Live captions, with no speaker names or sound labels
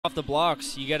off the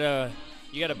blocks, you get a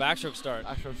backstroke start.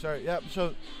 Backstroke start, yep.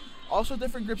 So also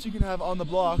different grips you can have on the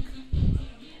block.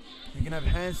 You can have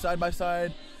hands side by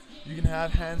side. You can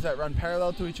have hands that run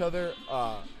parallel to each other.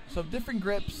 So different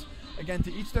grips. Again,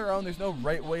 to each their own. There's no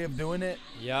right way of doing it.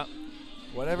 Yeah.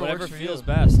 Whatever works for feels you.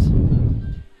 best.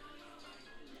 And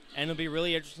it'll be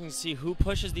really interesting to see who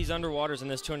pushes these underwaters in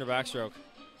this 200 backstroke.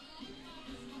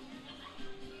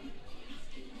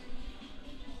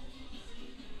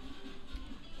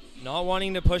 Not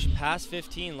wanting to push past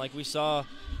 15 like we saw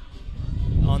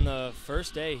on the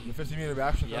first day. The 50-meter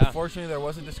backstroke. Yeah. Unfortunately, there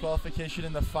was a disqualification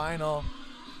in the final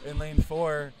in lane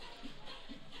 4.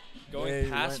 Going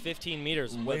past 15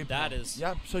 meters, what that is.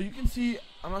 Yep, so you can see,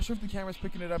 I'm not sure if the camera's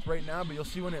picking it up right now, but you'll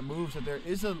see when it moves that there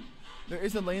is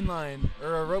a lane line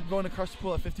or a rope going across the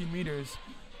pool at 15 meters.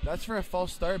 That's for a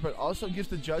false start, but also gives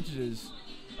the judges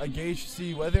a gauge to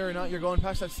see whether or not you're going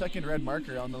past that second red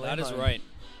marker on the lane line. That is right.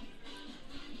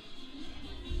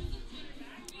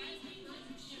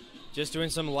 Just doing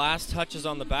some last touches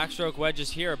on the backstroke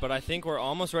wedges here, but I think we're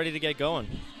almost ready to get going.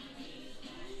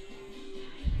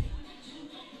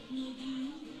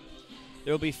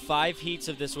 There will be 5 heats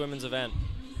of this women's event.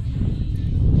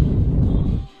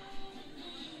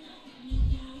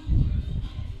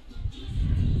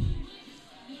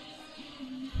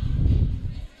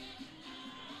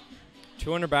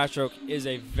 .200 backstroke is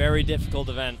a very difficult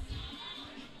event.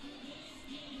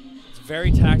 It's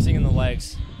very taxing in the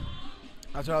legs.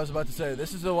 That's what I was about to say.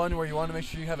 This is the one where you want to make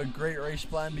sure you have a great race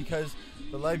plan because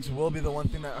the legs will be the one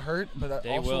thing that hurt, but that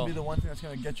also will be the one thing that's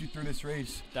going to get you through this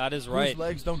race. That is right. Whose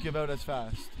legs don't give out as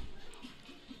fast.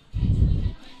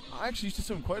 I actually used to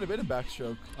swim quite a bit of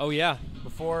backstroke. Oh yeah.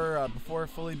 Before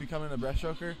fully becoming a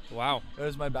breaststroker. Wow. It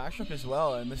was my backstroke as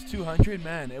well, and this 200,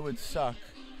 man, it would suck.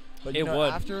 But you know,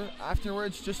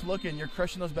 afterwards, just looking, you're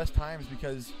crushing those best times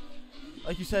because,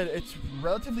 like you said, it's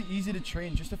relatively easy to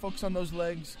train just to focus on those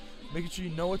legs. Making sure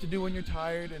you know what to do when you're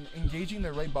tired and engaging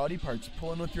the right body parts.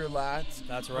 Pulling with your lats.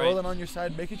 That's right. Rolling on your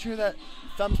side. Making sure that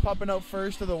thumb's popping out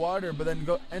first of the water, but then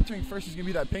entering first is going to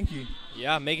be that pinky.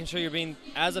 Yeah, making sure you're being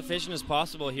as efficient as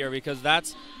possible here because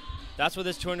that's what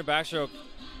this 200 backstroke,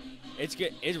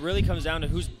 it really comes down to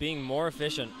who's being more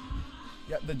efficient.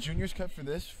 Yeah, the juniors cut for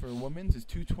this, for women's, is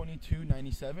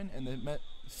 2:22.97, and the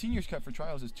seniors cut for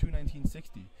trials is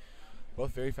 2:19.60.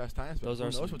 Both very fast times, but those are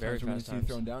some very fast times. We're going to see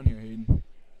thrown down here, Hayden.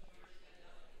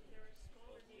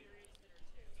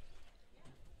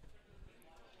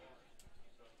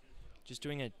 Just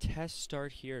doing a test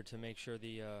start here to make sure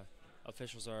the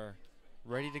officials are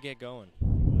ready to get going.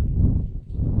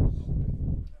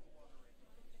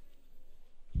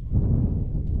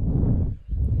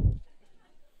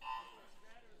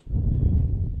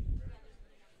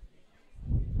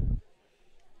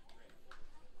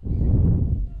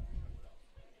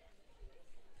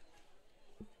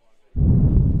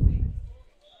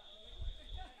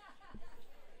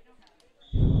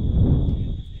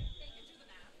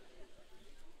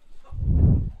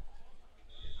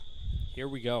 Here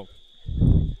we go.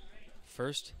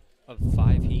 First of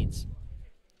 5 heats.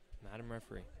 Madam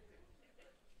Referee.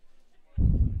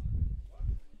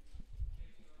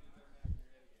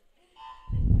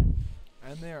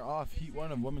 And they are off. Heat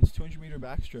 1 of women's 200-meter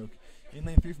backstroke. In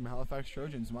lane 3 from Halifax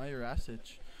Trojans, Maya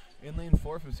Rasich. In lane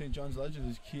 4 from St. John's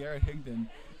Legends is Kiara Higdon.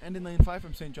 And in lane 5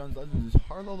 from St. John's Legends is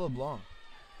Harlow LeBlanc.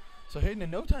 So Hayden, in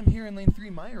no time here in lane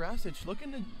 3, Maya Rasich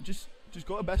looking to just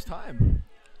go at best time.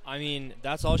 I mean,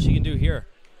 that's all she can do here.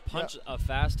 Punch a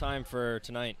fast time for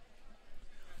tonight.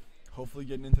 Hopefully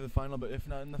getting into the final, but if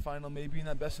not in the final, maybe in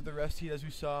that best of the rest heat as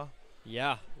we saw.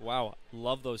 Yeah, wow.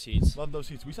 Love those heats. Love those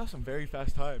heats. We saw some very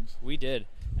fast times. We did.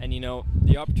 And, you know,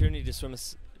 the opportunity to swim,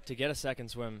 to get a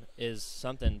second swim is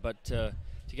something, but to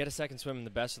get a second swim in the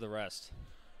best of the rest.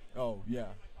 Oh, yeah.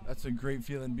 That's a great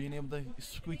feeling, being able to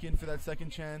squeak in for that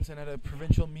second chance and at a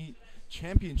provincial meet,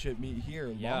 championship meet here,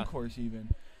 long course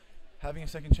even. Having a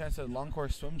second chance at long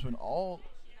course swims when all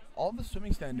the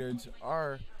swimming standards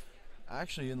are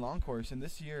actually in long course. And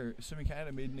this year, Swimming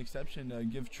Canada made an exception to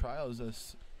give trials a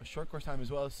short course time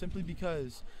as well, simply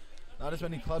because not as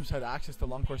many clubs had access to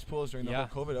long course pools during the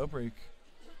whole COVID outbreak.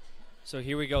 So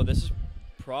here we go. This is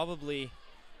probably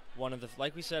one of the,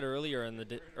 like we said earlier in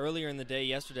the day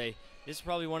yesterday, this is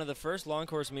probably one of the first long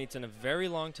course meets in a very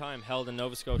long time held in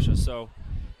Nova Scotia. So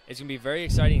it's going to be very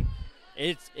exciting.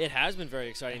 It has been very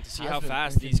exciting to see how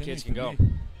fast these kids can go.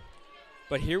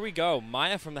 But here we go.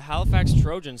 Maya from the Halifax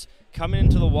Trojans coming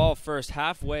into the wall first,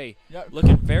 halfway,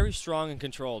 looking very strong and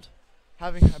controlled.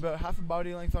 Having about half a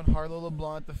body length on Harlow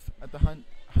LeBlanc at the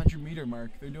 100-meter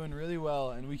mark. They're doing really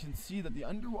well, and we can see that the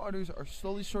underwaters are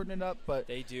slowly shortening it up, but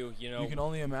they do, you know. You can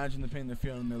only imagine the pain they're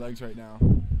feeling in their legs right now.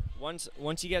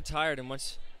 once you get tired and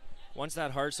once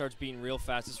that heart starts beating real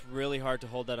fast, it's really hard to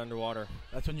hold that underwater.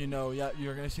 That's when you know, yeah,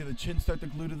 you're going to see the chin start to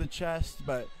glue to the chest,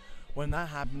 but when that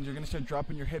happens, you're going to start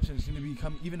dropping your hips, and it's going to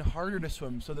become even harder to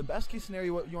swim. So the best case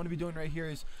scenario, what you want to be doing right here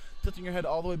is tilting your head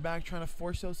all the way back, trying to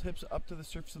force those hips up to the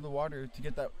surface of the water to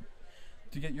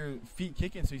get your feet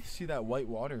kicking so you see that white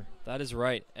water. That is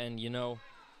right, and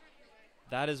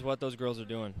that is what those girls are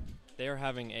doing. They are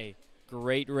having a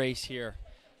great race here.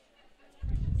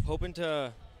 Hoping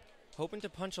to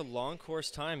punch a long course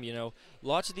time,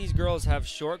 Lots of these girls have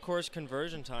short course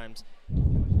conversion times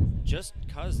just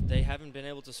because they haven't been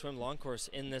able to swim long course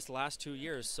in this last 2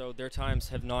 years, so their times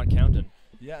have not counted.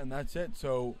 Yeah, and that's it.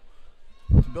 So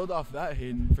to build off that,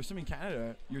 Hayden, for Swimming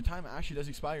Canada, your time actually does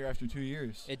expire after 2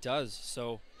 years. It does.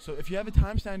 So if you have a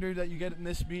time standard that you get in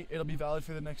this meet, it'll be valid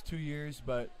for the next 2 years,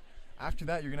 but after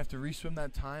that, you're going to have to re-swim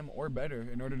that time or better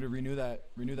in order to renew that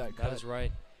cut. That is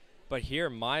right. But here,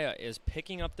 Maya is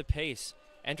picking up the pace,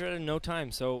 entered in no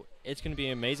time, so it's going to be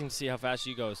amazing to see how fast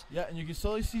she goes. Yeah, and you can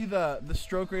slowly see the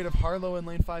stroke rate of Harlow in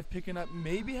lane 5 picking up.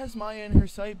 Maybe has Maya in her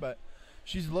sight, but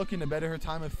she's looking to better her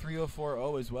time of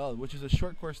 3:04.0 as well, which is a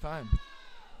short course time.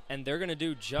 And they're going to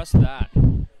do just that.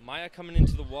 Maya coming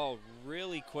into the wall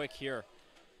really quick here,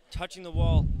 touching the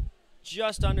wall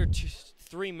just under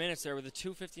 3 minutes there with a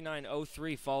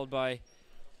 2:59.03, followed by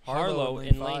Harlow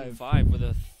in lane 5 with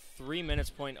a 3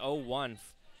 minutes .01.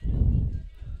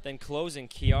 Then closing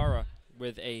Kiara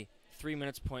with a 3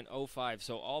 minutes .05.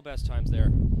 So all best times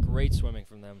there. Great swimming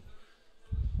from them.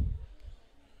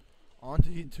 On to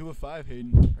heat 2 of 5,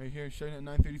 Hayden. Right here, starting at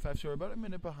 9:35. So we're about a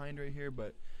minute behind right here,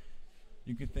 but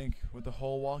you could think with the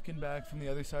whole walking back from the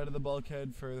other side of the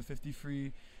bulkhead for the 50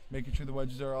 free, making sure the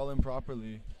wedges are all in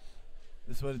properly.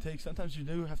 This is what it takes. Sometimes you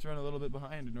do have to run a little bit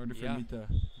behind in order for meet to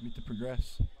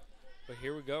progress. But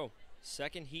here we go.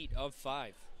 Second heat of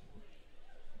 5.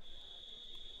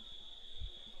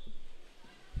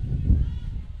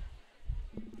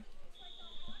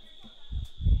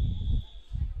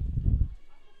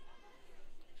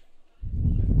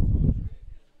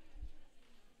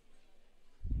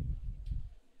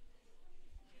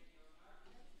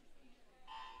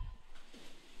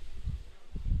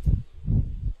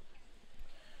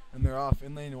 And they're off.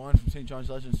 In lane 1 from St. John's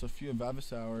Legends, Sophia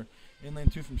Vavasauer. In lane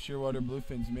 2 from Shearwater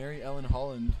Bluefins, Mary Ellen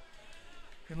Holland.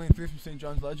 In lane 3 from St.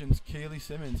 John's Legends, Kaylee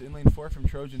Simmons. In lane 4 from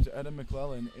Trojans, Etta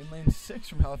McClellan. In lane 6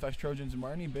 from Halifax Trojans,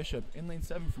 Marnie Bishop. In lane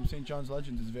 7 from St. John's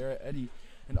Legends is Vera Eddy.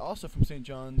 And also from St.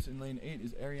 John's in lane 8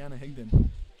 is Ariana Higdon.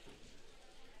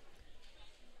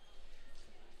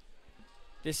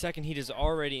 This second heat has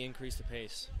already increased the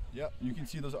pace. Yep, you can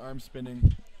see those arms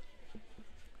spinning.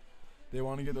 They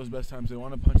want to get those best times. They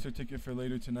want to punch their ticket for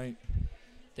later tonight.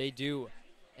 They do,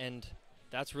 and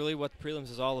that's really what the prelims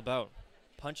is all about.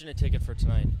 Punching a ticket for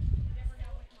tonight.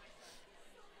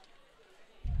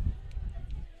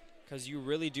 Because you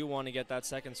really do want to get that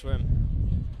second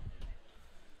swim.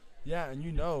 Yeah, and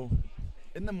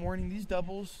in the morning, these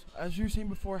doubles, as you were saying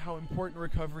before, how important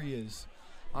recovery is.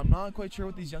 I'm not quite sure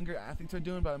what these younger athletes are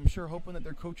doing, but I'm sure hoping that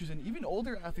their coaches and even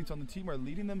older athletes on the team are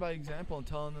leading them by example and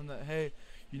telling them that, hey,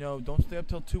 don't stay up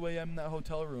till 2 a.m. in that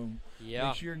hotel room. Yeah.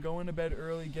 Make sure you're going to bed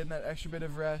early, getting that extra bit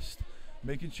of rest,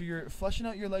 making sure you're flushing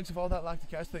out your legs of all that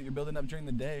lactic acid that you're building up during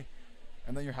the day,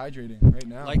 and then you're hydrating right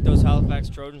now. Like those Halifax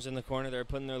Trojans in the corner, they're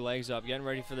putting their legs up, getting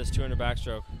ready for this 200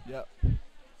 backstroke. Yep.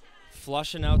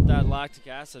 Flushing out that lactic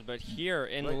acid. But here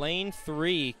in lane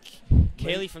 3,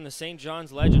 Kaylee from the St.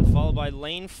 John's Legend, followed by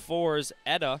lane 4's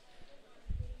Etta.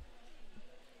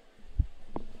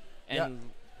 And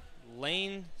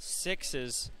lane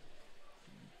 6's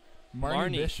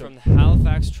Marnie from the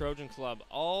Halifax Trojan Club.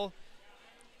 All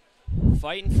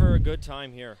fighting for a good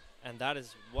time here, and that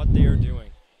is what they are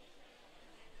doing.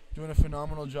 Doing a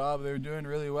phenomenal job. They're doing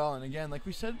really well. And again, like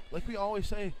we always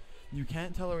say, you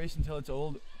can't tell a race until it's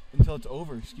over,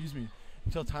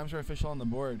 until times are official on the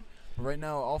board. But right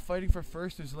now, all fighting for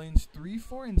first is lanes 3,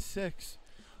 4, and 6.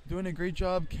 Doing a great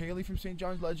job. Kaylee from St.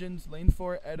 John's Legends, lane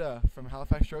 4, Etta from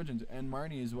Halifax Trojans, and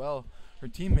Marnie as well, her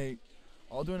teammate,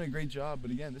 all doing a great job.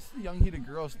 But again, this is a young heat of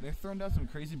girls. They're throwing down some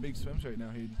crazy big swims right now,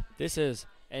 Hayden. This is,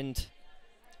 and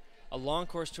a long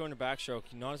course 200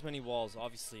 backstroke, not as many walls,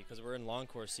 obviously, because we're in long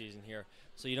course season here.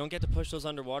 So you don't get to push those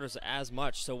underwaters as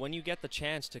much. So when you get the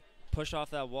chance to push off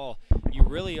that wall, you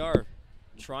really are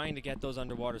trying to get those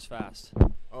underwaters fast.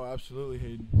 Oh, absolutely,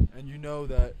 Hayden. And you know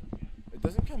that it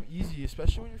doesn't come easy,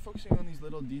 especially when you're focusing on these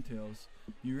little details.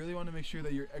 You really want to make sure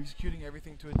that you're executing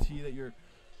everything to a T, that you're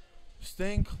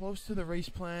staying close to the race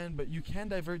plan, but you can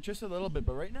divert just a little bit.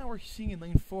 But right now we're seeing in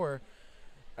lane 4,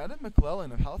 Etta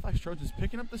McClellan of Halifax Trojans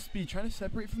picking up the speed, trying to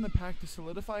separate from the pack to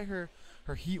solidify her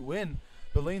heat win.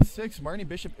 But lane 6, Marnie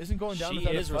Bishop isn't going down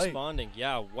without a fight. She is responding.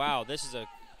 Yeah, wow. This is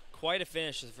quite a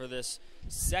finish for this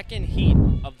second heat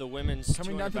of the women's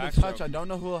coming down to backstroke. the touch. I don't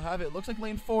know who will have it. Looks like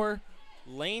lane 4.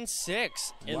 Lane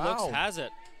 6, it Wow. looks has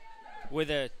it. With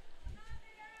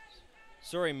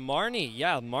Marnie.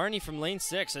 Yeah, Marnie from lane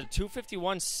 6 at a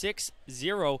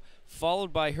 2:51.60,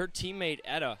 followed by her teammate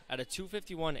Etta at a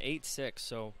 2:51.86.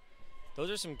 So those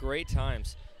are some great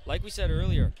times. Like we said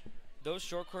earlier, those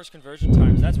short course conversion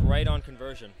times, that's right on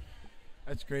conversion.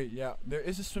 That's great, yeah. There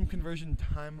is a swim conversion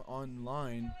time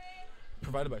online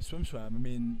provided by SwimSwam. I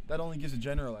mean, that only gives a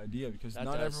general idea because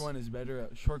not everyone is better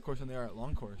at short course than they are at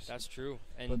long course. That's true.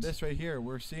 And but this right here,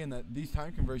 we're seeing that these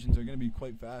time conversions are going to be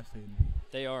quite fast, Hayden.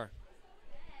 They are.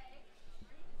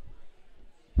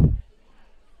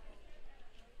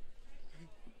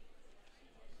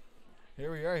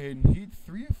 Here we are, Hayden. Heat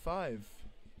 3 of 5.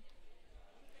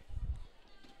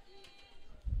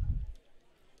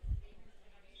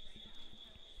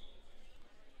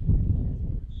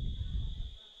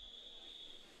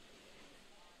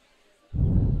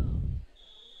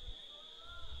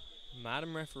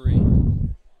 Madam Referee.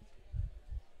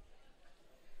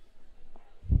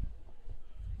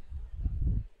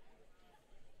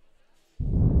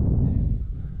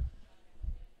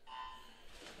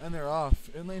 And they're off.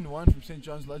 In lane 1 from St.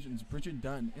 John's Legends, Bridget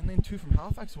Dunn. In lane 2 from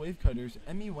Halifax Wavecutters,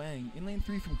 Emmy Wang. In lane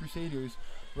 3 from Crusaders,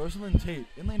 Rosalind Tate.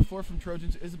 In lane 4 from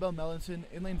Trojans, Isabel Mellinson.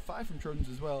 In lane 5 from Trojans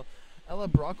as well, Ella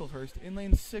Brocklehurst. In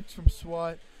lane 6 from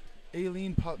SWAT,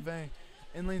 Aileen Potvin.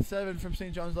 In lane 7 from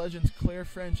St. John's Legends, Claire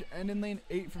French. And in lane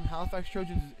 8 from Halifax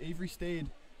Trojans is Avery Stade.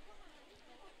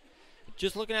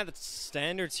 Just looking at the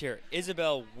standards here,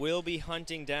 Isabel will be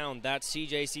hunting down that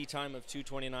CJC time of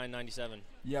 2:29.97.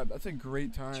 Yeah, that's a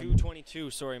great time. 2:22,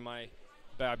 sorry, I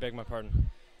beg my pardon.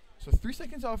 So 3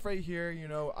 seconds off right here. You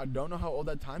know, I don't know how old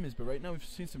that time is, but right now we've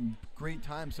seen some great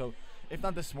times. So if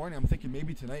not this morning, I'm thinking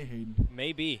maybe tonight, Hayden.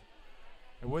 Maybe.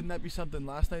 And wouldn't that be something?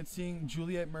 Last night, seeing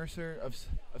Juliet Mercer of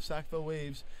Sackville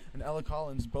Waves and Ella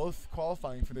Collins both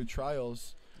qualifying for their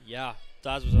trials. Yeah,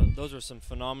 those were some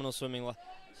phenomenal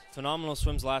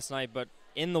swims last night. But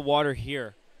in the water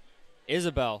here,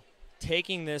 Isabel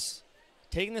taking this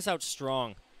out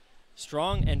strong,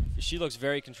 and she looks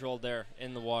very controlled there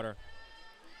in the water.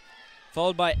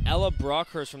 Followed by Ella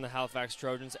Brockhurst from the Halifax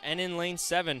Trojans, and in lane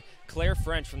 7, Claire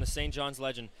French from the St. John's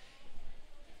Legend.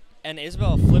 And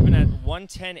Isabel flipping at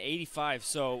 1:10.85,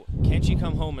 so can she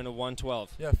come home in a 1:12?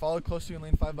 Yeah, followed closely in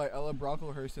lane 5 by Ella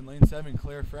Brocklehurst. In lane 7,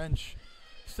 Claire French.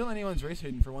 Still anyone's race,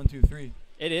 Hayden, for 1, 2, 3.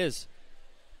 It is.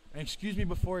 And excuse me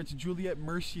before, it's Juliet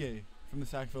Mercier from the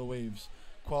Sackville Waves,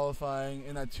 qualifying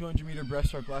in that 200-meter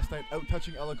breaststroke last night,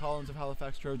 out-touching Ella Collins of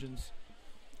Halifax Trojans.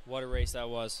 What a race that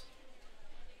was.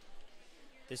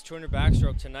 This 200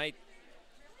 backstroke tonight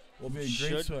will be a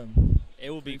great swim.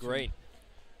 It will be great.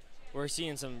 We're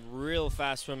seeing some real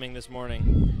fast swimming this morning.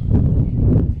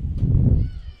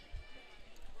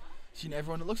 Seeing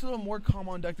everyone, it looks a little more calm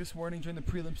on deck this morning during the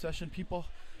prelim session. People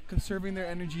conserving their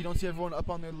energy. You don't see everyone up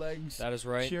on their legs. That is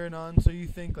right. Cheering on. So you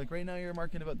think, like right now you're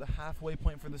marking about the halfway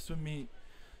point for the swim meet.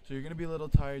 So you're going to be a little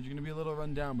tired. You're going to be a little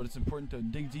run down. But it's important to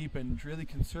dig deep and really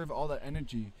conserve all that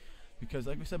energy. Because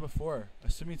like we said before, a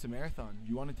swim meet's a marathon.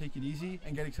 You want to take it easy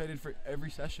and get excited for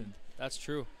every session. That's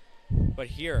true. But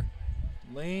here,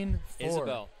 lane 4.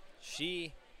 Isabel,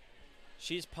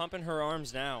 she's pumping her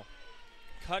arms now.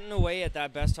 Cutting away at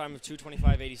that best time of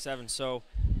 2:25.87. So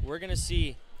we're going to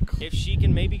see if she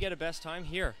can maybe get a best time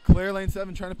here. Claire, lane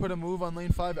 7, trying to put a move on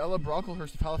lane 5. Ella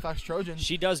Brocklehurst of Halifax Trojans.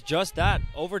 She does just that,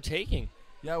 overtaking.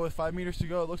 Yeah, with 5 meters to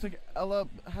go. It looks like Ella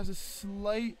has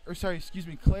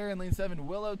Claire in lane 7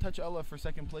 will out-touch Ella for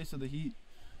second place of the heat.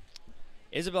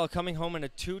 Isabel coming home in a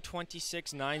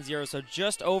 2:26.90, so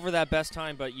just over that best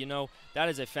time, but you know, that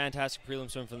is a fantastic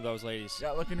prelim swim from those ladies.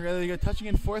 Yeah, looking really good. Touching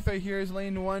in 4th right here is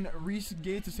lane 1, Reese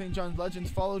Gates of St. John's Legends,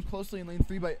 followed closely in lane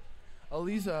 3 by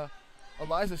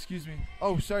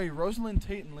Rosalind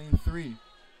Tate in lane 3.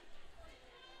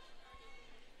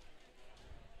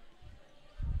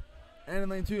 And in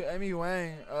lane 2, Emmy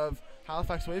Wang of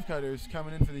Halifax Wavecutters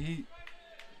coming in for the heat.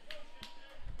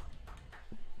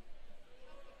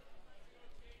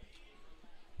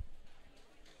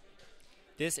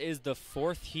 This is the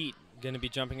 4th heat going to be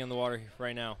jumping in the water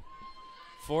right now.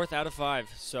 4th out of 5.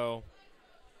 So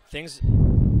things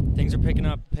are picking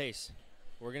up pace.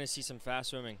 We're going to see some fast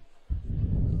swimming.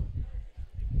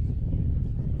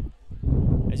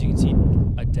 As you can see,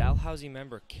 a Dalhousie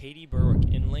member, Katie Berwick,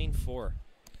 in lane 4.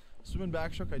 Swimming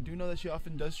backstroke. I do know that she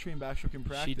often does train backstroke in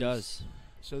practice. She does.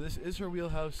 So this is her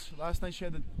wheelhouse.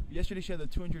 Yesterday she had the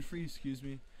 200 free,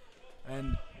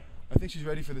 and I think she's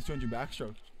ready for this 200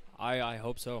 backstroke. I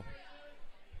hope so.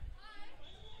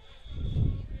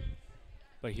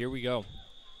 But here we go.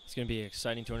 It's going to be an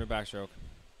exciting 200 backstroke.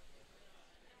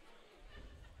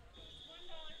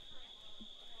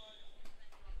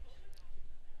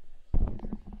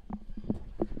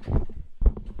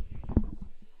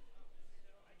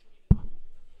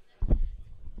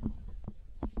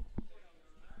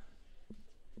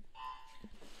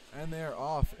 And they are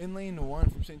off. In lane 1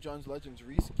 from St. John's Legends,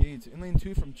 Reese Gates. In lane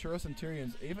 2 from Churro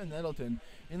Centurions, Ava Nettleton.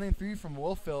 In lane 3 from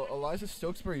Wolfville, Eliza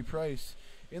Stokesbury Price.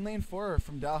 In lane 4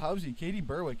 from Dalhousie, Katie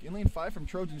Berwick. In lane 5 from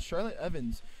Trojans, Charlotte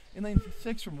Evans. In lane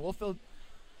 6 from Wolfville,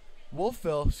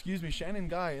 Shannon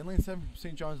Guy. In lane 7 from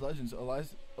St. John's Legends,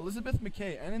 Elizabeth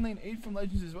McKay. And in lane 8 from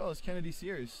Legends as well as Kennedy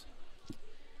Sears.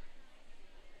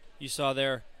 You saw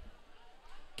there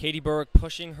Katie Berwick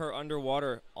pushing her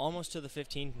underwater almost to the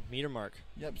 15-meter mark.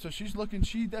 Yep, so she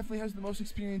definitely has the most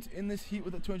experience in this heat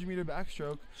with a 200-meter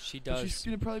backstroke. She does. She's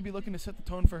going to probably be looking to set the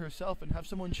tone for herself and have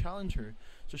someone challenge her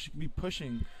so she can be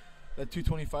pushing that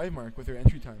 225 mark with her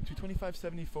entry time,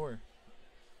 225.74.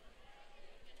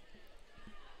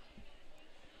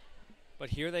 But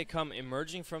here they come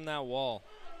emerging from that wall.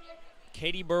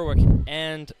 Katie Berwick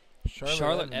and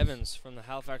Charlotte Evans from the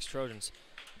Halifax Trojans.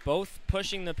 Both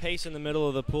pushing the pace in the middle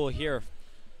of the pool here,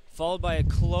 followed by a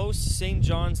close St.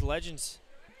 John's Legends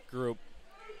group.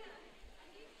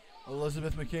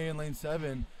 Elizabeth McKay in lane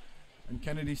 7 and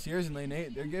Kennedy Sears in lane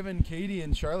 8. They're giving Katie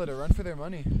and Charlotte a run for their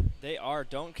money. They are.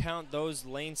 Don't count those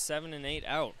lanes 7 and 8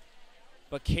 out.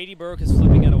 But Katie Burke is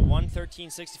flipping at a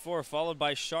 1:13.64, followed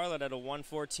by Charlotte at a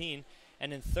 1:14.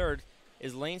 And in third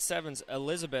is lane 7's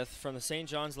Elizabeth from the St.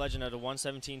 John's Legend at a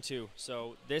 1:17.2.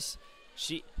 So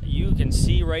you can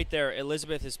see right there,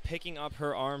 Elizabeth is picking up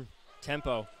her arm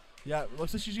tempo. Yeah, it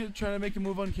looks like she's trying to make a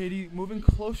move on Katie, moving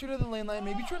closer to the lane line,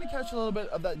 maybe trying to catch a little bit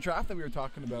of that draft that we were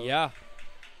talking about. Yeah.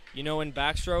 You know, in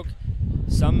backstroke,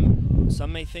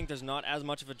 some may think there's not as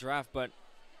much of a draft, but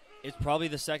it's probably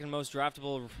the second most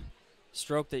draftable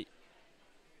stroke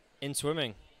in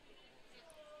swimming,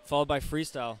 followed by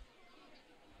freestyle.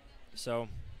 So,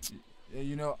 yeah,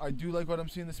 you know, I do like what I'm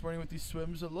seeing this morning with these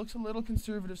swims. It looks a little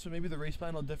conservative, so maybe the race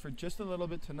plan will differ just a little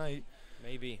bit tonight.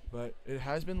 Maybe. But it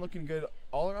has been looking good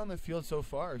all around the field so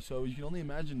far, so you can only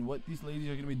imagine what these ladies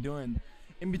are going to be doing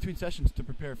in between sessions to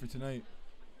prepare for tonight.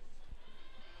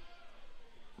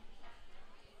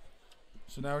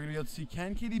 So now we're going to be able to see,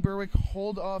 can Katie Berwick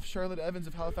hold off Charlotte Evans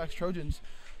of Halifax Trojans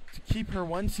to keep her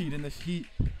 1 seed in this heat?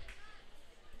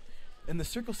 In the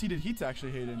circle seated heats,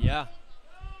 actually, Hayden. Yeah.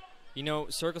 You know,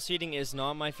 circle seating is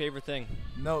not my favorite thing.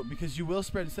 No, because you will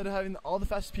spread. Instead of having all the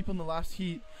fastest people in the last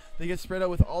heat, they get spread out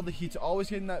with all the heats, always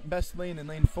getting that best lane in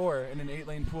lane 4 in an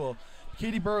 8-lane pool.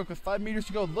 Katie Berwick with 5 meters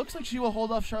to go. Looks like she will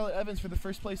hold off Charlotte Evans for the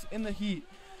first place in the heat.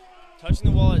 Touching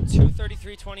the wall at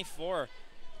 2:33.24.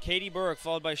 Katie Berwick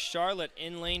followed by Charlotte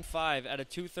in lane 5 at a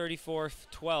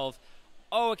 2:34.12.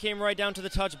 Oh, it came right down to the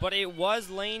touch, but it was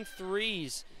lane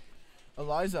 3's.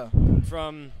 Eliza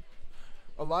from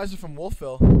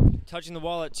Wolfville. Touching the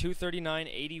wall at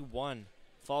 2:39.81.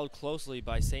 Followed closely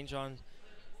by the St. John's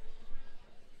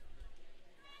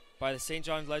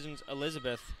Legends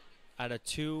Elizabeth at a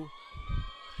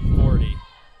 2:40.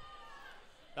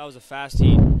 That was a fast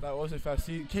heat. That was a fast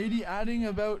heat. Katie adding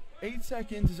about 8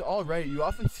 seconds is all right. You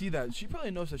often see that. She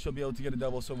probably knows that she'll be able to get a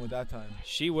double swim with that time.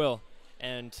 She will,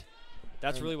 and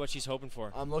that's really what she's hoping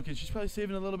for. I'm looking. She's probably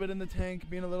saving a little bit in the tank,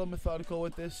 being a little methodical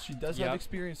with this. She does have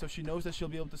experience, so she knows that she'll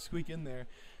be able to squeak in there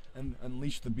and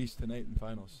unleash the beast tonight in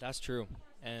finals. That's true,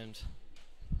 and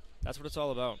that's what it's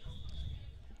all about.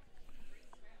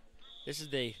 This is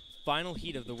the final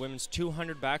heat of the women's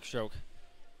 200 backstroke.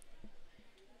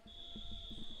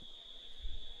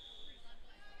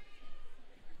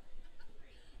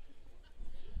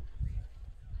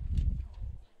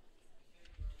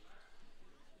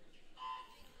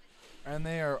 And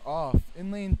they are off.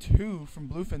 In lane 2 from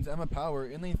Bluefin's Emma Power.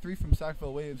 In lane 3 from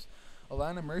Sackville Waves,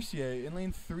 Alana Mercier. In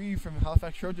lane 3 from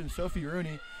Halifax Trojans, Sophie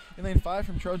Rooney. In lane 5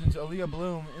 from Trojans, Aaliyah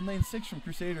Bloom. In lane 6 from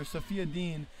Crusaders, Sophia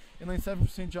Dean. In lane 7 from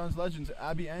St. John's Legends,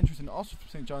 Abby Anderson. Also from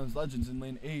St. John's Legends in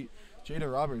lane 8,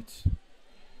 Jada Roberts.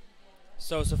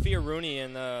 So Sophia Rooney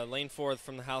in lane 4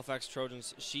 from the Halifax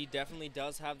Trojans, she definitely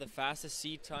does have the fastest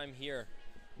seed time here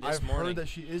this morning. I've heard that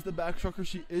she is the backstroker.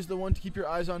 She is the one to keep your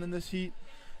eyes on in this heat.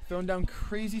 Throwing down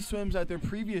crazy swims at their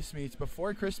previous meets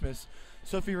before Christmas.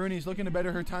 Sophie Rooney is looking to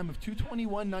better her time of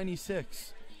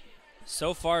 2:21.96.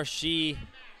 So far, she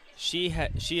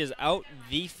is out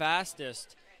the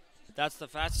fastest. That's the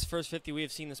fastest first 50 we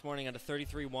have seen this morning at a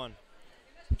 33.1.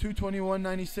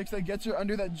 2:21.96. That gets her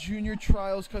under that junior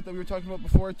trials cut that we were talking about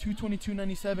before.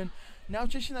 2:22.97. Now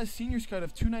chasing that seniors cut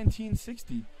of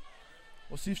 2:19.60.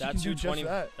 We'll see if she can do just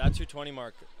that. That 2:20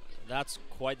 mark. That's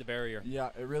quite the barrier. Yeah,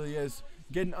 it really is.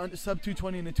 Getting sub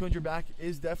 220 in the 200 back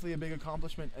is definitely a big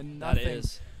accomplishment, and That nothing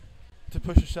is. to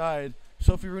push aside.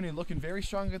 Sophie Rooney looking very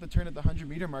strong at the turn at the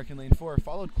 100-meter mark in lane 4,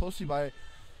 followed closely by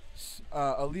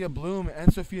Aaliyah Bloom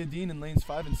and Sophia Dean in lanes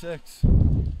 5 and 6.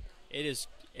 It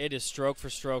is stroke for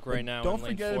stroke right now. Don't in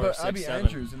lane forget 4, about 6, Abby 7.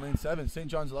 Andrews in lane 7, St.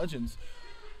 John's Legends.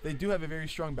 They do have a very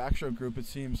strong backstroke group, it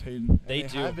seems, Hayden. They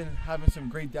do. Have been having some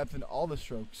great depth in all the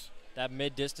strokes. That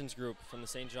mid-distance group from the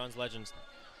St. John's Legends,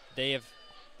 they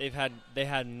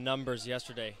had numbers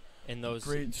yesterday in those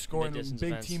great scoring big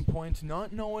events. Team points,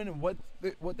 not knowing what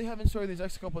they have in store these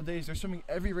next couple of days. They're swimming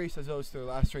every race as though it's their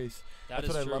last race. That's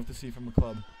what I love to see from a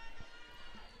club.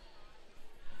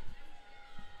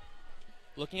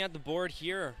 Looking at the board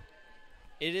here,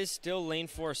 it is still lane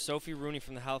 4, Sophie Rooney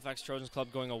from the Halifax Trojans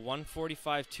Club going a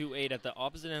 1:45.28 at the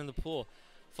opposite end of the pool,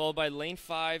 followed by lane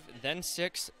 5, then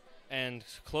 6, and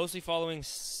closely following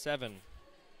 7.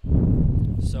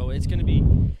 So it's gonna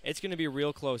be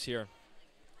real close here.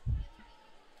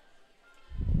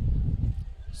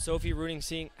 Sophie Rooney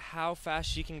seeing how fast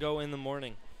she can go in the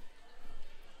morning.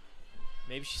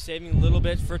 Maybe she's saving a little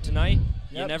bit for tonight.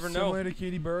 You never know. Similar to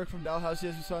Katie Burke from Dalhousie,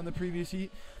 as we saw in the previous heat.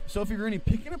 Sophie Rooney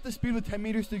picking up the speed with 10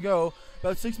 meters to go.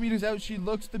 About 6 meters out, she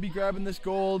looks to be grabbing this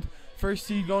gold. First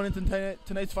seed going into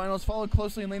tonight's finals, followed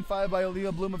closely in lane 5 by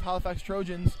Aaliyah Bloom of Halifax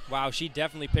Trojans. Wow, she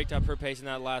definitely picked up her pace in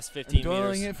that last 15 meters.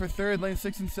 Dueling it for third, lane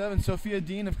 6 and 7, Sophia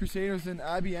Dean of Crusaders and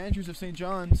Abby Andrews of St.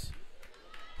 John's.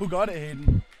 Who got it,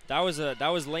 Hayden? That was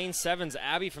lane 7's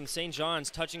Abby from St. John's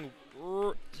touching,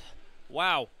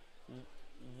 wow,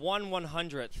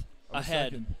 1/100th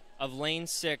ahead of lane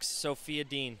 6, Sophia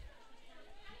Dean.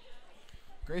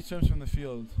 Great swims from the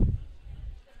field.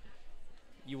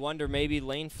 You wonder, maybe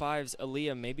lane 5's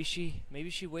Aaliyah, maybe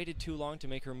she waited too long to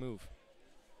make her move.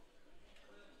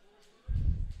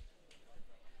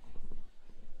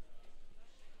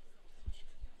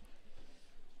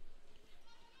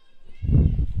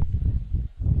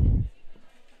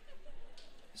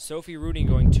 Sophie Rooney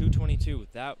going 2:22.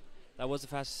 That was the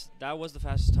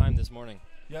fastest time this morning.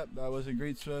 Yep, that was a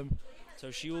great swim.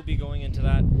 So she will be going into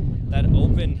that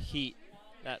open heat,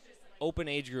 that open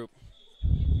age group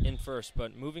in first,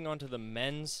 but moving on to the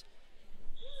men's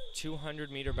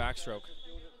 200-meter backstroke.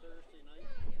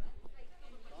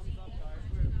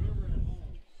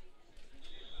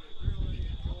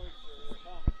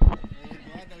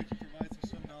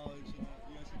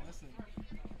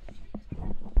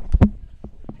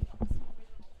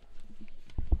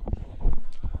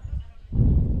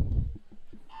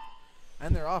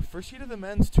 And they're off. First heat of the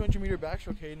men's 200-meter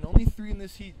backstroke, Hayden. Only 3 in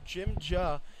this heat. Jim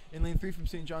Ja in lane 3 from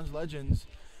St. John's Legends.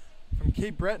 From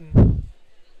Cape Breton,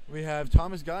 we have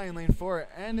Thomas Guy in lane 4.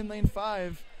 And in lane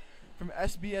 5, from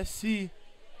SBSC,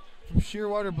 from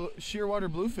Shearwater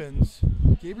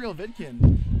Bluefins, Gabriel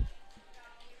Vidkin.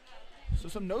 So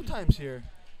some no times here.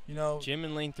 You know, Jim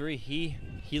in lane 3, he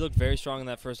looked very strong in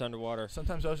that first underwater.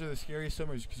 Sometimes those are the scariest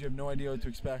swimmers because you have no idea what to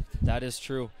expect. That is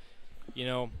true. You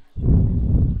know,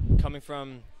 coming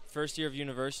from first year of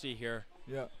university here,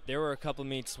 there were a couple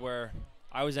meets where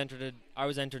I was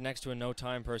entered next to a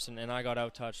no-time person, and I got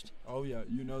out-touched. Oh, yeah,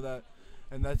 you know that.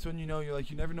 And that's when you know,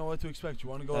 you never know what to expect. You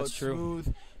want to go out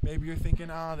smooth. Maybe you're thinking,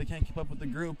 they can't keep up with the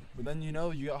group. But then, you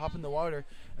got hop in the water.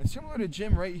 And similar to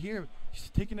Jim right here, he's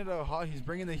taking it out hot. He's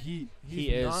bringing the heat.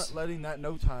 He's not letting that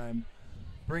no-time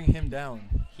bring him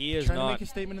down. He is trying to make a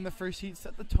statement in the first heat,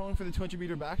 set the tone for the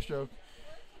 200-meter backstroke,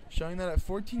 showing that at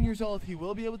 14 years old, he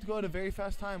will be able to go at a very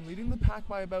fast time, leading the pack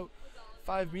by about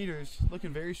 5 meters,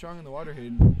 looking very strong in the water,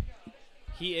 Hayden.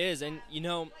 He is, and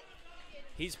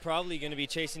he's probably going to be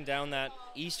chasing down that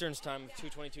Eastern's time of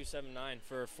 2:22.79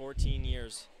 for 14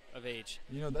 years of age.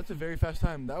 That's a very fast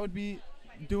time. That would be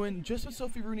doing just what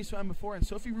Sophie Rooney swam before, and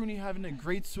Sophie Rooney having a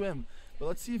great swim. But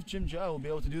let's see if Jim Ja will be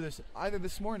able to do this either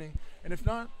this morning, and if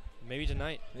not, maybe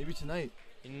tonight.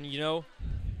 And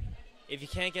if you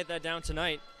can't get that down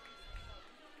tonight,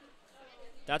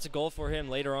 that's a goal for him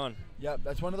later on. Yeah,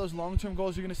 that's one of those long-term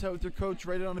goals you're going to set with your coach.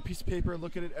 Write it on a piece of paper,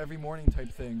 look at it every morning type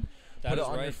thing. Put it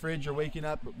on your fridge, you're waking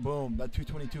up, boom, that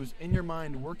 222 is in your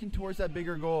mind, working towards that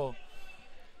bigger goal.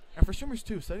 And for swimmers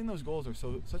too, setting those goals are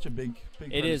such a big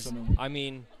part of swimming. I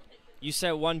mean, you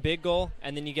set one big goal,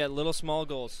 and then you get little small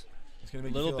goals. It's going to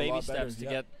make little you feel baby steps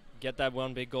better. to get that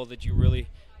one big goal that you really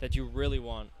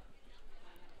want.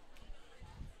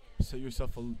 Set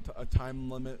yourself a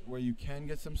time limit where you can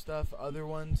get some stuff. Other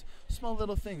ones, small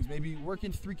little things. Maybe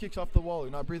working 3 kicks off the wall or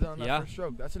not breathing on that first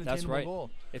stroke. That's an attainable goal.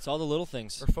 It's all the little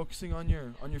things. Or focusing on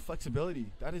your flexibility.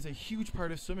 That is a huge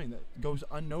part of swimming that goes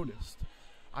unnoticed.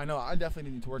 I know I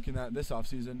definitely need to work in that this off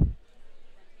season.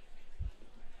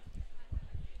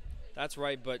 That's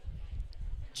right, but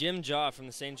Jim Jaw from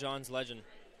the St. John's Legend.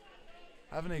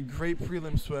 Having a great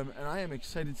prelim swim, and I am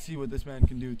excited to see what this man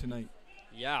can do tonight.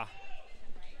 Yeah.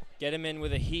 Get him in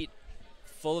with a heat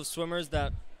full of swimmers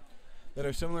that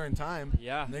are similar in time.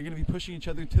 Yeah. And they're going to be pushing each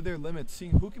other to their limits,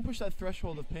 seeing who can push that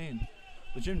threshold of pain.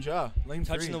 But Jim Jaw, lane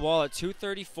 3. Touching the wall at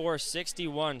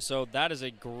 2:34.61, so that is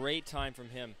a great time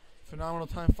from him. Phenomenal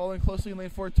time. Following closely in lane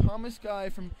 4, Thomas Guy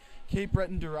from Cape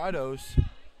Breton Dorados.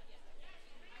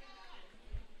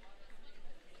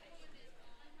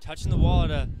 Touching the wall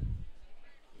at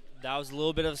that was a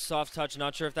little bit of a soft touch.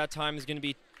 Not sure if that time is going to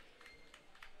be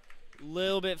a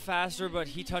little bit faster, but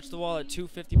he touched the wall at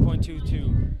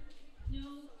 2:50.22.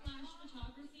 No flash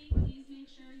photography. Please make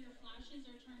sure your flashes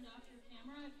are turned off your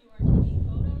camera if you are taking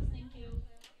photos. Thank you.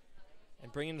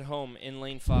 And bringing it home in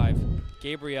lane 5,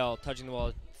 Gabriel touching the wall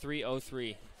at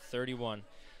 3:03.31.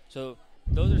 So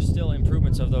those are still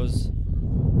improvements of those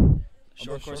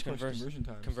short course conversion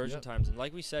times. And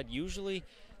like we said, usually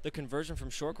the conversion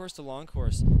from short course to long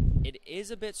course, it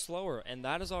is a bit slower, and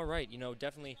that is all right. You know,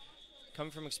 definitely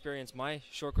coming from experience, my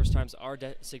short course times are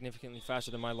significantly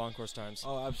faster than my long course times.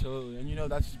 Oh, absolutely. And you know,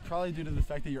 that's probably due to the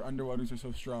fact that your underwaters are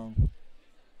so strong.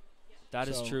 That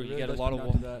is true. Really You get a lot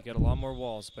of you get a lot more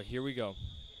walls, but here we go.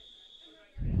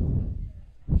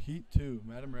 Heat 2,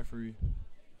 Madam Referee.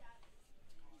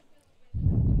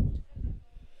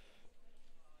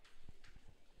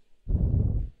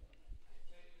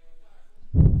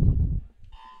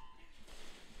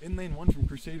 In lane 1 from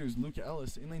Crusaders, Luke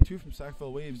Ellis. In lane 2 from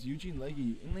Sackville Waves, Eugene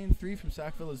Legge. In lane 3 from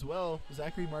Sackville as well,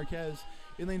 Zachary Marquez.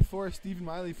 In lane 4, Stephen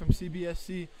Miley from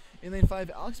CBSC. In lane 5,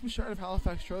 Alex Bouchard of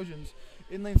Halifax Trojans.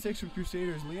 In lane 6 from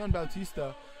Crusaders, Leon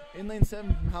Bautista. In lane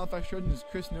 7 from Halifax Trojans,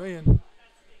 Chris Nguyen.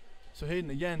 So Hayden,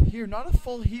 again, here, not a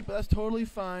full heat, but that's totally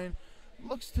fine.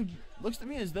 Looks to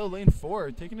me as though lane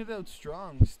 4, taking it out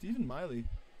strong, Stephen Miley.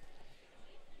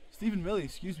 Stephen Millie,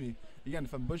 excuse me. Again,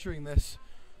 if I'm butchering this,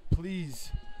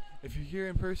 please, if you're here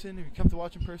in person, if you come to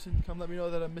watch in person, come let me know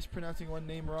that I'm mispronouncing one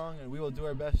name wrong, and we will do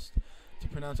our best to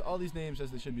pronounce all these names as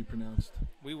they should be pronounced.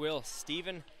 We will.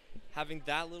 Stephen having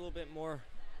that little bit more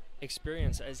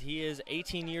experience, as he is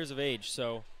 18 years of age,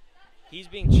 so he's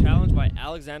being challenged by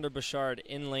Alexander Bouchard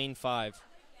in lane 5.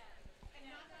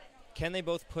 Can they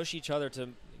both push each other to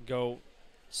go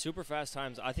super fast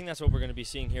times? I think that's what we're going to be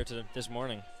seeing here this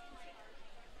morning.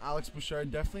 Alex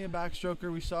Bouchard, definitely a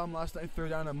backstroker. We saw him last night throw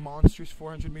down a monstrous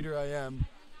 400-meter IM.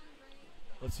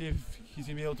 Let's see if he's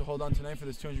going to be able to hold on tonight for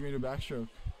this 200-meter backstroke.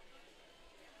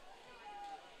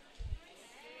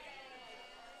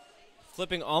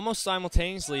 Flipping almost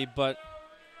simultaneously, but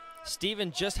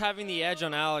Steven just having the edge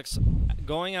on Alex,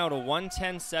 going out a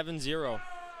 1:10.70.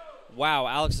 Wow,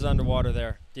 Alex is underwater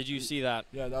there. Did you see that?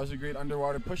 Yeah, that was a great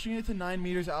underwater. Pushing it to 9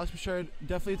 meters. Alex Bouchard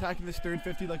definitely attacking this third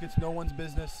 50 like it's no one's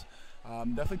business.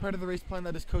 Definitely part of the race plan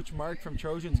that his coach Mark from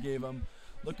Trojans gave him.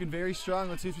 Looking very strong.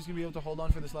 Let's see if he's going to be able to hold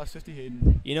on for this last 50,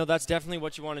 Hayden. You know, that's definitely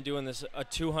what you want to do in this a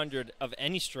 200 of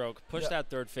any stroke. Push that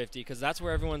third 50, because that's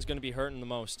where everyone's going to be hurting the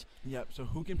most. Yep, so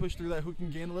who can push through that, who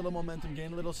can gain a little momentum,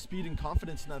 gain a little speed and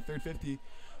confidence in that third 50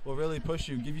 will really push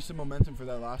you, give you some momentum for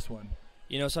that last one.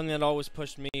 You know, something that always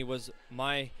pushed me was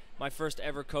my first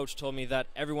ever coach told me that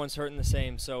everyone's hurting the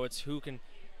same, so it's who can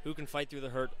fight through the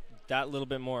hurt that little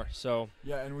bit more. So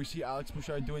yeah, and we see Alex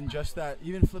Bouchard doing just that.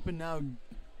 Even flipping now,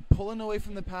 pulling away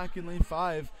from the pack in lane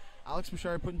 5. Alex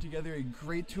Bouchard putting together a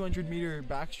great 200-meter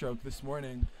backstroke this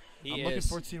morning. I'm looking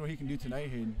forward to seeing what he can do tonight,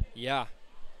 Hayden. Yeah.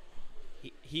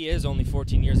 He is only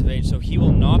 14 years of age, so he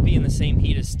will not be in the same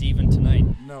heat as Steven tonight.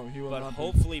 No, he will not. But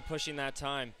hopefully pushing that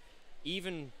time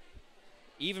even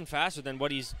faster than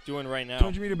what he's doing right now.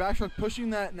 200-meter backstroke,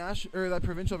 pushing that that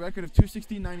provincial record of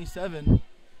 2:16.97.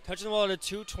 Touching the wall at a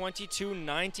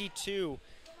 2:22.92.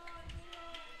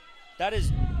 That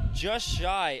is just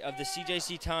shy of the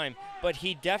CJC time, but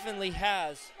he definitely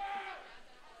has.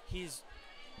 He's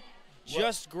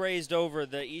just grazed over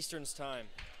the Eastern's time.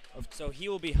 So he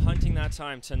will be hunting that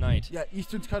time tonight. Yeah,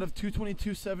 Eastern's cut of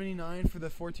 2:22.79 for the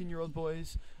 14-year-old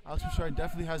boys. Alex Bouchard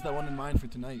definitely has that one in mind for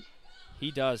tonight.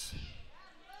 He does.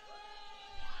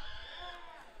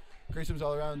 Great swims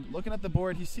all around. Looking at the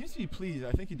board, he seems to be pleased.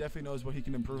 I think he definitely knows what he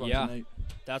can improve on tonight.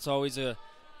 That's always a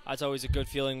good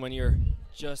feeling when you're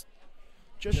just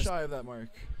shy of that mark.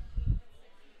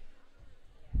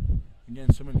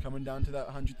 Again, swimming coming down to that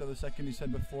 100th of a second he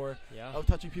said before. Yeah. Out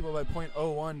touching people by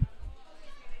 .01.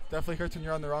 Definitely hurts when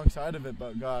you're on the wrong side of it,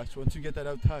 but gosh, once you get that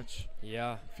out touch,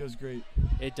 yeah, feels great.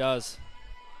 It does.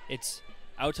 It's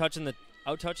out touching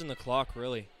the clock,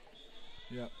 really.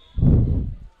 Yeah.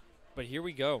 But here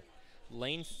we go.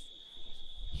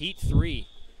 Heat 3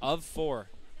 of 4.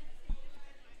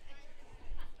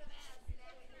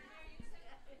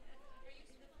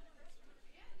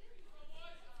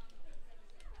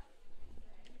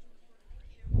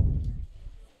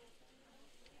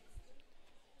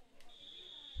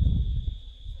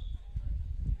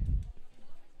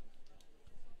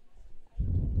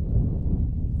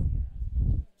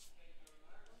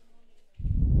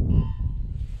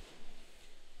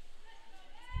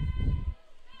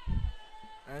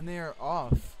 and they are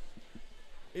off.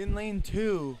 In lane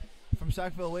 2 from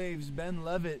Sackville Waves, Ben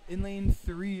Levitt. In lane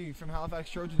 3 from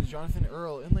Halifax Trojans, Jonathan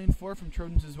Earl. In lane 4 from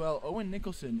Trojans as well, Owen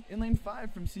Nicholson. In lane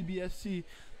 5 from CBSC,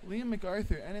 Liam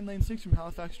MacArthur. And in lane 6 from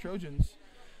Halifax Trojans,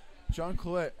 John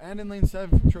Clouet. And in lane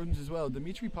 7 from Trojans as well,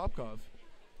 Dmitry Popkov.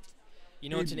 You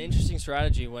know, it's an interesting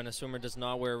strategy when a swimmer does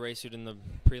not wear a race suit in the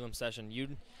prelim session. You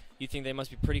think they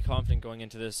must be pretty confident going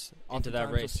into that race.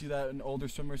 You'll see that in older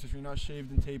swimmers if you're not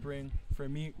shaved and tapering for a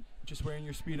meet, just wearing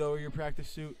your Speedo or your practice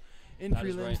suit in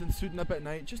prelims and suiting up at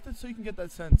night, just so you can get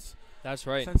that sense. That's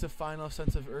right. Sense of final,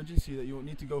 sense of urgency that you won't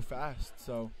need to go fast.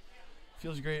 So,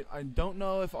 feels great. I don't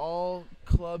know if all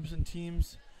clubs and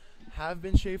teams have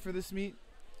been shaved for this meet.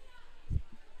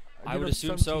 I would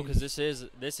assume so, because this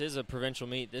is a provincial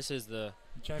meet. This is the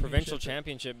provincial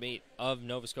championship meet of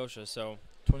Nova Scotia. So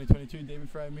 2022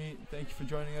 David Fry meet. Thank you for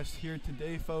joining us here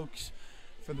today, folks,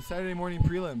 for the Saturday morning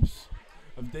prelims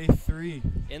of day 3.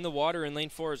 In the water in lane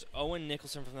 4 is Owen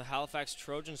Nicholson from the Halifax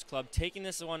Trojans Club, taking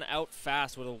this one out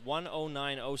fast with a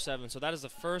 1:09:07. So that is the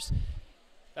first.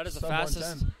 That is the fastest.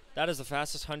 110. That is the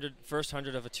fastest first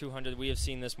 100 of a 200 we have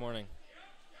seen this morning.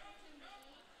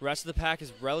 The rest of the pack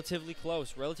is relatively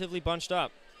close, relatively bunched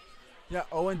up. Yeah,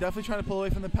 Owen definitely trying to pull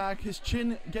away from the pack. His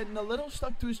chin getting a little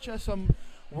stuck to his chest, so I'm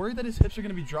worried that his hips are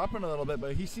going to be dropping a little bit,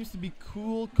 but he seems to be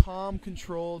cool, calm,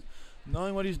 controlled,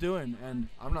 knowing what he's doing, and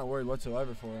I'm not worried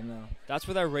whatsoever for him now. That's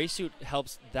where that race suit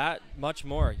helps that much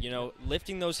more, you know,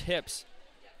 lifting those hips,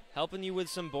 helping you with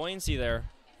some buoyancy there.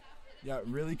 Yeah,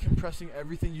 really compressing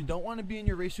everything. You don't want to be in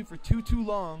your race suit for too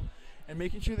long, and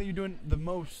making sure that you're doing the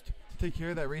most to take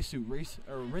care of that race suit.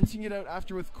 Rinsing it out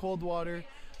after with cold water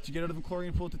to get out of the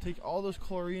chlorine pool, to take all those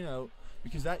chlorine out,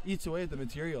 because that eats away at the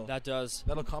material. That does.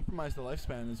 That'll compromise the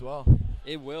lifespan as well.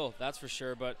 It will, that's for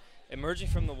sure. But emerging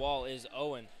from the wall is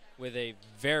Owen with a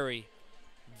very,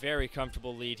 very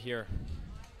comfortable lead here.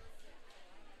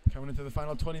 Coming into the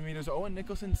final 20 meters, Owen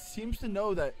Nicholson seems to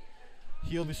know that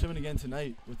he'll be swimming again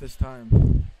tonight with this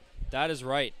time. That is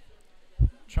right.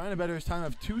 Trying to better his time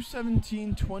of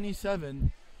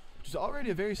 2:17:27, which is already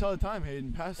a very solid time,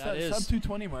 Hayden. Past that sub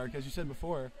 220 mark, as you said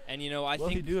before. And, you know, I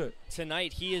think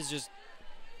tonight he's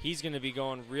going to be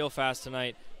going real fast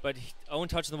tonight. But Owen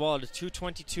touching the wall at a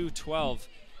 2:22:12.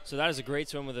 So that is a great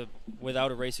swim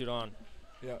without a race suit on.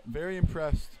 Yeah, very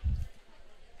impressed.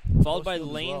 Followed by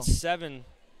lane 7,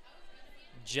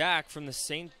 Jack from the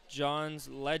St. John's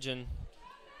Legend.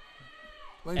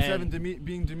 Lane 7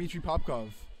 being Dmitry Popkov.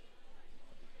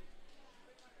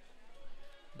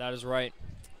 That is right.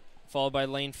 Followed by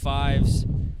lane 5's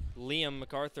Liam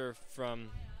MacArthur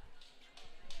from...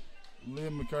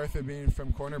 Liam MacArthur being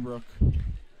from Corner Brook.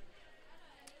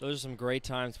 Those are some great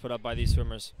times put up by these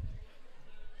swimmers.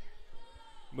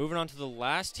 Moving on to the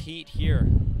last heat here.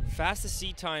 Fastest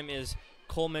seat time is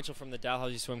Cole Mitchell from the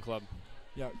Dalhousie Swim Club.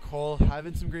 Yeah, Cole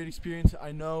having some great experience.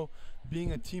 I know,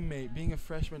 being a teammate, being a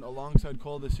freshman alongside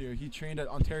Cole this year, he trained at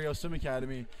Ontario Swim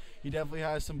Academy. He definitely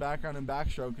has some background in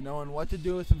backstroke, knowing what to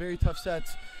do with some very tough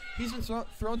sets. He's been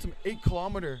throwing some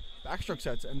 8-kilometer backstroke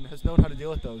sets and has known how to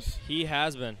deal with those. He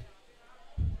has been.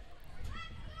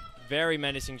 Very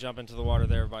menacing jump into the water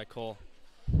there by Cole.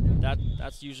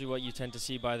 That's usually what you tend to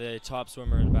see by the top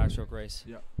swimmer in a backstroke race.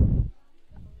 Yeah.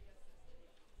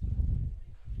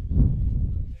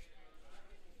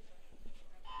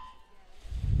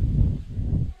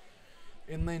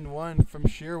 In lane 1 from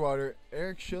Shearwater,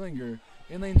 Eric Schillinger.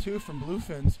 In lane 2 from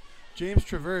Bluefins, James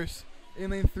Traverse.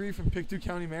 In lane 3 from Pictou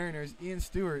County Mariners, Ian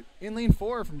Stewart. In lane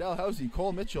 4 from Dalhousie,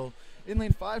 Cole Mitchell. In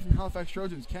lane 5 from Halifax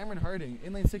Trojans, Cameron Harding.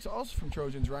 In lane 6 also from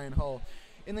Trojans, Ryan Hull.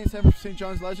 In lane 7 from St.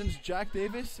 John's Legends, Jack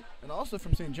Davis. And also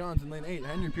from St. John's in lane 8,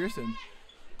 Henry Pearson.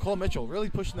 Cole Mitchell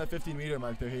really pushing that 15-meter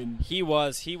mark there, Hayden. He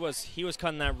was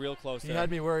cutting that real close. He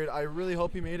had me worried. I really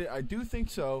hope he made it. I do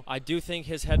think so. I do think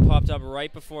his head popped up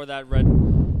right before that red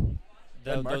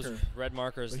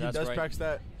markers. But that's he does right. practice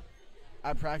that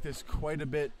at practice quite a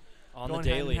bit. On going the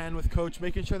daily. hand in hand with coach,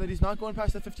 making sure that he's not going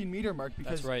past the 15-meter mark,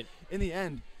 because that's right. In the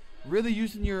end, really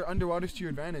using your underwaters to your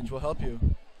advantage will help you.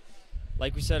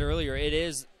 Like we said earlier, it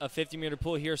is a 50-meter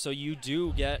pool here, so you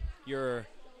do get your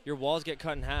walls get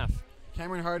cut in half.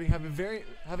 Cameron Harding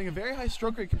having a very high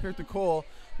stroke rate compared to Cole,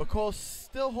 but Cole's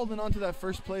still holding on to that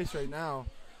first place right now.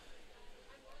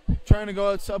 Trying to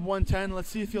go out sub 110. Let's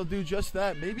see if he'll do just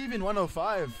that. Maybe even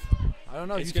 105. I don't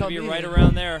know. It's going to be right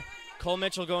around there. Cole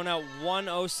Mitchell going out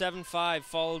 1:07.5,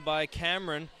 followed by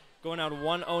Cameron going out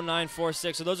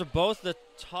 1:09.46. So those are both the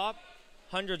top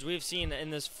hundreds we've seen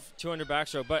in this 200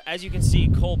 backstroke. But as you can see,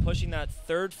 Cole pushing that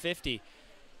third 50.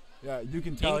 Yeah, you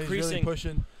can tell he's really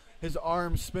pushing. His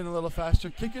arms spin a little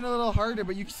faster, kicking a little harder,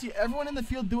 but you can see everyone in the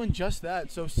field doing just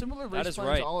that. So similar race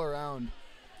plans all around.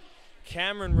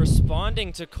 Cameron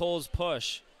responding to Cole's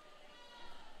push,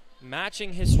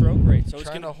 matching his stroke rate. So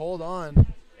trying to hold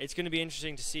on. It's going to be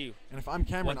interesting to see. And if I'm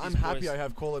Cameron, I'm happy I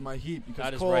have Cole in my heat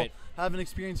because Cole, having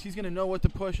experience, he's going to know what to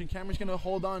push, and Cameron's going to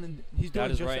hold on, and he's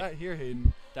doing just that here,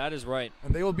 Hayden. That is right.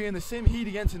 And they will be in the same heat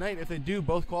again tonight if they do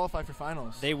both qualify for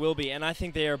finals. They will be, and I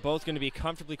think they are both going to be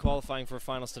comfortably qualifying for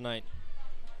finals tonight.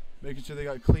 Making sure they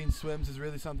got clean swims is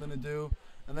really something to do.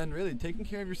 And then really taking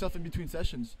care of yourself in between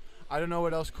sessions. I don't know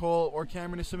what else Cole or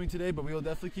Cameron is swimming today, but we will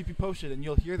definitely keep you posted, and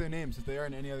you'll hear their names if they are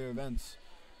in any other events.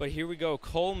 But here we go.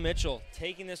 Cole Mitchell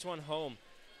taking this one home.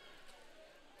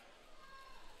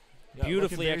 Yeah,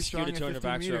 beautifully executed 200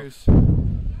 backstroke.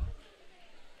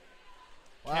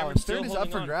 Wow, and third is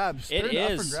up for grabs. It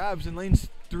is up for grabs in lanes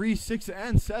 3, 6,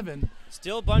 and 7.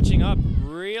 Still bunching up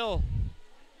real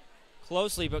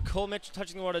closely, but Cole Mitchell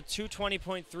touching the water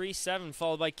 220.37,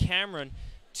 followed by Cameron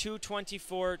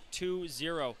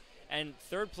 224.20. And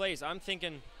third place, I'm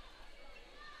thinking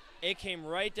it came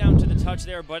right down to the touch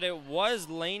there, but it was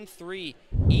lane 3,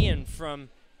 Ian from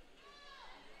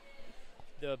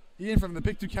the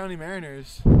Pictou County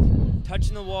Mariners,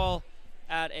 touching the wall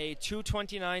at a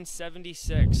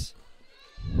 229.76.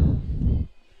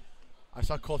 I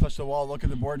saw Cole touch the wall, look at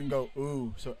the board, and go,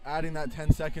 ooh. So adding that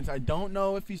 10 seconds, I don't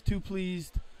know if he's too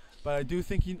pleased, but I do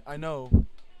think I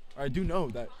do know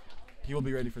that he will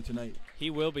be ready for tonight.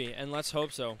 He will be, and let's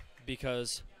hope so,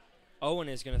 because Owen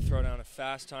is going to throw down a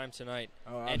fast time tonight.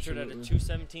 Oh, entered at a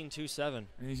 2:17.27.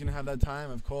 And he's going to have that time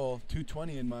of Cole,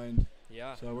 2:20 in mind.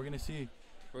 Yeah. So we're going to see.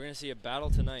 We're going to see a battle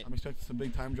tonight. I'm expecting some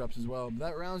big time drops as well. But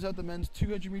that rounds out the men's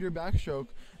 200-meter backstroke,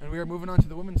 and we are moving on to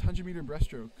the women's 100-meter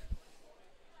breaststroke.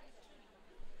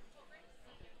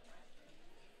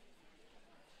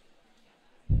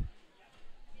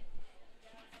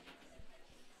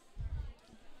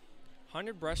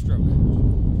 Breaststroke.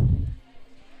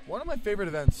 One of my favorite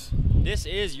events. This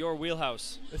is your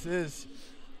wheelhouse. This is.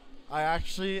 I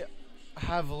actually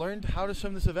have learned how to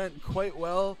swim this event quite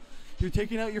well. You're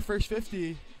taking out your first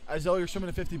 50 as though you're swimming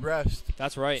a 50 breast.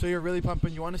 That's right. So you're really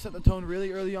pumping. You want to set the tone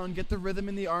really early on, get the rhythm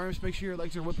in the arms, make sure your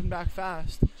legs are whipping back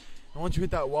fast. And once you hit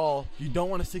that wall, you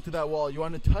don't want to stick to that wall. You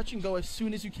want to touch and go as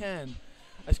soon as you can,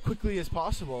 as quickly as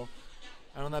possible.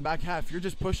 And on that back half, you're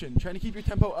just pushing, trying to keep your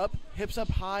tempo up, hips up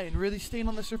high, and really staying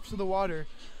on the surface of the water.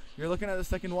 You're looking at the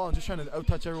second wall and just trying to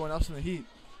out-touch everyone else in the heat.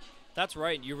 That's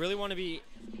right. You really want to be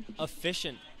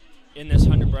efficient in this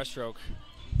 100 breaststroke.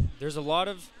 There's a lot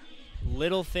of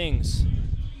little things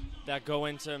that go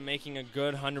into making a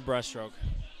good 100 breaststroke.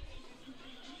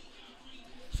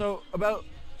 So about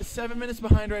 7 minutes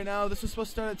behind right now. This was supposed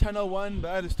to start at 10:01,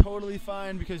 but that is totally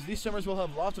fine because these swimmers will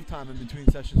have lots of time in between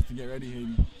sessions to get ready,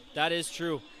 Hayden. That is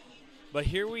true. But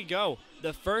here we go.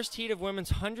 The first heat of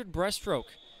women's 100 breaststroke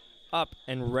up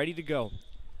and ready to go.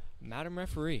 Madam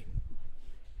Referee.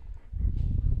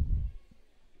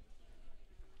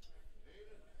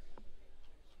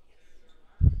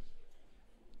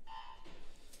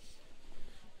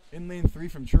 In lane 3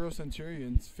 from Churro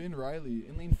Centurions, Finn Riley.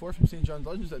 In lane 4 from St. John's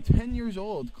Legends at 10 years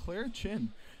old, Claire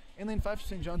Chin. In lane 5 from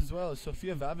St. John's as well is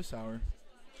Sophia Vavasauer.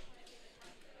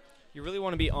 You really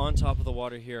want to be on top of the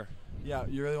water here. Yeah,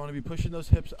 you really want to be pushing those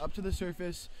hips up to the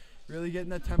surface, really getting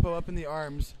that tempo up in the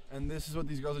arms, and this is what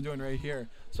these girls are doing right here.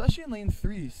 Especially in lane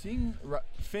 3, seeing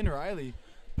Finn Riley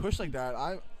push like that,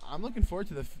 I'm looking forward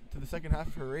to the second half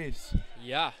of her race.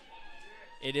 Yeah,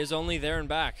 it is only there and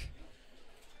back.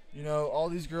 You know, all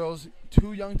these girls,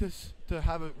 too young to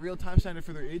have a real time standard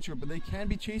for their age group, but they can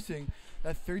be chasing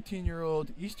that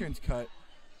 13-year-old Easterns cut.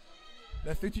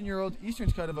 That 13-year-old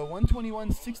Easterns cut of a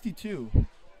 121.62.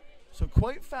 So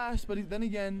quite fast, but then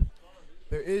again,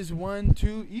 there is 1,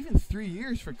 2, even 3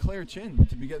 years for Claire Chin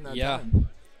to be getting that time.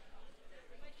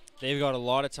 They've got a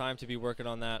lot of time to be working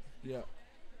on that. Yeah.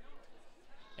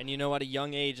 And you know, at a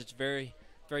young age, it's very,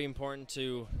 very important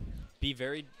to be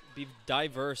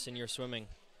diverse in your swimming.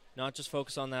 Not just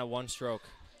focus on that one stroke.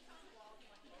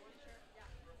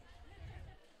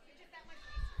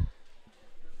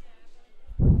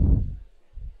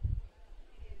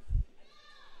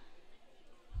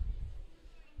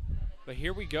 But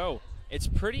here we go. It's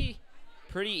pretty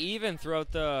even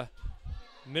throughout the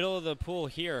middle of the pool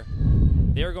here.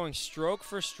 They're going stroke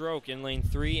for stroke in lane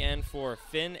 3 and 4,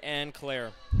 Finn and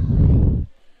Claire.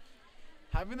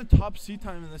 Having the top seat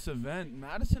time in this event,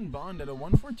 Madison Bond at a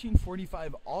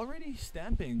 1:14.45, already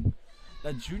stamping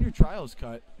that junior trials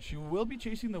cut. She will be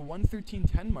chasing the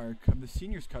 1:13.10 mark of the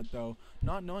seniors cut, though,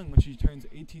 not knowing when she turns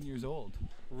 18 years old.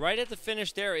 Right at the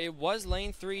finish there, it was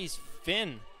lane 3's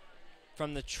Finn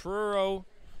from the Truro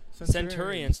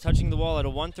Centurions touching the wall at a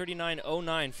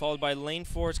 1:39.09, followed by lane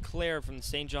 4's Claire from the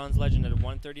St. John's Legend at a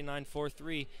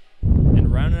 1:39.43.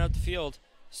 rounding out the field,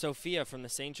 Sophia from the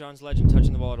St. John's Legend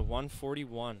touching the ball at a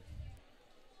 141.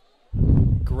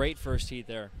 Great first heat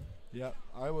there. Yeah,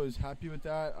 I was happy with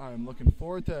that. I'm looking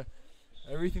forward to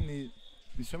everything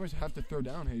the swimmers have to throw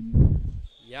down, Hayden.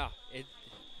 Yeah,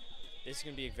 this is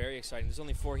going to be very exciting. There's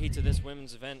only 4 heats of this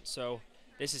women's event, so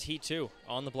this is heat 2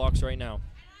 on the blocks right now.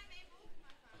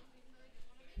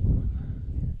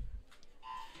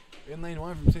 In lane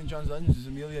 1 from St. John's Legends is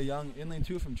Amelia Young. In lane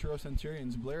 2 from Churro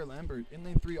Centurions, Blair Lambert. In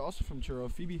lane 3 also from Churro,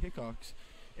 Phoebe Hickox.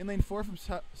 In lane 4 from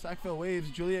Sackville Waves,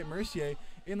 Juliette Mercier.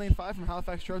 In lane 5 from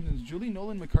Halifax Trojans, Julie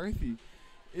Nolan McCarthy.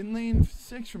 In lane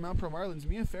 6 from Mount Pro Marlins,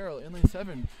 Mia Farrell. In lane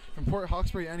 7 from Port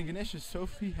Hawkesbury, Annie Ganesh is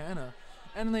Sophie Hanna.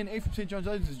 And in lane 8 from St. John's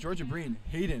Legends is Georgia Breen.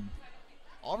 Hayden,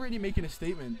 already making a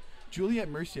statement. Juliette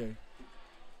Mercier.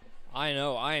 I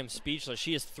know, I am speechless.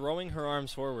 She is throwing her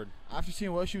arms forward. After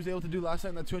seeing what she was able to do last night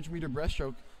in that 200-meter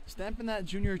breaststroke, stamping that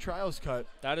junior trials cut.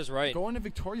 That is right. Going to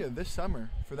Victoria this summer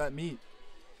for that meet.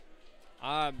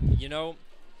 You know,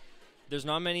 there's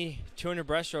not many 200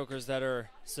 breaststrokers that are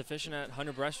sufficient at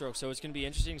 100 breaststroke, so it's going to be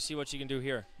interesting to see what she can do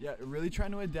here. Yeah, really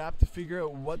trying to adapt to figure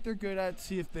out what they're good at,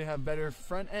 see if they have better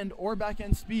front end or back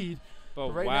end speed. But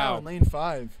right now in lane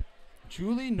 5,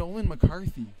 Julie Nolan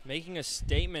McCarthy making a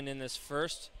statement in this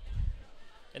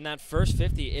that first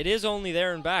 50. It is only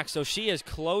there and back, so she is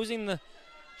closing the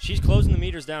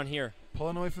meters down here.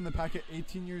 Pulling away from the pack at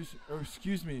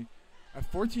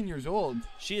 14 years old.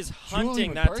 She is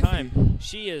hunting that time.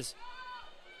 She is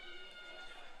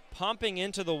pumping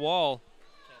into the wall.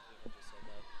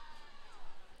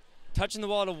 Touching the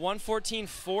wall at a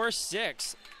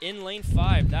 1:14.46 in lane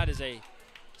 5. That is a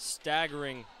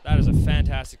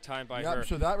fantastic time by her.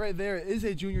 So that right there is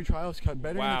a junior trials cut,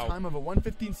 bettering a time of a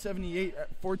 1:15.78 at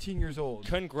 14 years old.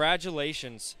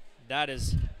 Congratulations. That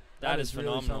is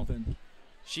phenomenal. Really something.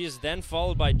 She is then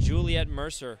followed by Juliette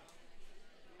Mercer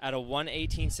at a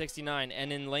 1:18.69,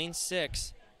 and in lane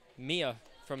 6, Mia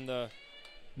from the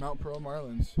Mount Pro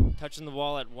Marlins touching the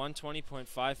wall at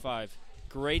 1:20.55.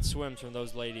 Great swims from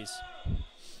those ladies.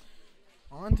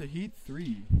 On to heat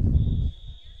 3.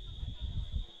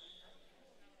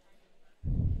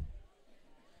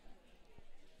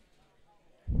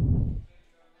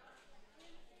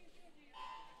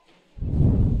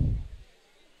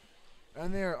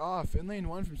 And they are off. In lane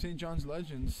 1 from St. John's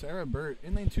Legends, Sarah Burt.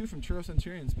 In lane 2 from Churro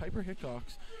Centurions, Piper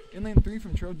Hickox. In lane 3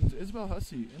 from Trojans, Isabel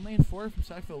Hussey. In lane 4 from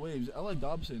Sackville Waves, Ella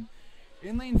Dobson.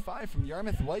 In lane 5 from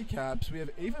Yarmouth Whitecaps, we have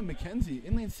Ava McKenzie.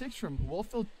 In lane 6 from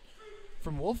Wolfville,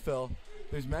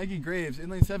 there's Maggie Graves.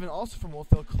 In lane 7, also from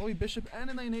Wolfville, Chloe Bishop.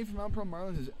 And in lane 8 from Mount Pro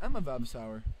Marlins is Emma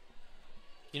Vavsauer.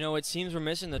 You know, it seems we're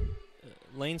missing the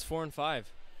lanes 4 and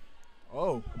 5.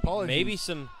 Oh, apologies.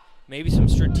 Maybe some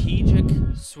strategic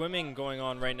swimming going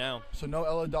on right now. So no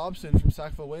Ella Dobson from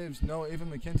Sackville Waves, no Ava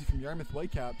McKenzie from Yarmouth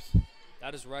Whitecaps.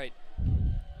 That is right.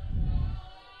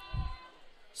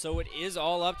 So it is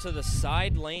all up to the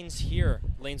side lanes here.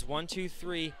 Lanes 1, 2,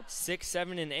 3, 6,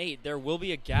 7, and 8. There will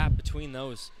be a gap between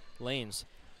those lanes.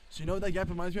 So you know what that gap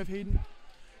reminds me of, Hayden? Do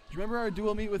you remember our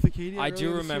dual meet with Acadia? I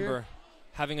do remember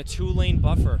having a 2-lane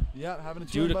buffer. Yeah, having a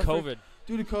 2-lane2-lane buffer.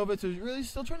 Due to COVID, so really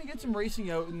still trying to get some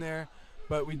racing out in there.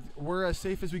 But we're as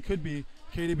safe as we could be.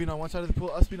 Katie being on one side of the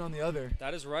pool, us being on the other.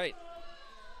 That is right.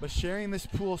 But sharing this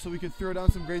pool so we could throw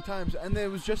down some great times. And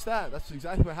it was just that. That's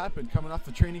exactly what happened. Coming off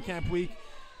the training camp week,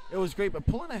 it was great. But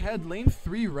pulling ahead, lane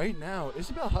 3 right now,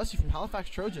 Isabel Hussey from Halifax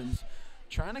Trojans,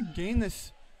 trying to gain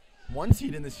this 1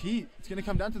 seed in this heat. It's going to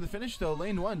come down to the finish, though.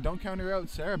 Lane 1, don't count her out.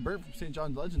 Sarah Burt from St.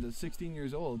 John's Legends at 16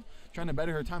 years old, trying to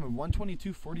better her time of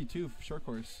 1:22.42 for short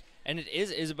course. And it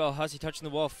is Isabel Hussey touching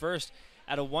the wall first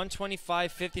at a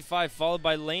 1:25.55, followed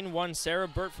by lane 1, Sarah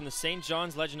Burt from the St.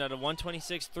 John's Legend at a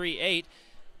 1:26.38.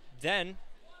 Then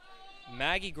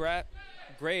Maggie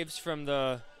Graves from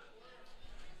the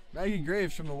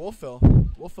Wolfville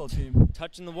team,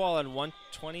 touching the wall at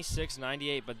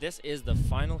 1:26.98. But this is the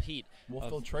final heat.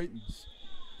 Wolfville Tritons.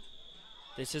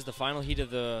 This is the final heat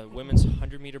of the women's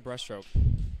 100-meter breaststroke.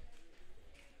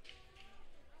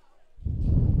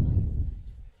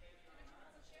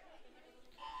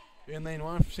 In lane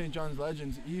 1 from St. John's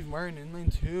Legends, Eve Martin. In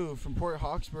lane 2 from Port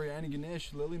Hawkesbury, Annie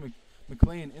Ganesh, Lily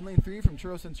McLean. In lane 3 from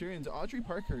Churro Centurions, Audrey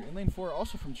Parker. In lane 4,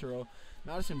 also from Churro,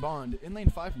 Madison Bond. In lane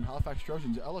 5 from Halifax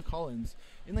Trojans, Ella Collins.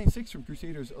 In lane 6 from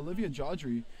Crusaders, Olivia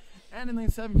Jodry. And in lane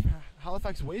 7 from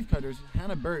Halifax Wave Cutters,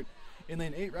 Hannah Burt. In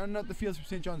lane 8, rounding out the fields from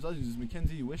St. John's Legends is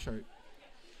Mackenzie Wishart.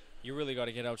 You really got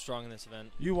to get out strong in this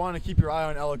event. You want to keep your eye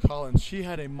on Ella Collins. She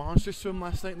had a monster swim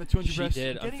last night in the 200 breast. She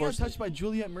did. Getting out touched by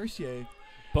Juliette Mercier.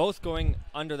 Both going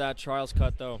under that trials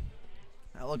cut, though.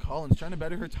 Ella Collins trying to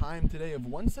better her time today of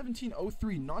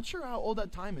 1:17.03. Not sure how old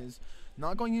that time is.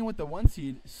 Not going in with the 1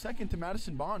 seed. Second to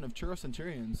Madison Bond of Churro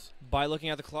Centurions. By looking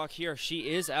at the clock here, she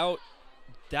is out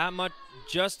that much,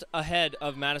 just ahead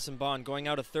of Madison Bond, going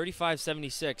out of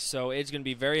 35.76. So it's going to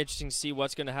be very interesting to see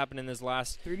what's going to happen in this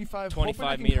last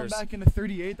 25 meters. Come back into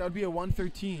 38. That would be a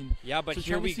 1:13. Yeah, but so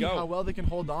here we see go. How well they can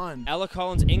hold on. Ella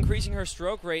Collins increasing her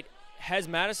stroke rate. Has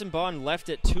Madison Bond left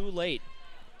it too late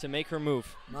to make her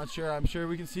move? Not sure. I'm sure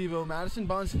we can see, though, Madison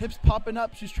Bond's hips popping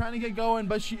up. She's trying to get going,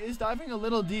 but she is diving a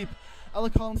little deep. Ella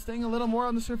Collins staying a little more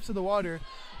on the surface of the water,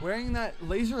 wearing that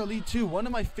Laser Elite 2, one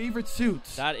of my favorite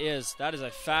suits. That is a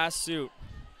fast suit.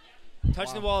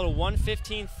 Touching the wall at a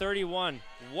 1:15.31.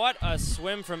 What a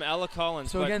swim from Ella Collins.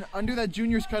 So again, under that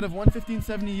juniors cut of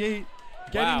 1:15.78,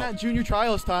 getting that junior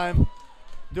trials time,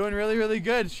 doing really, really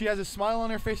good. She has a smile on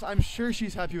her face. I'm sure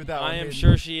she's happy with that one. I am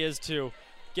sure she is too.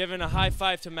 Giving a high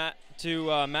five to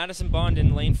Madison Bond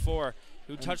in lane 4.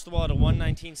 Who touched the wall at a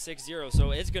 1:19.60,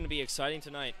 so it's going to be exciting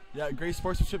tonight. Yeah, great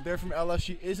sportsmanship there from Ella.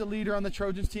 She is a leader on the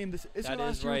Trojans team. This is her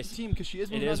last year with the team because she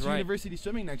is moving on to university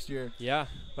swimming next year. Yeah.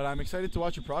 But I'm excited to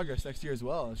watch her progress next year as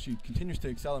well as she continues to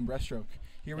excel in breaststroke.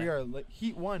 Here we are,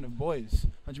 heat 1 of boys,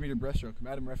 100-meter breaststroke.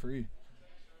 Madam referee.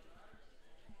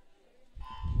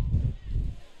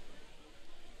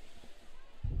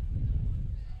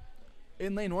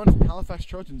 In lane 1 from Halifax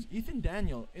Trojans, Ethan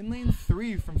Daniel. In lane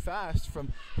 3 from Fast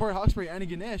from Port Hawkesbury, Annie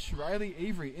Ganesh, Riley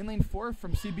Avery. In lane 4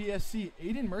 from CBSC,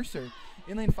 Aiden Mercer.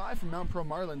 In lane 5 from Mount Pearl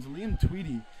Marlins, Liam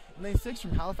Tweedy. In lane 6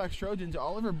 from Halifax Trojans,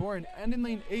 Oliver Bourne. And in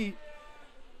lane 8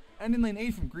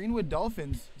 from Greenwood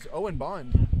Dolphins is Owen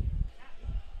Bond.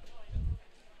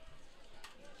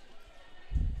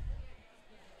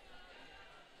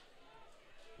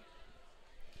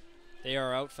 They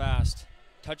are out fast.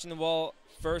 Touching the wall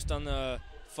first on the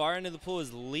far end of the pool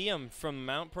is Liam from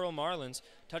Mount Pearl Marlins,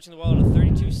 touching the wall at a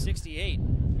 32.68.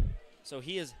 So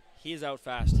he is out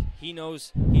fast. He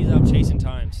knows he's out chasing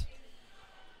times.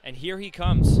 And here he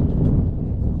comes.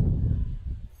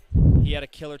 He had a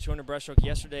killer 200 breaststroke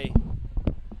yesterday,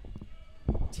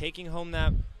 taking home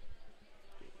that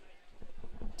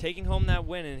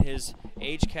win in his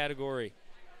age category.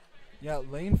 Yeah,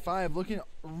 lane 5 looking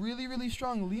really, really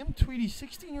strong. Liam Tweedy,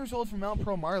 16 years old from Mount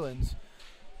Pearl Marlins.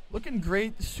 Looking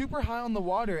great, super high on the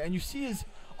water, and you see his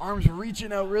arms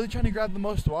reaching out, really trying to grab the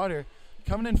most water.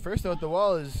 Coming in first, though, at the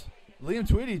wall is Liam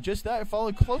Tweedy, just that.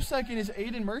 Followed close second is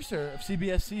Aiden Mercer of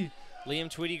CBSC.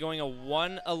 Liam Tweedy going a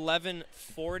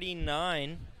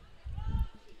 1:11.49.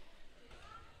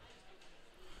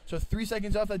 So 3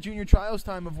 seconds off that junior trials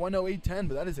time of 1:08.10,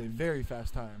 but that is a very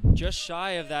fast time. Just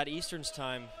shy of that Eastern's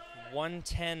time,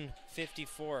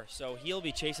 1:10.54. So he'll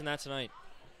be chasing that tonight.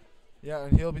 Yeah,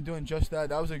 and he'll be doing just that.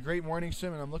 That was a great morning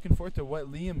swim, and I'm looking forward to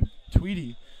what Liam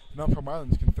Tweedy, Mount Pearl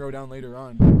Marlins, can throw down later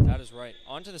on. That is right.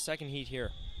 On to the second heat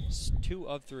here. It's 2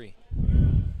 of 3.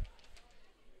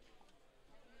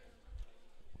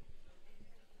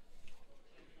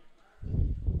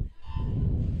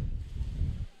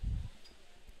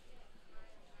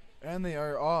 And they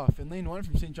are off. In lane 1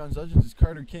 from St. John's Legends is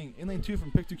Carter King. In lane 2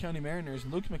 from Pictou County Mariners,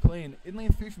 Luke McLean. In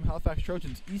lane 3 from Halifax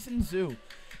Trojans, Eason Zhu.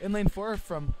 In lane 4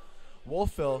 from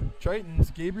Wolfville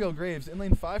Tritons, Gabriel Graves. In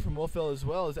lane 5 from Wolfville as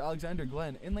well as Alexander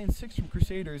Glenn. In lane 6 from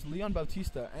Crusaders, Leon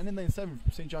Bautista. And in lane 7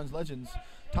 from St. John's Legends,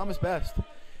 Thomas Best.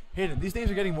 Hayden, these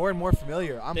names are getting more and more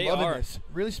familiar. I'm loving this.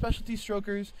 Really specialty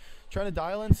strokers, trying to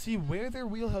dial in, see where their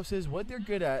wheelhouse is, what they're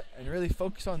good at, and really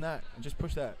focus on that and just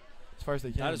push that as far as they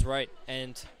can. That is right.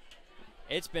 And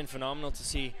it's been phenomenal to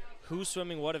see who's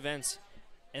swimming what events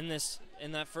in the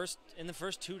first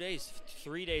 2 days,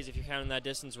 3 days if you're counting that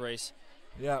distance race.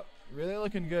 Yeah, really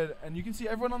looking good. And you can see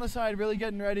everyone on the side really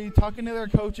getting ready, talking to their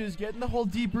coaches, getting the whole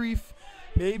debrief,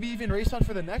 maybe even race on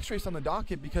for the next race on the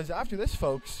docket, because after this,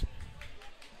 folks,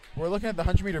 we're looking at the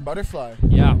 100-meter butterfly.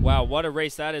 Yeah, wow, what a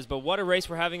race that is. But what a race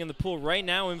we're having in the pool right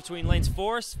now in between lanes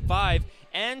 4, 5,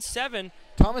 and 7.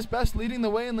 Thomas Best leading the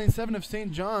way in lane 7 of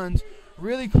St. John's.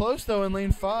 Really close, though, in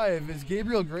lane 5 is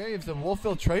Gabriel Graves of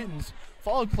Wolfville Tritons,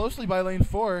 followed closely by lane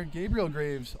 4, Gabriel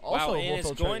Graves, also wow, of and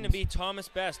Wolfville it's going Tritons. to be Thomas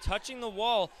Best touching the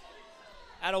wall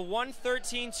at a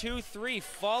 1:13.23,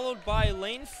 followed by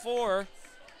lane 4,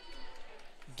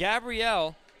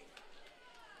 Gabrielle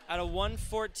at a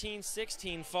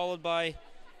 1:14.16, followed by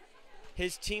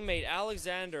his teammate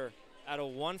Alexander at a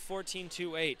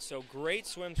 1:14.28. So great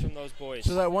swims from those boys.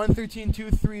 So that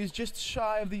 1:13.23 is just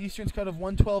shy of the Eastern's cut of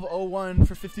 1:12.01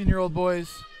 for 15-year-old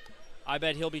boys. I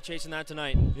bet he'll be chasing that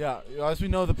tonight. Yeah, as we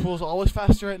know, the pool's always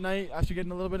faster at night after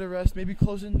getting a little bit of rest, maybe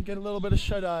closing, get a little bit of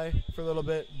shut-eye for a little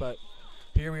bit, but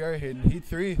here we are, Hayden. Heat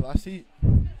 3, last heat.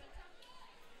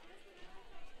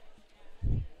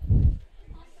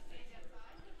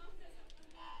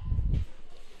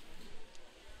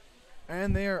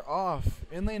 and they are off.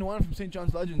 In lane 1 from St.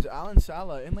 John's Legends, Alan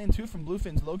Sala. In lane 2 from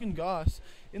Bluefins, Logan Goss.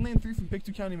 In lane 3 from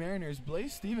Pictou County Mariners,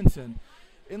 Blaze Stevenson.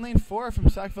 In lane 4 from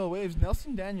Sackville Waves,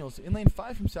 Nelson Daniels. In lane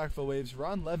 5 from Sackville Waves,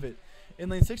 Ron Levitt. In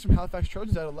lane 6 from Halifax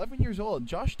Trojans at 11 years old,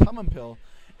 Josh Tumampil.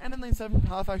 And in lane 7 from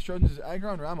Halifax Trojans is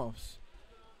Agron Ramos.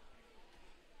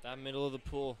 That middle of the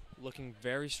pool looking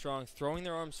very strong, throwing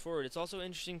their arms forward. It's also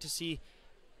interesting to see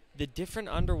the different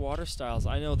underwater styles.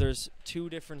 I know there's 2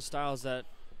 different styles that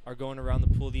are going around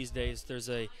the pool these days. There's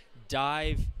a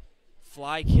dive,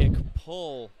 fly kick,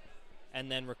 pull,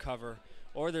 and then recover.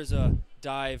 Or there's a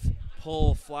dive,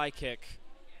 pull, fly kick,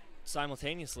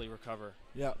 simultaneously recover.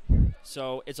 Yeah.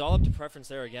 So it's all up to preference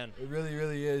there again. It really,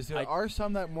 really is. There are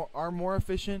some that are more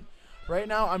efficient. Right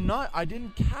now, I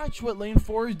didn't catch what lane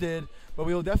 4 did, but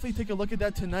we will definitely take a look at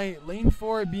that tonight. Lane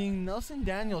 4 being Nelson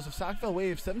Daniels of Sackville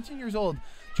Waves, 17 years old,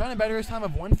 trying to better his time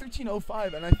of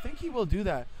 1:13.05, and I think he will do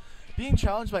that. Being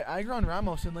challenged by Agron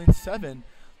Ramos in lane 7,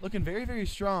 looking very, very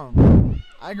strong.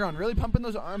 Agron really pumping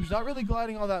those arms, not really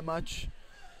gliding all that much.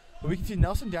 But we can see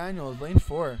Nelson Daniels, lane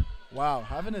 4. Wow,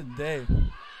 having a day.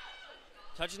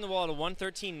 Touching the wall at a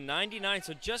 1:13.99,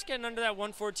 so just getting under that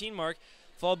 1:14 mark,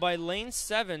 followed by lane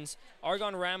 7's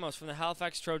Argon Ramos from the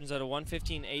Halifax Trojans at a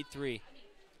 1:15.83.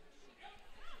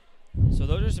 So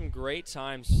those are some great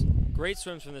times, great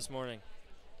swims from this morning.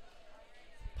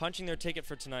 Punching their ticket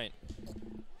for tonight.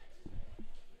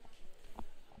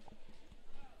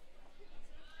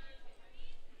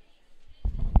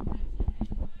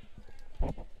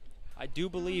 I do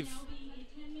believe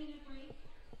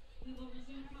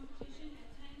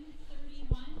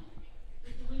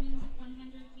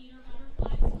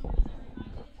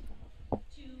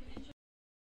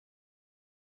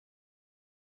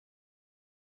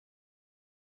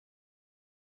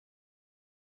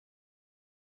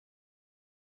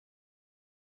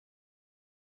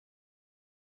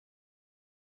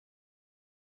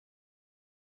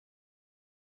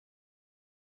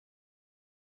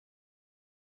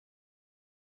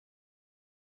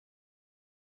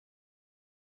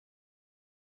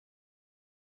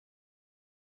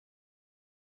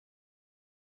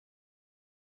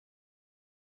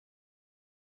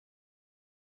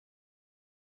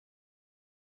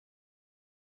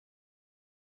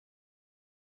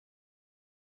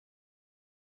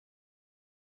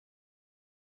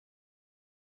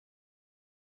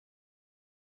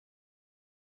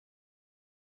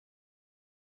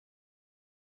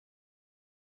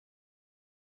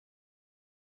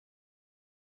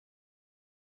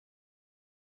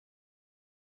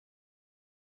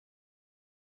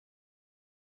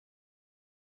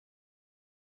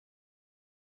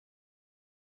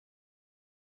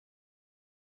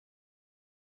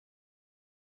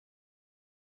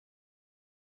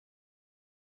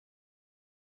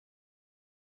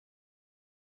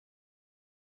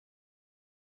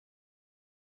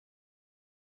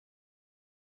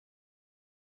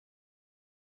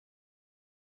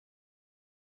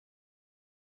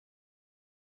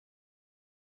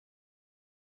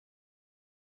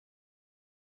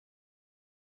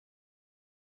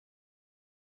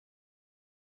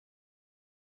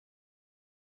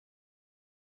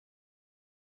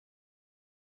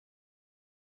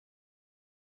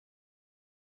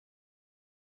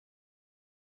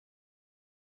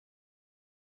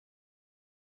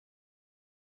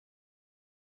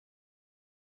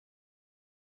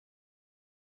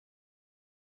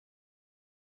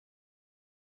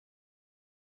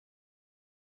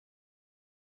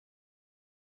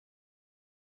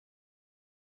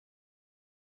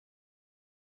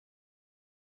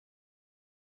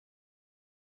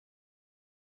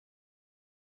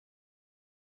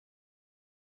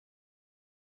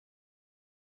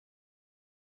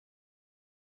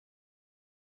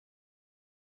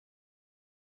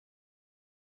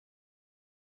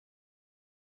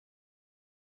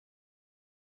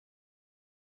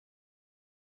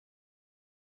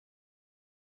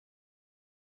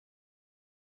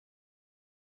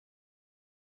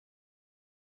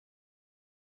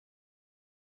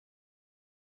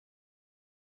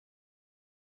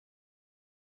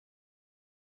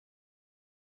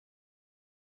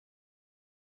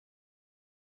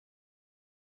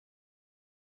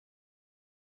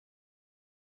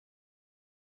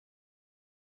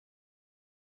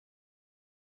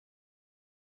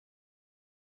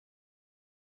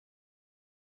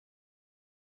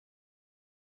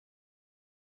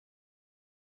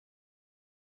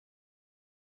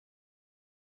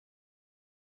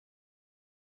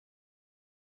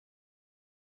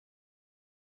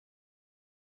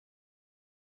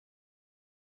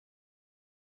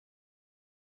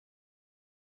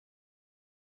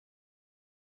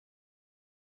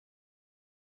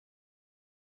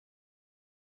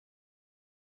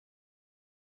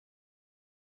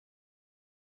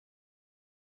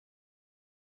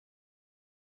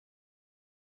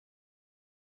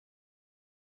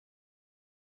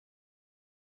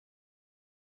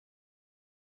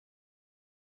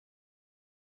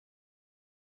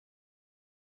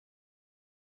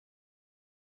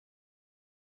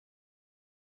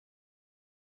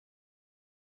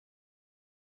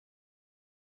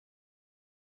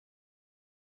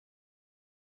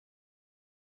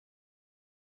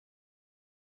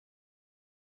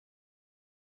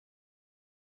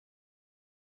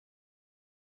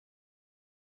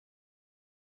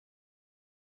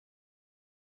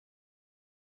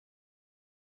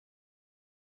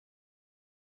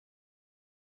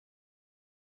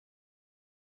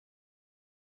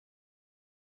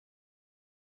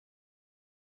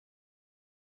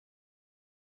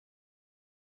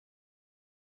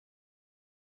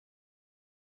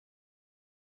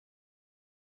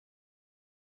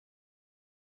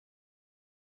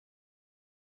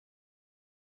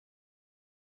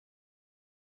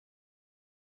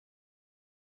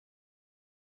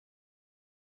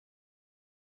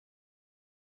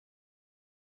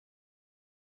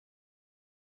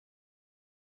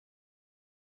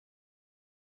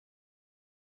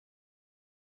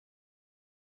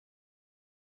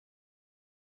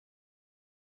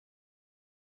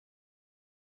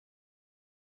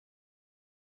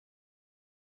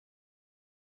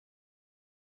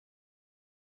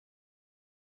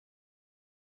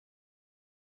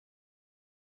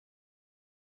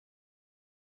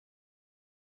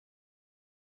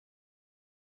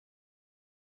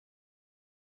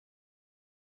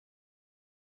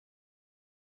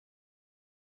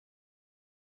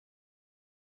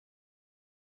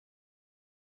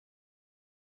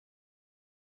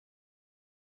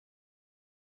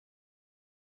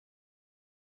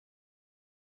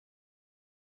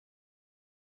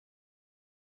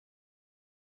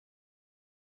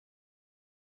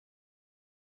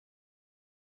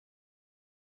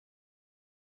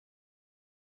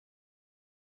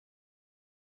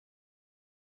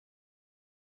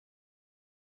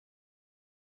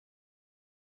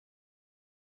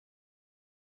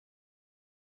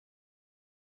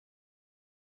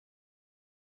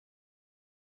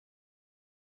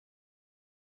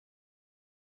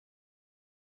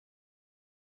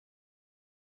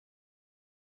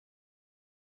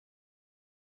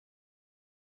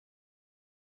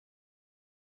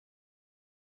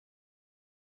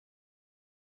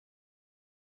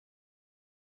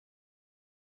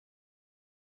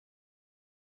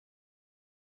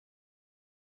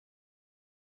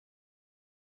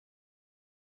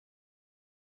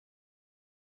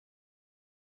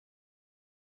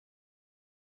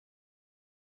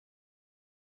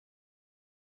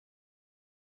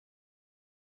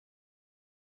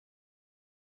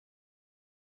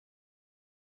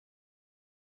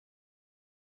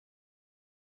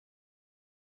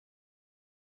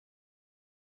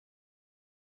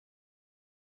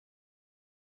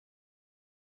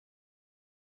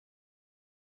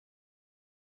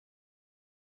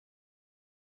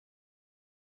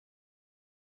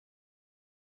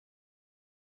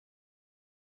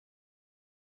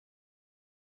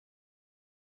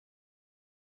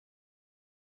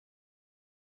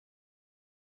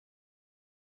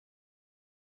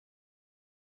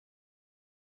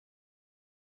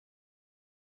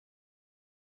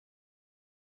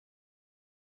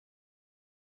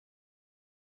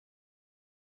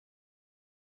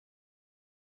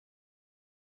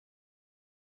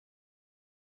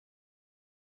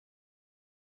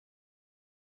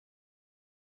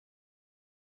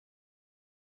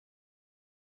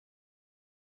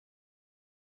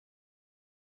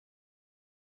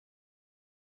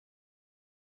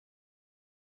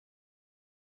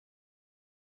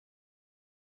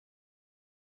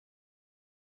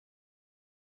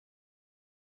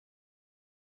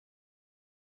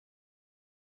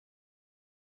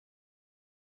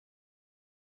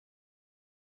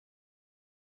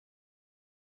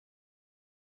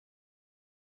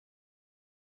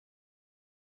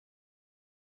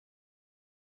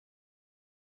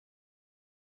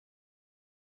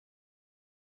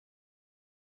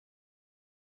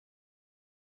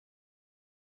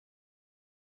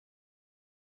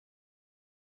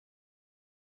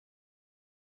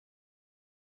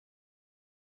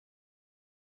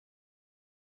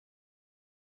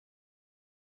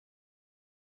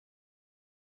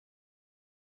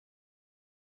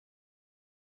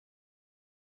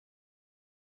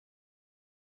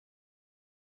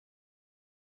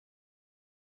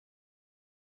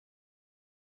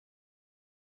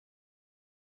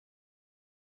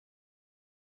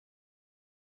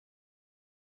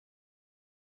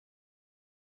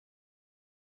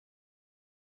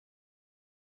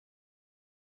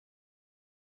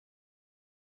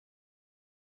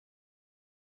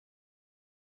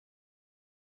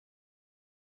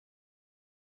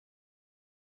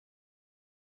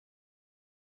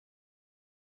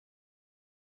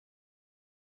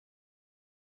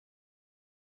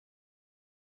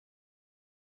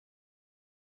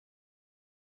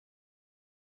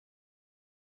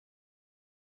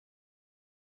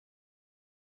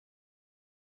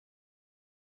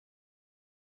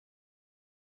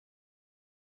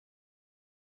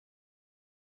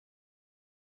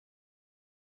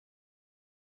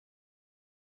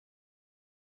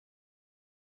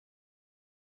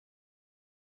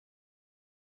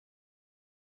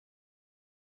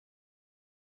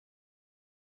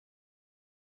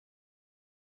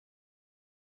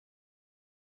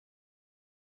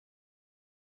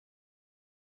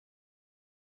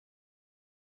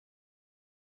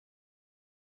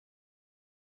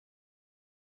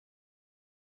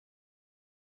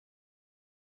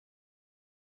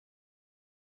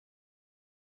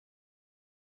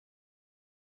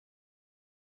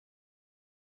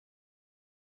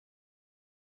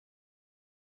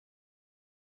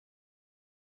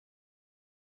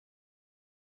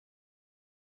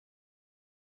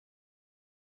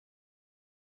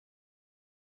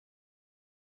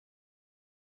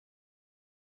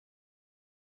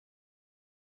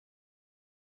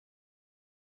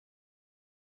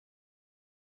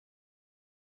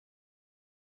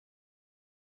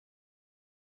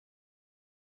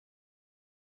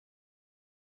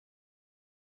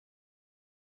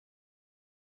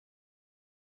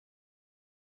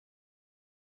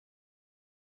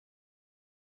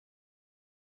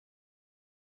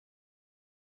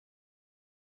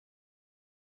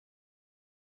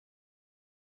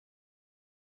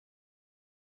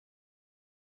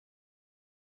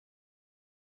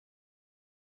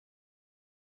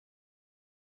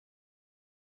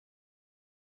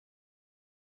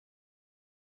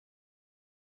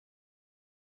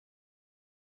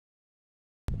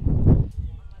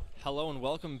Hello and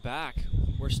welcome back.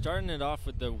 We're starting it off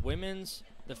with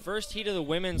the first heat of the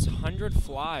women's 100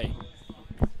 fly.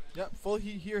 Yep, full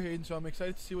heat here, Hayden, so I'm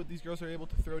excited to see what these girls are able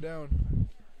to throw down.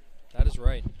 That is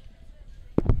right.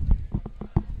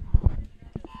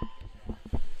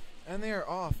 And they are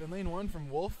off. In lane 1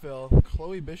 from Wolfville,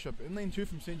 Chloe Bishop. In lane 2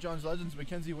 from St. John's Legends,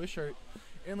 Mackenzie Wishart.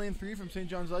 In lane 3 from St.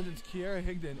 John's Legends, Kiara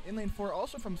Higdon. In lane 4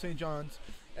 also from St. John's,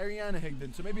 Ariana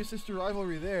Higdon. So maybe a sister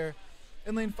rivalry there.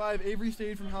 In lane 5, Avery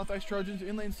Stade from Halifax Trojans.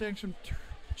 In lane 6 from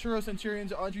Churro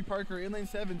Centurions, Audrey Parker. In lane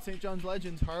 7, St. John's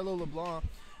Legends, Harlow LeBlanc.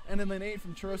 And in lane 8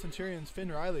 from Churro Centurions,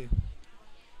 Finn Riley.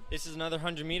 This is another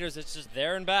 100 meters. It's just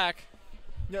there and back.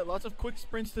 Yeah, lots of quick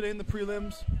sprints today in the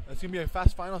prelims. It's going to be a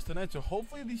fast finals tonight, so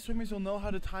hopefully these swimmers will know how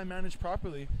to time manage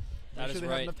properly. That Make is sure they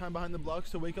right. have enough time behind the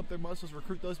blocks to wake up their muscles,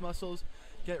 recruit those muscles,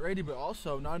 get ready, but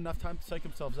also not enough time to psych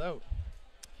themselves out.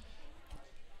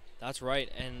 That's right,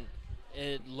 and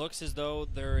it looks as though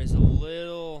there is a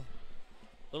little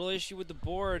issue with the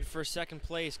board for second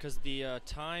place because the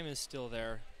time is still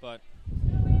there, but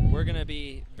we're going to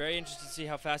be very interested to see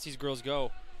how fast these girls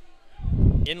go.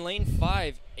 In lane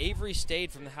 5, Avery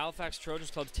Stade from the Halifax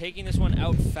Trojans Club taking this one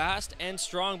out fast and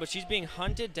strong, but she's being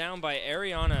hunted down by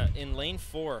Ariana in lane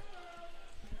 4.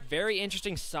 Very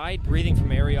interesting side breathing from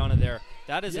Ariana there.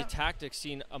 That is a tactic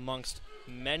seen amongst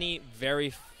many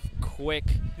very quick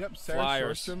Sarah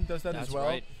flyers. Shorstrom does that That's as well.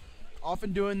 right.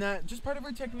 Often doing that, just part of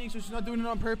her technique, so she's not doing it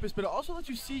on purpose, but it also lets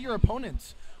you see your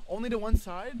opponents only to one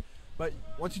side, but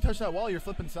once you touch that wall, you're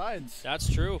flipping sides.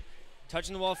 That's true.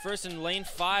 Touching the wall first in lane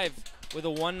 5 with a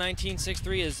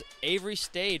 1:19.63 is Avery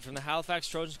Stade from the Halifax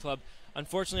Trojans Club.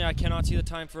 Unfortunately, I cannot see the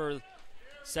time for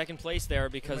second place there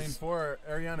because Lane 4,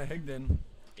 Ariana Higdon.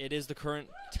 it is the current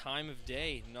time of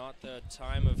day, not the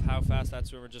time of how fast that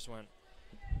swimmer just went.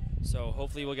 So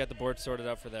hopefully we'll get the board sorted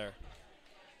out for there.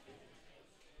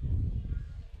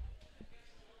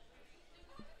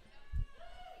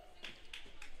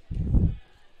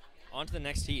 On to the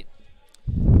next heat.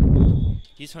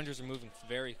 These hunters are moving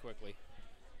very quickly.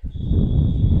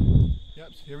 Yep,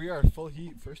 so here we are, full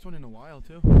heat. First one in a while,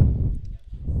 too.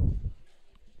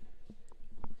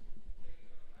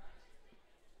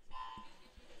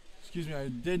 Excuse me, I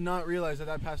did not realize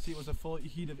that past heat was a full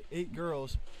heat of 8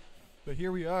 girls. But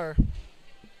here we are.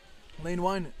 Lane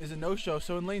 1 is a no-show.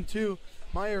 So in lane 2,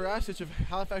 Maya Rasich of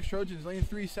Halifax Trojans. Lane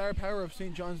 3, Sarah Power of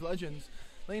St. John's Legends.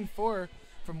 Lane 4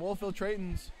 from Wolfville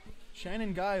Tritons,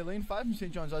 Shannon Guy. Lane 5 from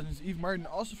St. John's Legends, Eve Martin.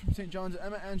 Also from St. John's,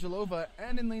 Emma Angelova.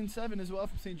 And in lane 7 as well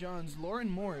from St. John's, Lauren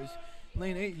Moores.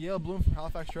 Lane 8, Yale Bloom from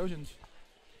Halifax Trojans.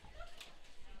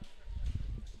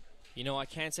 You know, I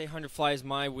can't say 100 fly is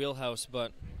my wheelhouse,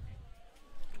 but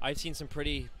I've seen some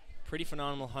pretty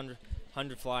phenomenal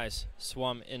 100 flies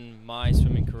swum in my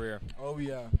swimming career. Oh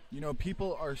yeah, you know,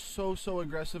 people are so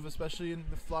aggressive, especially in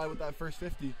the fly with that first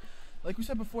 50. Like we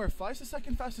said before, fly's the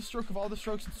second fastest stroke of all the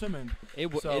strokes in swimming.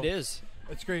 It is.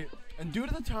 It's great. And due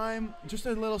to the time, just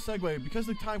a little segue, because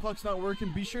the time clock's not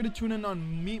working, be sure to tune in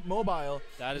on Meet Mobile.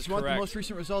 That is if you want the correct. most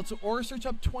recent results, or search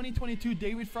up 2022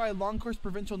 David Fry Long Course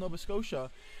Provincial Nova Scotia.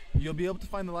 You'll be able to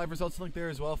find the live results link there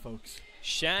as well, folks.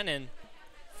 Shannon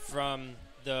from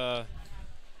the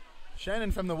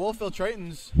Wolfville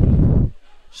Tritons.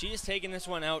 She is taking this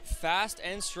one out fast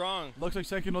and strong. Looks like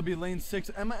second will be lane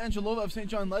 6. Emma Angelova of St.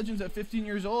 John Legends at 15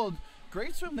 years old.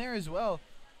 Great swim there as well.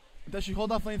 Does she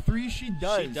hold off lane 3? She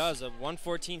does. She does. A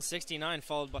 1:14.69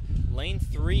 followed by lane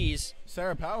 3's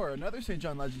Sarah Power, another St.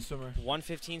 John Legends swimmer.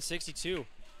 1:15.62.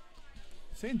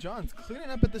 St. John's clearing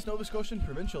up at this Nova Scotian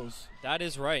Provincials. That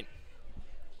is right.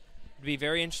 It'd be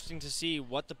very interesting to see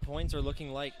what the points are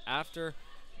looking like after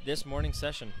this morning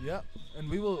session. Yeah, and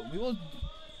we'll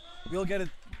get a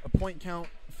point count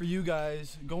for you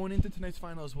guys going into tonight's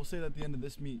finals. We'll say that at the end of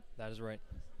this meet. That is right.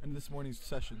 End of this morning's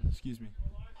session. Excuse me.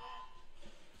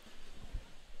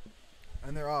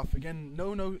 And they're off again.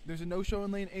 There's a no-show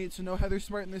in lane 8, so no Heather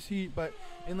Smart in this heat. But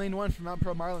in lane 1 from Mount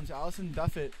Pro Marlins, Allison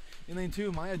Duffett. In lane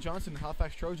 2, Maya Johnson,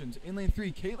 Halifax Trojans. In lane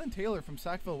 3, Caitlin Taylor from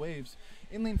Sackville Waves.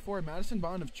 In lane 4, Madison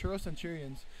Bond of Churro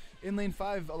Centurions. In lane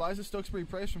 5, Eliza Stokesbury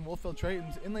Price from Wolfville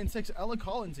Tritons. In lane 6, Ella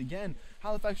Collins again,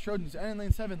 Halifax Trojans. And in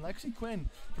lane 7, Lexi Quinn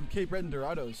from Cape Breton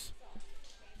Dorados.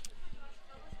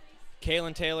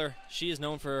 Caitlin Taylor, she is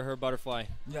known for her butterfly.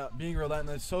 Yeah, being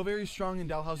relentless. So very strong in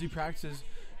Dalhousie practices.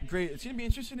 Great. It's going to be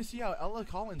interesting to see how Ella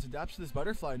Collins adapts to this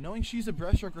butterfly, knowing she's a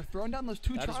breaststroker, throwing down those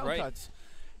 2 trial cuts.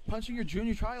 Punching your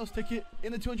junior trials ticket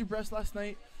in the 200 breast last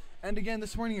night. And again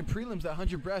this morning in prelims, that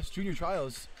 100 breast junior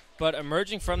trials. But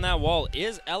emerging from that wall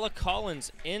is Ella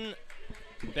Collins in,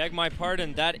 beg my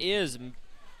pardon, that is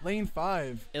lane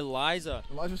 5. Eliza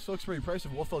Stokesbury Price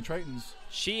of Wolfville Tritons.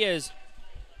 She is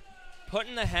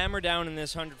putting the hammer down in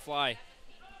this 100 fly.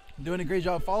 doing a great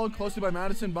job. Followed closely by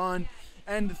Madison Bond.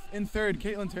 And in third,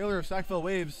 Caitlin Taylor of Sackville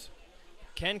Waves.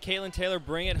 Can Caitlin Taylor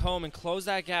bring it home and close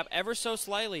that gap ever so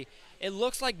slightly? It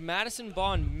looks like Madison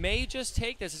Bond may just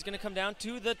take this. It's going to come down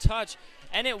to the touch.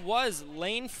 And it was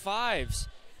lane 5's.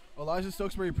 Elijah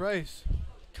Stokesbury Price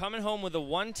coming home with a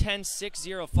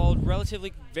 1:10.60, followed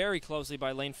relatively very closely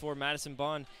by lane 4, Madison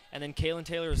Bond. And then Caitlin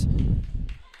Taylor's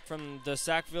from the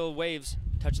Sackville Waves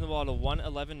touching the ball to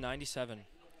 1:11.97.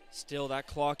 Still, that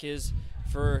clock is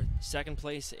for second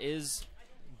place is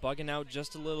bugging out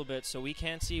just a little bit, so we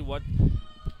can't see what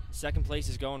second place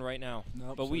is going right now.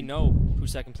 Nope, but so we know who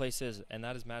second place is, and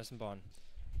that is Madison Bond.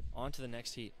 On to the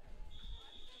next heat.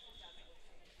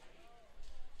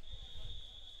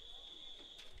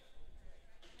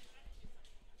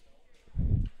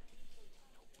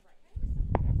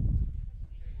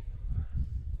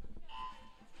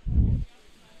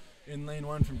 In lane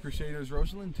 1 from Crusaders,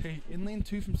 Rosalind Tate. In lane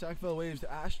 2 from Sackville Waves,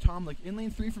 Ash Tomlick. In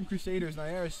lane 3 from Crusaders,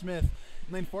 Nyara Smith.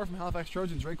 In lane 4 from Halifax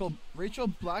Trojans, Rachel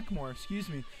Blackmore.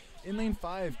 In lane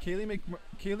 5, Kaylee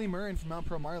Murrin from Mount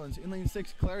Pearl Marlins. In lane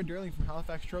 6, Clara Derling from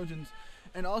Halifax Trojans.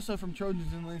 And also from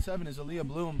Trojans in lane 7 is Aaliyah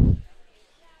Bloom.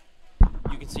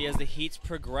 You can see as the heats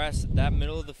progress, that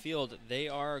middle of the field, they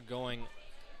are going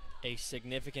a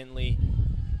significantly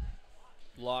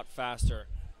lot faster.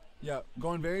 Yeah,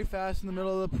 going very fast in the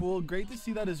middle of the pool. Great to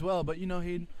see that as well. But, you know,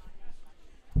 Hayden,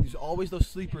 there's always those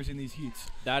sleepers in these heats.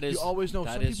 That is, you always know.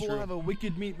 Some people will have a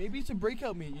wicked meet. Maybe it's a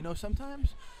breakout meet. You know,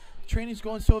 sometimes training's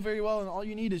going so very well, and all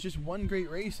you need is just one great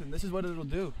race, and this is what it'll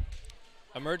do.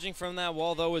 Emerging from that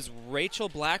wall, though, is Rachel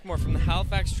Blackmore from the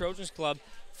Halifax Trojans Club,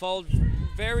 followed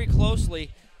very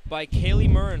closely by Kaylee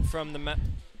Murrin from the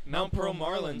Mount Pearl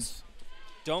Marlins.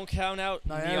 Don't count out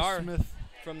Nyara Smith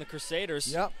from the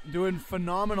Crusaders. Yep, doing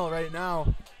phenomenal right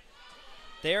now.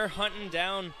 They're hunting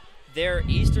down their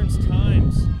Eastern's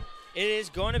times. It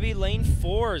is going to be lane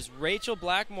 4's Rachel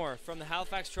Blackmore from the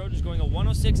Halifax Trojans going a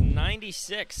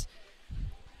 106.96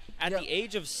 at the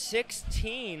age of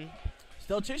 16.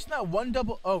 Still chasing that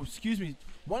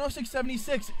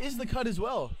 106.76 is the cut as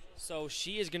well. So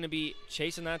she is going to be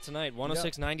chasing that tonight,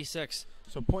 106.96.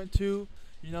 So point 2,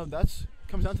 you know, that's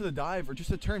comes down to the dive or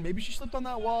just a turn. Maybe she slipped on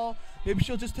that wall. Maybe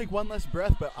she'll just take one less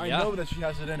breath, but I know that she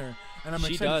has it in her. And I'm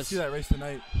excited to see that race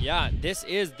tonight. Yeah, this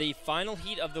is the final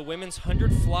heat of the women's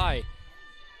 100 fly.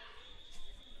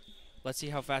 Let's see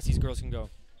how fast these girls can go.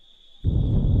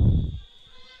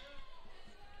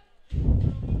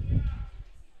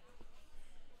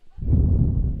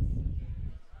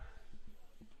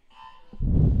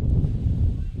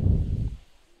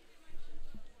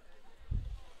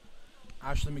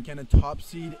 Ashley McKenna, top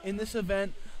seed in this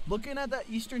event. Looking at that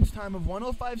Eastern's time of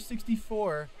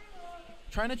 105.64.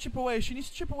 Trying to chip away. She needs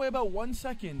to chip away about 1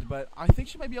 second, but I think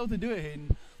she might be able to do it,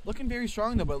 Hayden. Looking very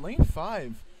strong, though, but lane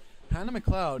 5, Hannah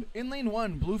McLeod. In lane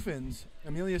 1, Bluefins,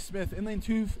 Amelia Smith. In lane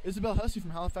 2, Isabel Hussey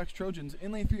from Halifax Trojans.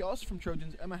 In lane 3, also from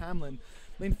Trojans, Emma Hamlin.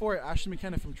 Lane 4, Ashley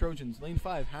McKenna from Trojans. Lane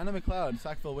 5, Hannah McLeod,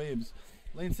 Sackville Waves.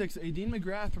 Lane 6, Aideen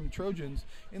McGrath from Trojans.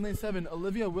 In lane 7,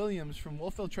 Olivia Williams from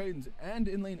Wolfville Tritons. And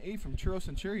in lane 8 from Churro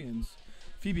Centurions,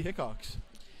 Phoebe Hickox.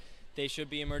 They should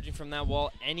be emerging from that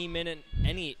wall any minute,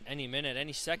 any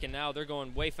second now. They're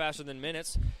going way faster than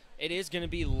minutes. It is going to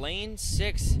be lane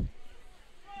 6.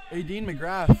 Aideen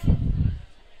McGrath.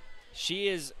 She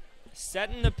is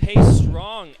setting the pace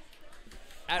strong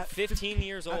at 15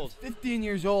 years old. 15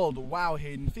 years old. Wow,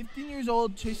 Hayden. 15 years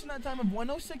old, chasing that time of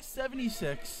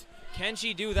 106.76. Can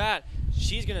she do that?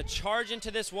 She's going to charge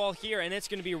into this wall here, and it's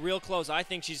going to be real close. I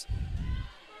think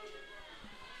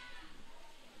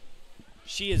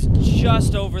she is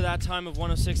just over that time of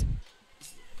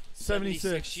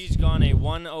 106.76. She's gone a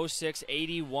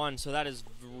 106.81, so that is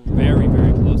very,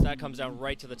 very close. That comes down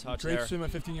right to the touch there. Great swim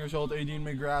at 15 years old, Aideen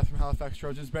McGrath from Halifax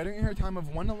Trojans, bettering her time of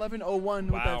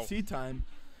 111.01 with that seed time.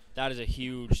 That is a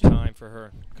huge time for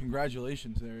her.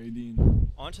 Congratulations there, Aideen.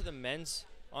 On to the men's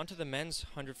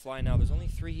 100 fly now. There's only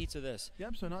 3 heats of this.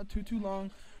 Yep, so not too long.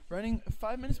 Running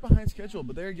 5 minutes behind schedule,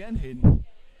 but there again, Hayden,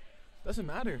 doesn't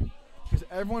matter because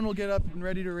everyone will get up and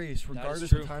ready to race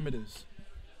regardless of what time it is.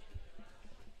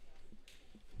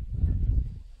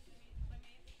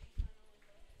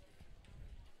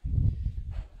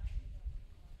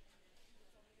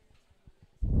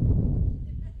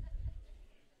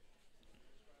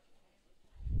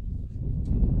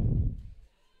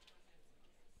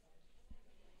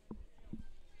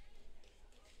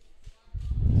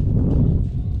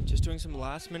 Doing some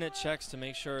last-minute checks to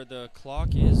make sure the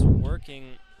clock is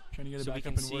working. Trying to get it back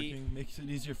up and working. Makes it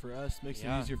easier for us. Makes it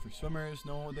easier for swimmers.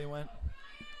 Know where they went.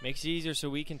 Makes it easier so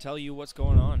we can tell you what's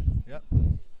going on. Yep.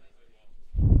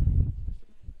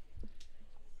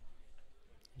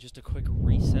 Just a quick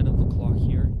reset of the clock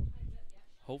here.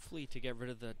 Hopefully to get rid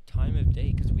of the time of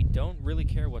day, because we don't really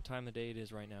care what time of day it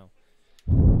is right now.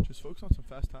 Just focus on some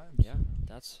fast times. Yeah,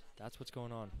 that's what's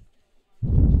going on.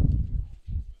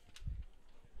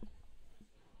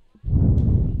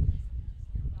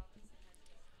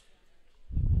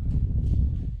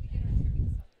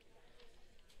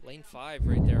 Lane 5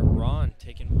 right there. Ron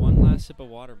taking one last sip of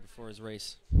water before his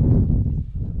race.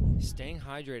 Staying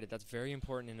hydrated, that's very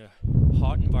important in a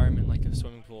hot environment like a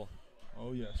swimming pool.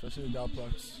 Oh, yeah, especially the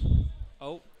Dalplex.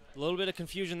 Oh, a little bit of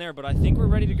confusion there, but I think we're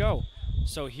ready to go.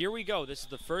 So here we go. This is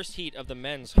the first heat of the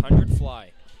men's 100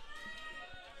 fly.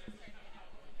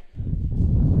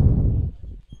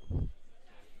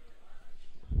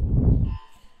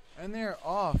 And they're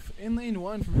off. In lane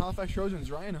 1 from Halifax Trojans,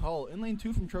 Ryan Hull. In lane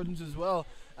 2 from Trojans as well,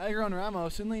 Agron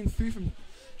Ramos. In lane 3 from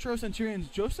Truro Centurions,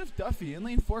 Joseph Duffy. In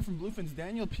lane 4 from Bluefins,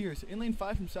 Daniel Pierce. In lane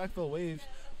 5 from Sackville Waves,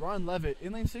 Ron Levitt.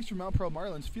 In lane 6 from Mount Pearl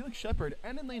Marlins, Felix Shepard.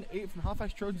 And in lane 8 from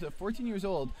Halifax Trojans at 14 years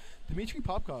old, Dmitry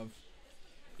Popkov.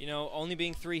 You know, only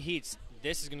being 3 heats,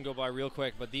 this is going to go by real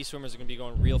quick, but these swimmers are going to be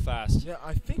going real fast. Yeah,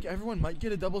 I think everyone might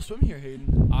get a double swim here,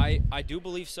 Hayden. I do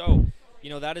believe so. You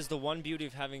know, that is the one beauty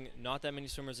of having not that many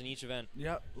swimmers in each event.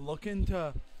 Yeah, looking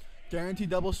to guarantee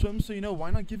double swims, so, you know, why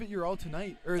not give it your all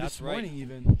tonight, or That's this right. morning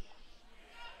even.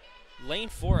 Lane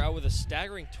 4 out with a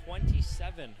staggering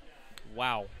 27.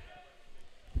 Wow.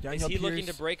 Daniel Is he Pierce, looking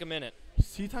to break a minute?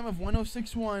 seat time of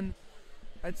 106.1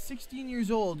 at 16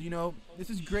 years old. You know, this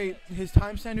is great. His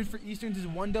time standard for Easterns is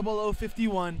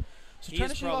 1:00:51. So trying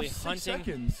to shave off 6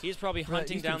 seconds. He's probably for that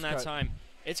hunting down Easterns that cut. time.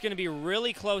 It's going to be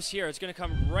really close here. It's going to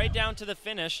come right down to the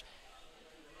finish.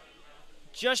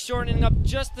 Just shortening up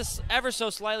just this ever so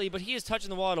slightly, but he is touching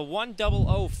the wall at a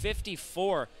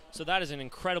 1:00:54. So that is an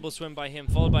incredible swim by him,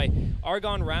 followed by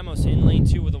Argon Ramos in lane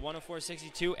 2 with a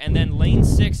 1:04:62, and then lane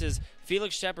 6 is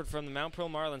Felix Shepard from the Mount Pearl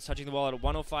Marlins touching the wall at a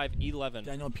 1:05:11.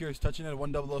 Daniel Pierce touching at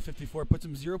 1:00:54 puts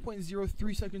him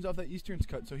 0.03 seconds off that Easterns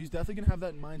cut. So he's definitely going to have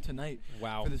that in mind tonight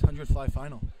Wow. for this 100 fly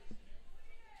final.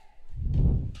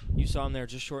 You saw him there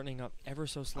just shortening up ever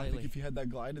so I think slightly. if he had that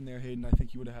glide in there, Hayden, I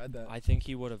think he would have had that. I think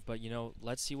he would have, but you know,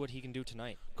 let's see what he can do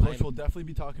tonight. Coach will definitely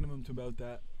be talking to him about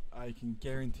that. I can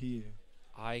guarantee you.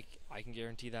 I can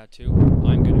guarantee that too.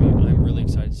 I'm really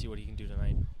excited to see what he can do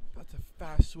tonight. That's a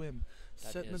fast swim.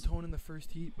 That Setting is. the tone in the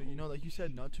first heat, but you know, like you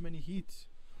said, not too many heats.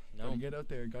 No. Gotta get out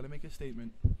there, gotta make a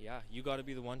statement. Yeah, you got to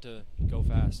be the one to go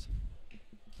fast.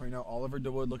 Right now, Oliver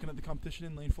DeWood looking at the competition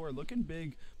in lane 4, looking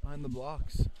big behind the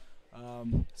blocks.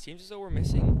 Seems as though we're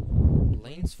missing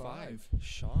lanes 5. 5.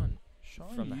 Sean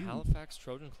Sean from the Yu. Halifax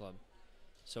Trojan Club.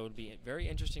 So it'd be very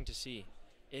interesting to see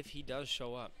if he does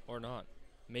show up or not.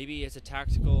 Maybe it's a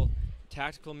tactical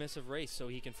miss of race, so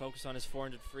he can focus on his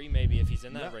 400 free. Maybe if he's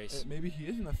in that race. Maybe he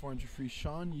is in that 400 free.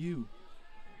 Sean Yu.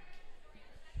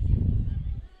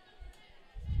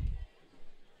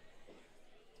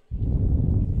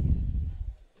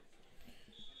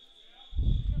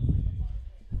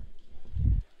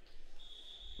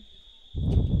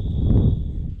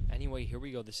 Anyway, here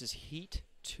we go. This is Heat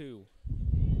 2.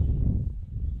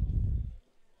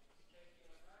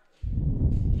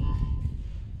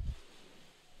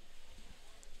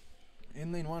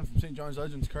 In lane 1 from St. John's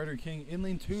Legends, Carter King. In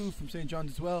lane 2 from St.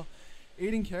 John's as well,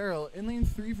 Aiden Carroll. In lane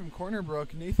 3 from Corner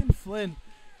Brook, Nathan Flynn.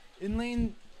 In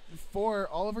lane 4,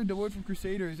 Oliver DeWood from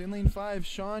Crusaders. In lane 5,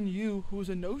 Sean Yu, who was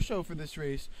a no-show for this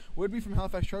race. Would be from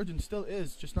Halifax Trojans, still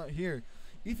is, just not here.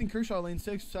 Ethan Kershaw, lane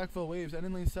 6, Sackville Waves. And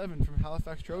in lane 7 from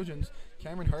Halifax Trojans,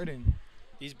 Cameron Harding.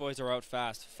 These boys are out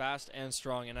fast and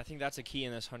strong, and I think that's a key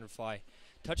in this 100 fly.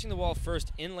 Touching the wall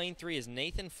first in lane 3 is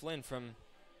Nathan Flynn from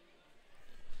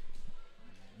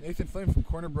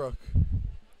Corner Brook.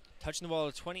 touching the wall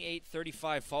at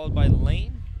 28:35, followed by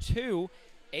lane 2,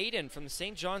 Aiden from the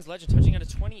St. John's Legend touching at a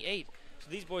 28. So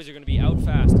these boys are going to be out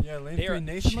fast. Yeah, lane They 3, are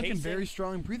Nathan looking chasing- very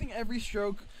strong, breathing every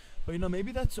stroke. But, you know,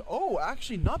 maybe that's,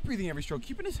 actually not breathing every stroke,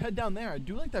 keeping his head down there. I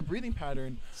do like that breathing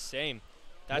pattern. Same.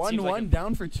 That 1-1 seems like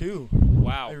down for 2.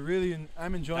 wow.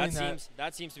 I'm enjoying that.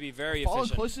 That seems to be very Followed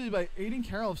efficient. closely by Aiden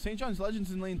Carroll of St. John's Legends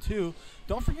in lane 2.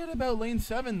 Don't forget about lane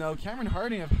 7, though. Cameron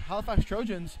Harding of Halifax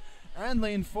Trojans. And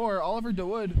lane 4, Oliver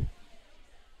DeWood.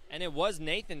 And it was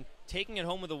Nathan taking it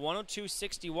home with a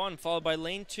 102.61, followed by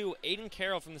lane 2, Aiden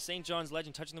Carroll from the St. John's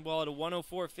Legend touching the ball at a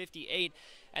 104.58.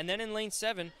 And then in lane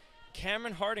 7,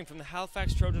 Cameron Harding from the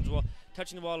Halifax Trojans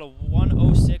touching the ball at a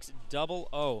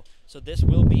 106.00. So this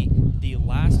will be the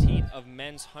last heat of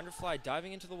men's 100 fly,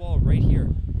 diving into the wall right here.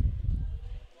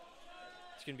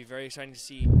 It's going to be very exciting to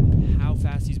see how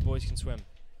fast these boys can swim.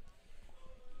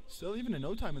 Still even in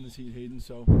no time in this heat, Hayden,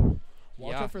 so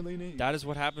watch Yeah, out for lane 8. that is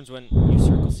what happens when you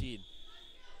circle seed.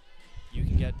 you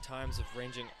can get times of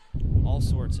ranging all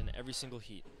sorts in every single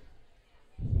heat.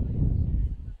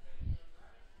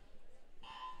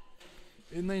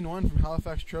 In lane 1 from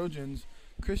Halifax Trojans,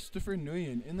 Christopher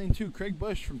Nguyen. In lane 2, Craig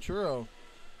Bush from Truro.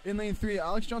 In lane 3,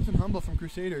 Alex Johnson Humble from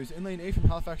Crusaders. In lane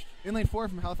 4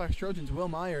 from Halifax Trojans, Will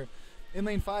Meyer. In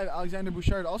lane 5, Alexander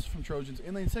Bouchard, also from Trojans.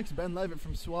 In lane 6, Ben Levitt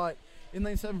from SWAT. In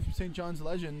lane 7 from St. John's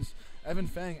Legends, Evan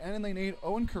Fang. And in lane 8,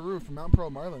 Owen Carew from Mount Pearl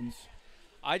Marlins.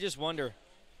 I just wonder,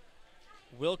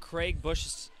 will Craig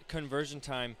Bush's conversion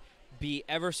time be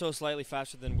ever so slightly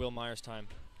faster than Will Meyer's time?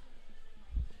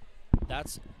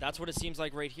 That's what it seems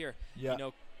like right here. Yeah. You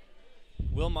know,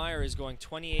 Will Meyer is going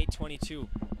 28-22.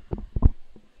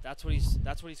 That's what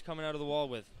he's coming out of the wall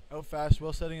with. Out fast,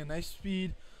 Will setting a nice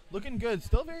speed. Looking good,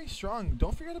 still very strong.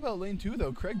 Don't forget about lane 2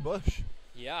 though, Craig Bush.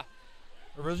 Yeah.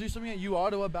 Originally swimming at U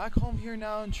Ottawa, back home here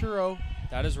now in Truro.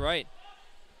 That is right.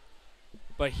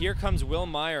 But here comes Will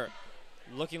Meyer,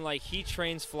 looking like he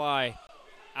trains fly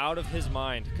out of his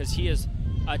mind, because he is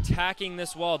attacking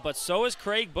this wall. But so is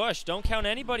Craig Bush. Don't count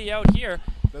anybody out here.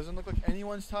 Doesn't look like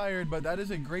anyone's tired, but that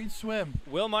is a great swim.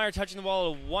 Will Meyer touching the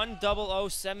wall at a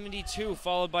 1:00.72,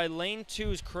 followed by lane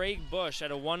 2's Craig Bush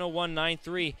at a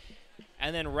 1:01.93.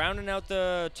 And then rounding out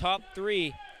the top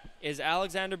 3 is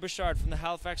Alexander Bouchard from the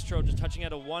Halifax Trojans, touching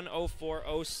at a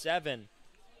 1:04.07.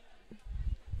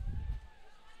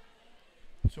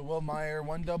 So Will Meyer,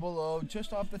 1:00,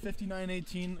 just off the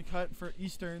 59.18 cut for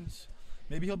Easterns.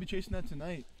 Maybe he'll be chasing that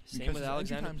tonight. Same because with his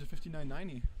Alexander. entry time's a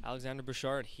 59.90. Alexander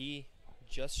Bouchard, he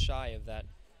just shy of that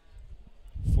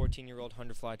 14-year-old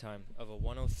 100 fly time of a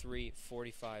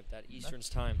 1:03.45, that Eastern's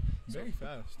time. Very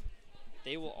fast.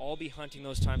 They will all be hunting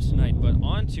those times tonight. But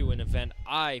on to an event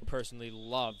I personally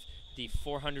love, the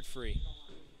 400 free.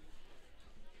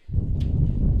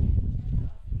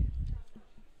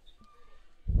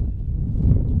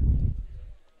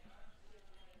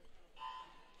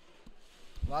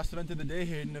 Last event of the day,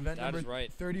 Hayden. Event That is number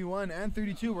right. 31 and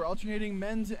 32. We're alternating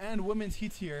men's and women's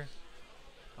heats here.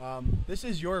 This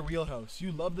is your wheelhouse.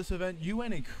 You love this event. You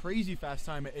went a crazy fast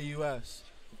time at AUS.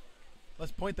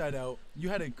 Let's point that out. You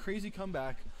had a crazy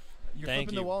comeback. You're Thank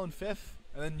flipping you. the wall in 5th,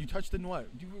 and then you touched in what?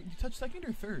 You touched 2nd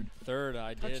or 3rd? Third,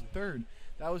 I Touched did. 3rd.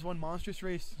 That was one monstrous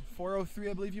race. 4:03,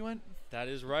 I believe you went. That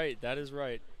is right. That is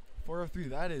right. 4:03.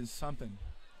 That is something.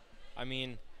 I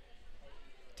mean,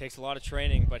 takes a lot of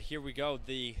training, but here we go.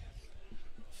 The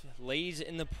ladies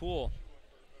in the pool.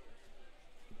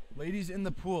 Ladies in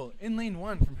the pool. In lane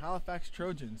 1 from Halifax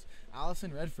Trojans,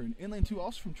 Allison Redford. In lane 2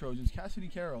 also from Trojans, Cassidy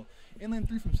Carroll. In lane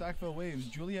 3 from Sackville Waves,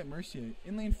 Juliette Mercier.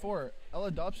 In lane 4,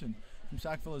 Ella Dobson from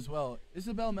Sackville as well.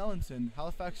 Isabel Mellinson,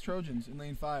 Halifax Trojans in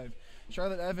lane 5.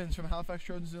 Charlotte Evans from Halifax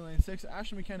Trojans in lane 6.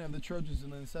 Ashley McKenna of the Trojans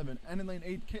in lane 7. And in lane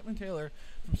 8, Caitlin Taylor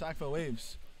from Sackville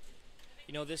Waves.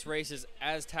 You know, this race is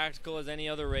as tactical as any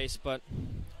other race, but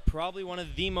probably one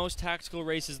of the most tactical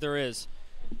races there is.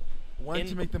 One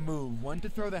to make the move, one to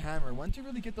throw the hammer, one to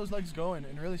really get those legs going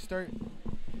and really start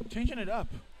changing it up.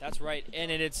 That's right,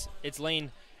 and it's lane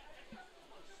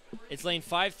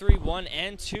 5, 3, 1,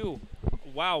 and 2.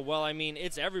 Wow. Well, I mean,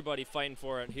 it's everybody fighting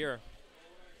for it here.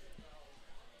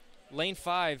 Lane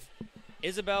 5,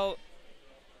 Isabel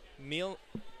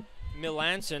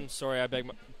Melanson. Sorry, I beg.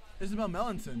 Isabel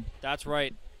Mellinson. That's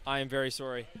right. I am very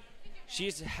sorry.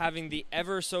 She's having the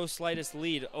ever so slightest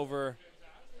lead over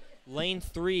lane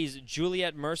 3's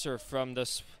Juliette Mercer from the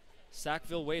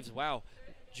Sackville Waves. Wow,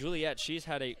 Juliette, she's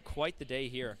had quite the day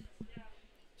here.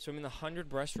 Swimming the 100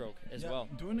 breaststroke as well.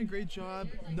 Doing a great job.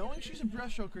 Knowing she's a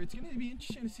breaststroker, it's going to be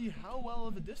interesting to see how well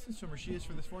of a distance swimmer she is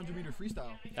for this 400-meter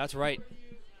freestyle. That's right.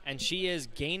 And she is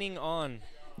gaining on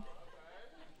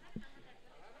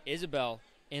Isabel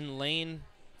in lane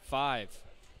 5.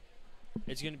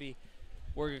 It's going to be,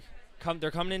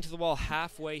 they're coming into the wall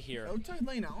halfway here. Outside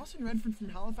lane, Allison Redford from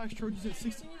Halifax Trojans at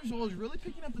 16 years old is really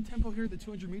picking up the tempo here at the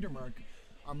 200-meter mark.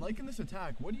 I'm liking this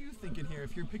attack. What are you thinking here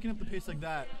if you're picking up the pace like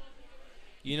that?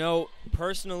 You know,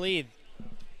 personally,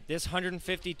 this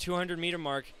 150, 200-meter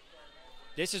mark,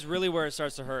 this is really where it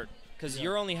starts to hurt because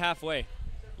you're only halfway.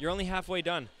 You're only halfway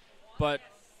done. But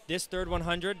this third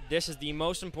 100, this is the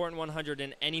most important 100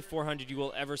 in any 400 you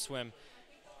will ever swim.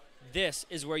 This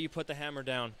is where you put the hammer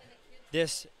down.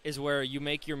 This is where you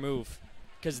make your move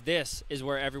because this is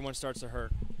where everyone starts to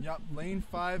hurt. Yep, lane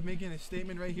 5 making a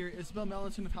statement right here. Isabel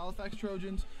Mellinson of Halifax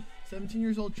Trojans, 17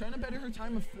 years old, trying to better her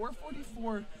time of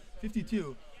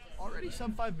 4:44.52. Already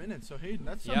sub 5 minutes, so Hayden,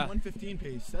 that's sub 1:15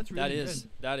 pace. That's really good.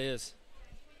 That is.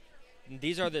 And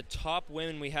these are the top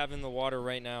women we have in the water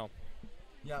right now.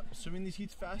 Yeah, swimming these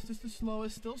heats fastest to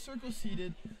slowest, still circle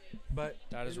seated, but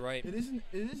that is right. It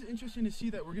is interesting to see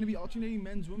that we're going to be alternating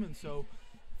men's, women. So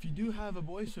if you do have a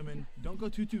boy swimming, don't go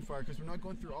too far because we're not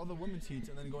going through all the women's heats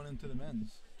and then going into the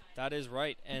men's. That is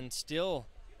right. And still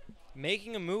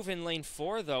making a move in lane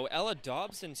 4, though, Ella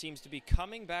Dobson seems to be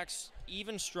coming back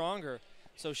even stronger.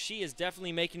 So she is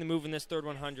definitely making the move in this third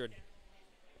 100.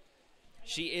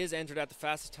 She is entered at the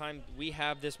fastest time we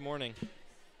have this morning.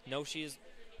 No, she is.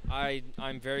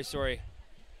 I'm very sorry.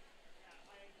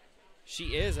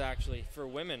 She is actually for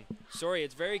women. Sorry,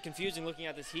 it's very confusing looking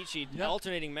at this heat sheet,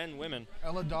 alternating men and women.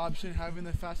 Ella Dobson having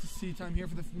the fastest seat time here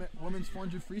for the women's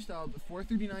 400 freestyle,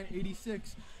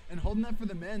 4:39.86, and holding that for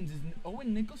the men's is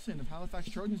Owen Nicholson of Halifax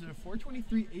Trojans at a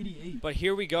 4:23.88. But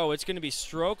here we go. It's going to be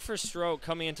stroke for stroke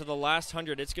coming into the last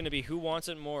 100. It's going to be who wants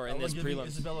it more in this giving prelims.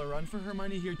 Isabel a run for her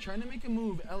money here, trying to make a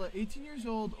move. Ella, 18 years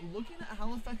old, looking at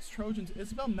Halifax Trojans.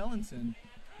 Isabel Melanson.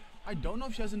 I don't know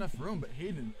if she has enough room, but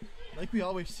Hayden, like we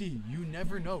always see, you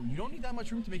never know. You don't need that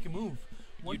much room to make a move.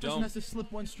 One person has to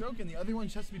slip one stroke, and the other one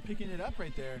just has to be picking it up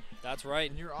right there. That's right.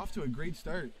 And you're off to a great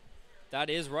start.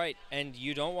 That is right. And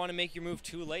you don't want to make your move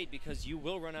too late because you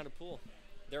will run out of pool.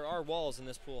 There are walls in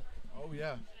this pool. Oh,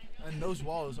 yeah. And those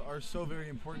walls are so very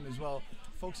important as well.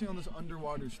 Focusing on those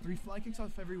underwaters. 3 fly kicks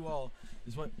off every wall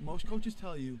is what most coaches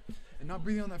tell you. And not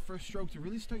breathing on that first stroke to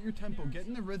really start your tempo, get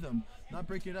in the rhythm, not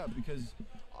break it up, because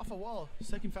off a wall,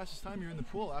 second fastest time you're in the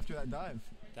pool after that dive.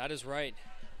 That is right.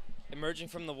 Emerging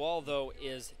from the wall, though,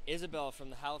 is Isabel from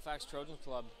the Halifax Trojans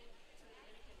Club,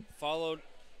 followed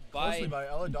closely by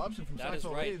Ella Dobson from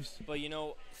Saxville right. Waves. But you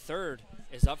know, third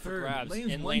is up for grabs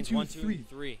in lanes 1, 2,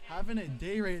 3. Having a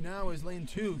day right now is lane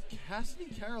 2. Cassidy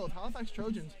Carroll of Halifax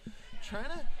Trojans trying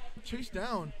to chase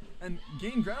down and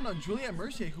gain ground on Juliette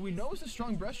Mercier, who we know is a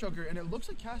strong breaststroker, and it looks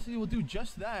like Cassidy will do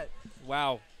just that.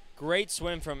 Wow. Great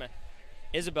swim from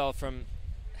Isabel from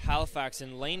Halifax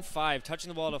in lane 5, touching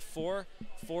the ball at a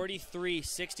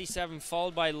 4:43.67,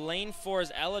 followed by lane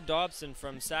 4's Ella Dobson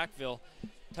from Sackville,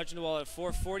 touching the ball at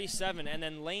 4:47, and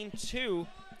then lane 2,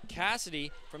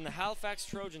 Cassidy from the Halifax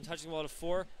Trojan, touching the ball at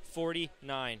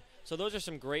 4:49. So those are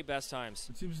some great best times.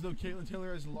 It seems as though Caitlin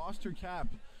Taylor has lost her cap,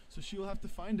 so she will have to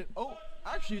find it. Oh,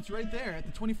 actually, it's right there at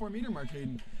the 24-meter mark,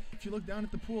 Hayden. If you look down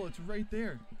at the pool, it's right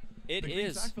there. It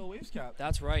is. The Sackville Waves cap.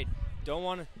 That's right. Don't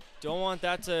want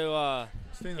that to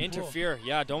Stay in the interfere. pool.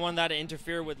 Yeah, don't want that to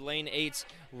interfere with lane 8's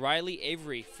Riley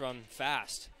Avery from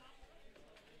Fast.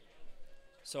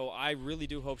 So I really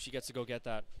do hope she gets to go get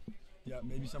that. Yeah,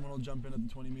 maybe someone will jump in at the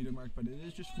 20-meter mark, but it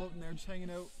is just floating there, just hanging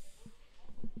out.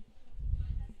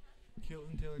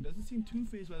 Caitlin Taylor doesn't seem too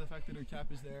fazed by the fact that her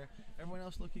cap is there. Everyone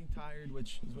else looking tired,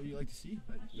 which is what you like to see.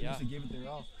 But yeah, they gave it their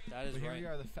all. That is but here right. we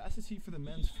are, the fastest heat for the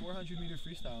men's 400-meter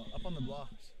freestyle, up on the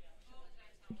blocks.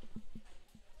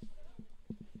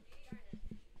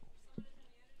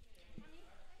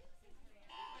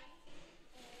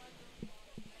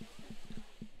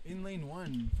 In lane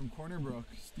 1 from Corner Brook,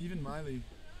 Stephen Milley.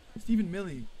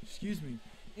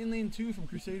 In lane 2 from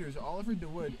Crusaders, Oliver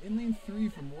DeWood. In lane 3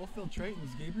 from Wolfville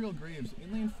Tritons, Gabriel Graves.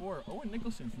 In lane 4, Owen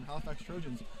Nicholson from Halifax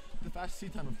Trojans, the fastest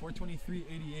seat time of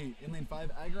 4:23.88. In lane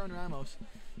 5, Agron Ramos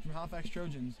from Halifax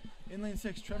Trojans. In lane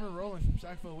 6, Trevor Rowland from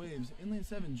Sackville Waves. In lane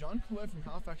 7, John Couette from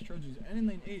Halifax Trojans. And in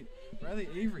lane 8, Riley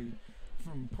Avery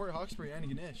from Port Hawkesbury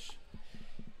Antigonish.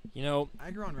 You know,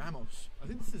 Agron Ramos. I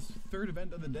think this is his third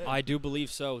event of the day. I do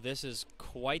believe so. This is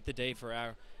quite the day for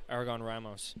Aragon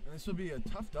Ramos. And this will be a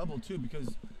tough double, too, because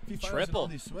if he fires in all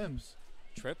these swims.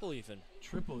 Triple even.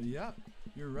 Triple, yeah.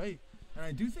 You're right. And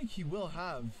I do think he will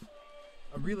have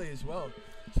a relay as well.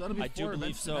 So that'll be 4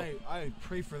 events tonight. I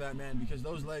pray for that, man, because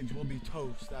those legs will be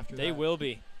toast after that. They will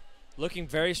be. Looking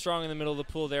very strong in the middle of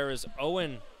the pool there is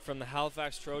Owen from the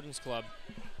Halifax Trojans Club.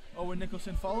 Owen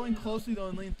Nicholson following closely, though,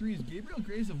 in lane 3 is Gabriel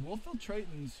Graves of Wolfville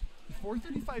Tritons.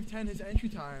 4:35.10 his entry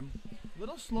time. A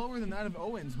little slower than that of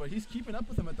Owens, but he's keeping up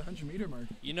with him at the 100-meter mark.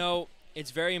 You know,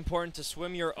 it's very important to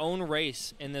swim your own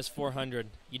race in this 400.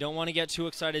 You don't want to get too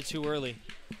excited too early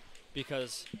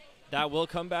because that will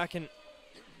come back and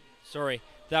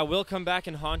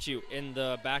haunt you in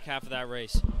the back half of that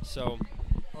race. So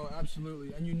oh,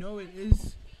 absolutely. And you know it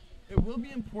will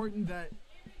be important that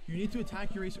you need to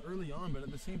attack your race early on, but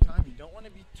at the same time you don't want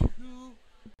to be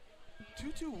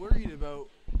too worried about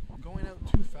going out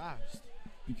too fast,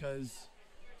 because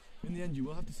in the end you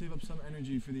will have to save up some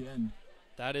energy for the end.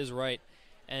 That is right.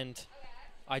 And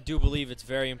I do believe it's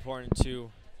very important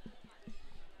to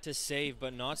save,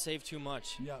 but not save too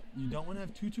much. Yeah, you don't want to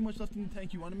have too much left in the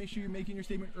tank. You want to make sure you're making your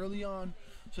statement early on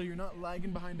so you're not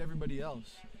lagging behind everybody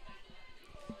else.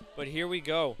 But here we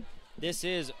go. This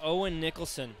is Owen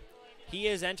Nicholson. He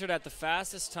is entered at the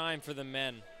fastest time for the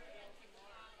men.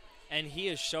 And he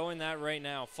is showing that right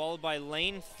now. Followed by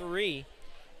lane 3,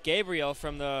 Gabriel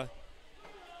from the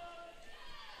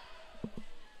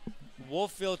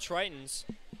Wolfville Tritons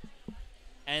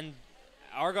and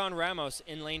Argon Ramos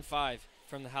in lane 5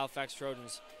 from the Halifax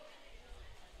Trojans.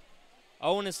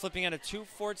 Owen is slipping at a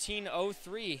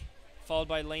 2:14.03, followed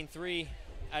by lane 3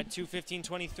 at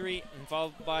 2:15.23, and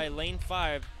followed by lane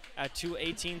 5 at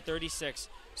 2:18.36.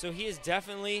 So he is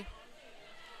definitely...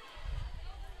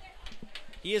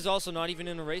 He is also not even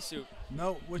in a race suit.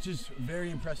 No, which is very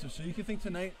impressive. So you can think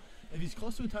tonight, if he's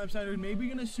close to a time standard, maybe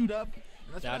you're going to suit up.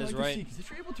 And that's That what is I like right. to see, because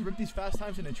if you're able to rip these fast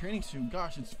times in a training suit,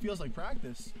 gosh, it feels like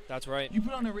practice. That's right. You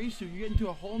put on a race suit, you get into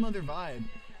a whole nother vibe,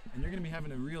 and you're going to be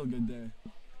having a real good day.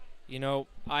 You know,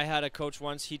 I had a coach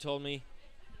once, he told me,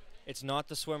 it's not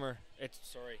the swimmer.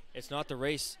 It's not the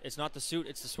race. It's not the suit,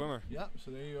 it's the swimmer. Yeah,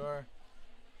 so there you are,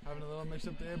 having a little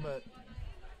mix-up there, but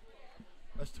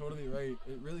that's totally right.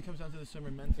 It really comes down to the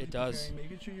swimmer mentally It does. preparing,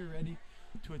 making sure you're ready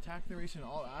to attack the race in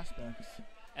all aspects.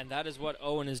 And that is what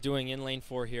Owen is doing in lane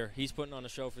 4 here. He's putting on a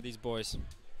show for these boys.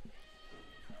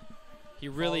 He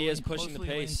really is pushing the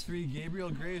Closely, pace. Lane 3, Gabriel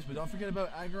Graves, but don't forget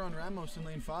about Agaron Ramos in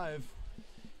lane 5.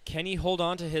 Can he hold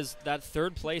on to that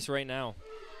third place right now?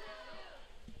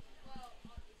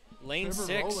 Lane Trevor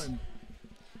 6. Rowland.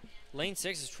 Lane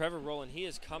 6 is Trevor Rowland. He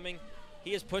is coming.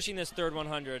 He is pushing this third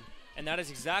 100, and that is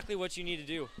exactly what you need to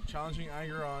do. Challenging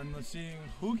Agaron. Let's see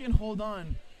who can hold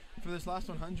on for this last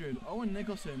 100. Owen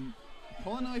Nicholson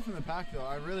pulling away from the pack, though.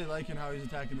 I really like how he's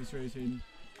attacking this race, Hayden.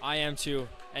 I am too.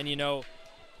 And you know,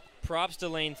 props to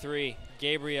lane 3,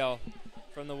 Gabriel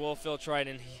from the Wolfville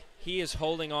Triton. He is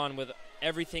holding on with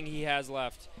everything he has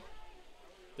left.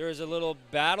 There is a little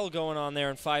battle going on there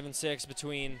in 5 and 6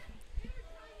 between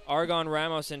Argon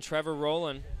Ramos and Trevor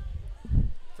Rowland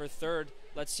for third.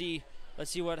 Let's see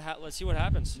what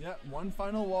happens. Yeah, one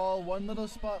final wall, one little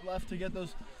spot left to get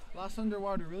those last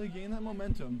underwater, really gain that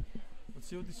momentum. Let's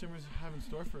see what these swimmers have in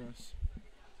store for us.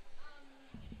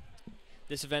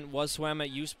 This event was swam at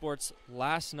U Sports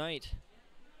last night.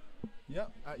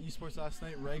 Yep, at eSports last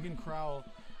night, Reagan Crowell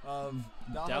of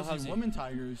Dalhousie. Dalhousie Women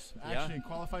Tigers actually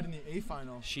qualified in the A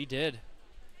final. She did.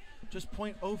 Just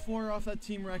 .04 off that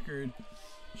team record.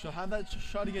 She'll have that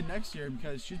shot again next year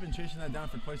because she's been chasing that down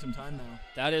for quite some time now.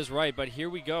 That is right, but here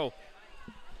we go.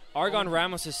 Argon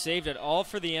Ramos has saved it all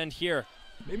for the end here.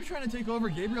 Maybe trying to take over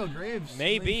Gabriel Graves.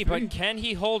 Maybe, but can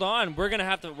he hold on? We're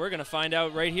gonna find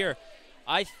out right here.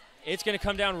 It's gonna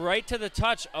come down right to the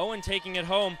touch. Owen taking it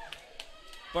home,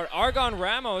 but Argon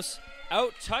Ramos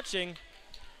out touching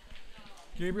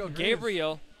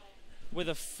Gabriel with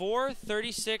a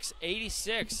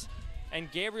 4:36.86,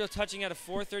 and Gabriel touching at a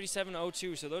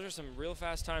 4:37.02. So those are some real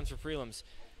fast times for prelims.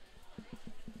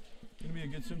 Gonna be a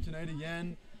good swim tonight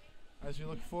again, as we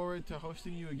look forward to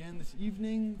hosting you again this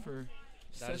evening for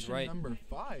session number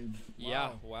 5.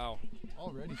 Yeah, wow.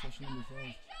 Already session number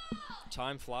 5.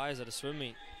 Time flies at a swim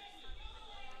meet.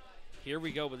 Here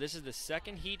we go, but this is the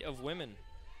second heat of women.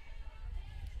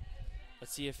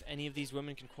 Let's see if any of these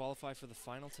women can qualify for the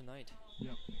final tonight.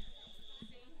 Yep.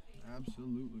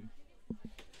 Absolutely.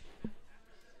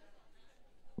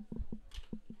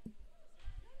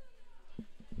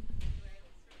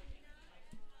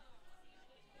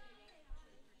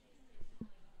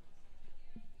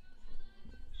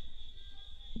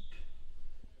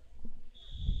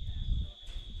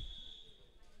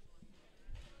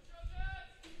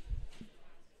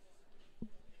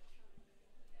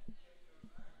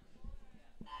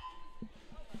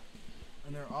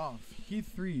 And they're off. Heat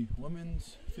 3,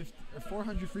 women's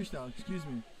 400 freestyle, excuse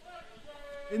me.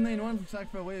 In lane 1 from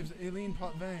Sackville Waves, Aileen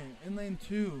Potvin. In lane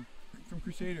 2 from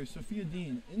Crusaders, Sophia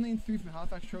Dean. In lane 3 from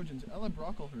Halifax Trojans, Ella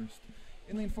Brocklehurst.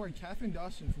 In lane 4, Catherine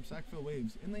Dawson from Sackville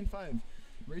Waves. In lane 5,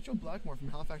 Rachel Blackmore from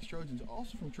Halifax Trojans.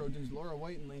 Also from Trojans, Laura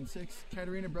White in lane 6.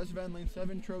 Katarina Brezovan in lane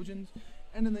 7, Trojans.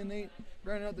 And in lane 8,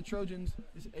 rounding out the Trojans,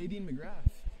 is Aideen McGrath.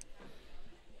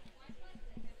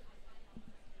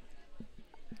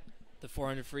 The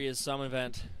 400 free is some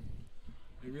event.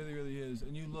 It really, really is.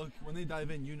 And you look, when they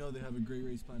dive in, you know they have a great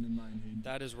race plan in mind, Hayden.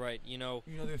 That is right. You know,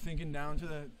 they're thinking down to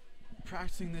the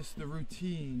practicing this, the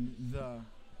routine,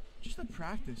 just the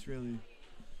practice, really.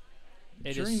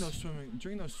 During those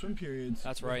swim periods.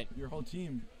 That's right. Your whole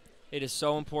team. It is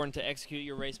so important to execute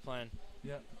your race plan.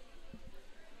 Yeah.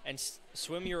 And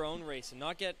swim your own race and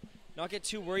not get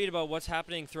too worried about what's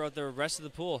happening throughout the rest of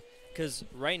the pool, because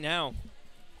right now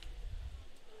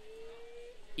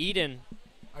Aideen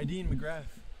McGrath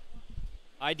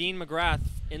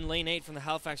in lane 8 from the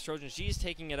Halifax Trojans. She's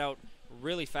taking it out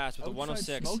really fast with the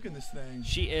 106. Smoking this thing.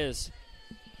 She is.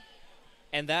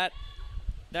 And that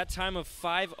time of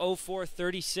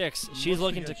 5:04.36, she's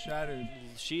looking to shattered.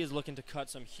 She is looking to cut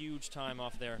some huge time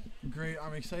off there. Great.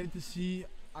 I'm excited to see.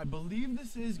 I believe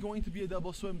this is going to be a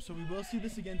double swim, so we will see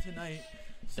this again tonight.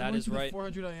 Similar That is to right. the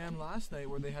 400 IM last night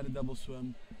where they had a double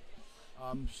swim.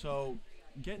 So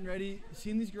getting ready,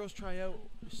 seeing these girls try out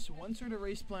one sort of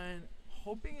race plan,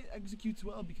 hoping it executes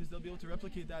well because they'll be able to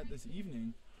replicate that this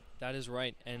evening. That is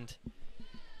right. And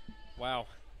wow.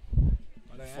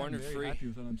 But I am 400 very free. happy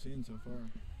with what I'm seeing so far.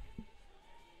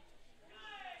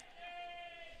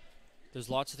 There's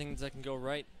lots of things that can go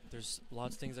right. There's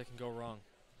lots of things that can go wrong.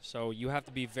 So you have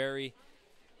to be very,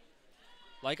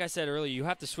 like I said earlier, you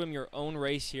have to swim your own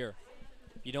race here.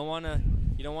 You don't want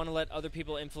to let other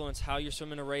people influence how you're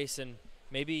swimming a race and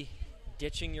maybe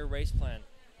ditching your race plan,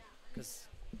 because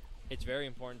it's very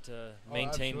important to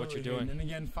maintain what you're doing. And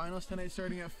again, finals tonight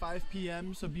starting at 5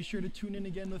 p.m. So be sure to tune in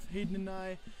again with Hayden and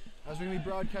I as we're going to be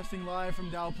broadcasting live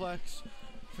from Dowplex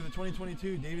for the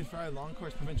 2022 David Fry Long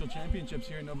Course Provincial Championships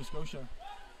here in Nova Scotia.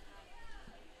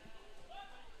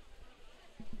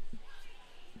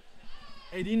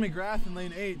 Aideen McGrath in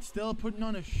lane 8, still putting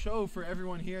on a show for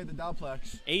everyone here at the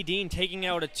Dowplex. Aideen taking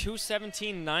out a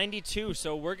 2:17.92,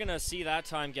 so we're going to see that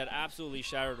time get absolutely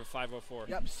shattered with 5:04.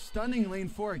 Yep, stunning lane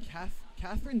 4,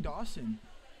 Catherine Dawson,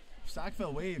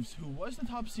 Sackville Waves, who was the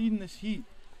top seed in this heat.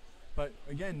 But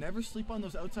again, never sleep on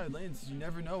those outside lanes. You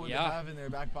never know what they have in their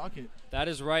back pocket. That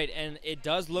is right, and it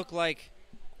does look like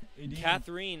Aideen.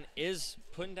 Catherine is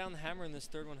putting down the hammer in this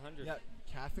third 100. Yeah,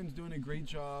 Catherine's doing a great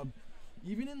job.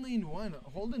 Even in lane 1,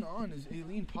 holding on is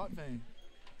Aileen Potvin.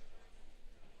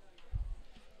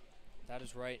 That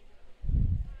is right.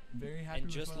 Very happy And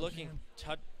with just what I'm looking,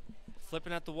 seeing.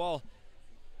 flipping at the wall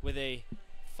with a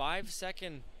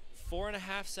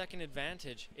 4.5 second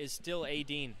advantage is still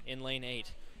Aideen in lane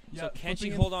 8. Yeah, So can she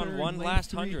flipping in hold on third, one lane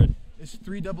last 3 100? It's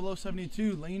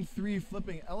 3:00.72. Lane 3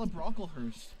 flipping Ella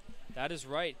Brocklehurst. That is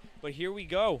right. But here we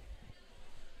go.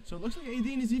 So it looks like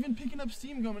Aideen is even picking up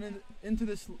steam going into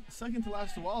this second to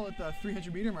last wall at the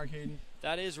 300 meter mark, Hayden.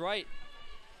 That is right.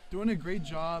 Doing a great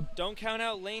job. Don't count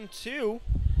out lane 2.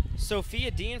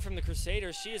 Sophia Dean from the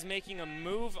Crusaders. She is making a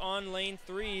move on lane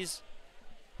 3's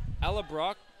Ella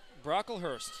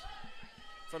Brocklehurst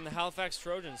from the Halifax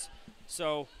Trojans.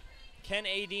 So can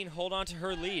Aideen hold on to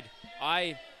her lead?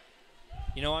 I'm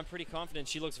pretty confident.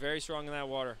 She looks very strong in that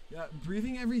water. Yeah,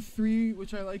 breathing every 3,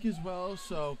 which I like as well.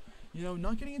 So,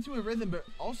 not getting into a rhythm, but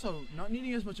also not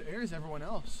needing as much air as everyone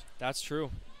else. That's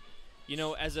true.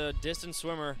 As a distance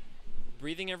swimmer,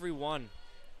 breathing every 1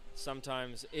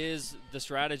 sometimes is the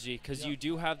strategy, because you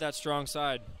do have that strong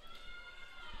side.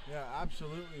 Yeah,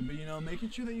 absolutely. But,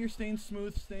 making sure that you're staying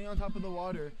smooth, staying on top of the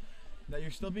water, that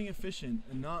you're still being efficient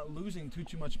and not losing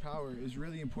too much power is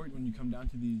really important when you come down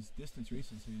to these distance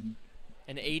races, Hayden.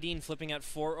 And Aideen flipping at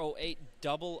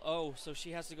 4:08.00, so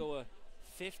she has to go a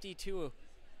 52 of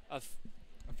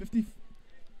a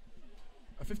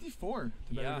 54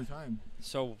 to better her time.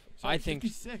 So Sorry, I think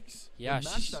 56. Yeah,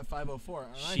 matched that 5:04.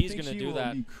 She's gonna do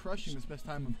that. She will be crushing this best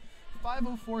time of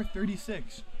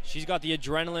 5:04.36. She's got the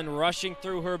adrenaline rushing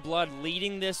through her blood,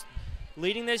 leading this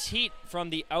heat from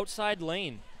the outside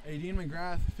lane. Aideen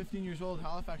McGrath, 15 years old,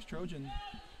 Halifax Trojan.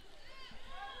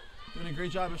 Doing a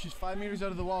great job, but she's 5 meters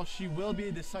out of the wall. She will be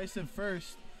a decisive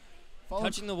first.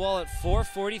 Touching the wall at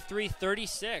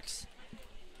 4:43.36.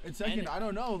 It's second, I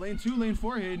don't know. Lane 2, lane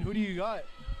 4, Hayden. Who do you got?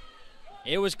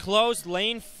 It was close.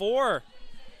 Lane 4.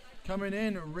 Coming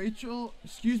in,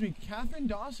 Catherine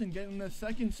Dawson getting the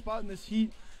second spot in this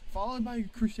heat, followed by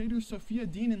Crusader Sophia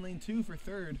Dean in lane 2 for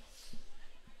third.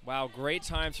 Wow, great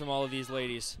times from all of these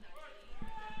ladies.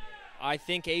 I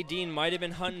think Aideen might have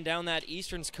been hunting down that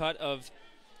Easterns cut of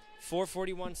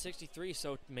 4:41.63,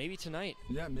 so maybe tonight.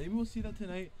 Yeah, maybe we'll see that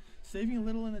tonight. Saving a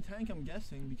little in the tank, I'm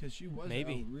guessing, because she was out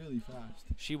really fast.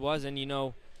 She was, and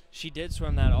she did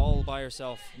swim that all by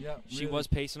herself. Yeah, she was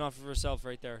pacing off of herself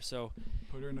right there. So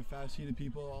put her in a fast heat of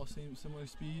people, all similar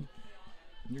speed.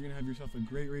 And you're gonna have yourself a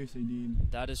great race, Aideen.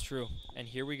 That is true. And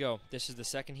here we go. This is the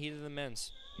second heat of the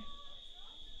men's.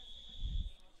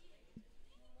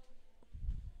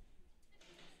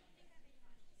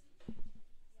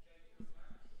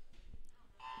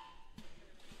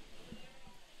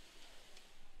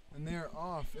 And they're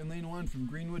off in lane 1 from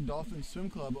Greenwood Dolphins Swim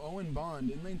Club, Owen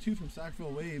Bond. In lane 2 from Sackville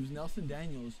Waves, Nelson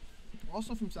Daniels.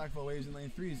 Also from Sackville Waves in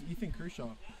lane 3 is Ethan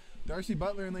Kershaw. Darcy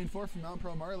Butler in lane 4 from Mount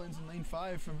Pearl Marlins. In lane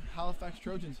 5 from Halifax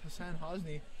Trojans, Hassan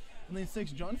Hosni. In lane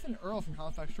 6, Jonathan Earl from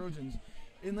Halifax Trojans.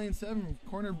 In lane 7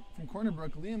 from Corner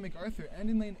Brook, Liam MacArthur.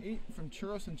 And in lane 8 from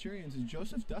Churro Centurions is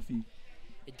Joseph Duffy.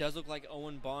 It does look like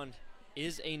Owen Bond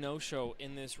is a no-show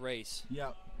in this race.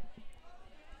 Yeah.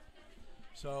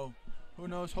 So, who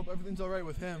knows? Hope everything's all right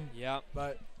with him. Yeah.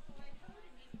 But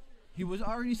He was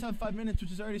already sub 5 minutes,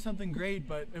 which is already something great,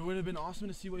 but it would have been awesome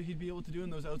to see what he'd be able to do in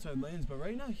those outside lanes. But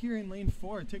right now here in lane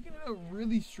 4, taking it out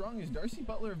really strong is Darcy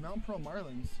Butler of Mount Pearl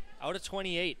Marlins. Out of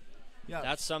 28. Yeah,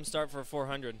 That's some start for a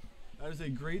 400. that is a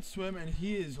great swim, and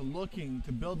he is looking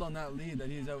to build on that lead that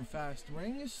he is out fast.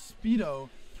 Wearing his Speedo,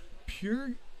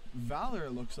 pure valor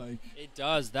it looks like. It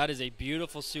does. That is a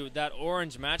beautiful suit. That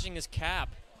orange matching his cap.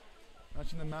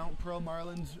 Matching the Mount Pearl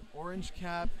Marlins orange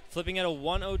cap. Flipping at a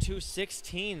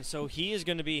 1:02.16, so he's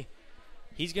going to be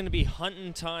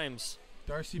hunting times.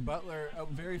 Darcy Butler out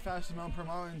very fast in Mount Pearl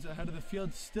Marlins ahead of the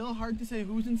field. Still hard to say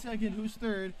who's in second, who's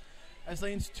third, as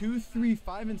lanes 2, 3,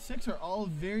 5, and 6 are all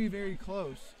very, very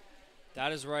close.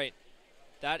 That is right.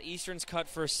 That Eastern's cut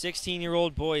for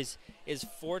 16-year-old boys is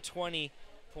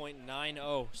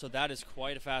 4:20.90, so that is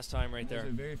quite a fast time right That there.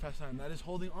 is a very fast time. That is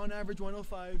holding on average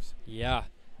 105s. Yeah.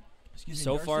 Excuse me,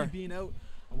 So Darcy far, being out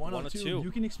a 102. 102.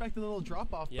 You can expect a little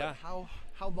drop off, Yeah. but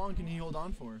how long can he hold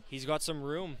on for? He's got some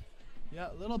room.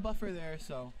 Yeah, a little buffer there,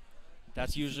 so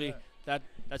That's usually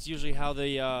that's usually how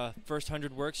the first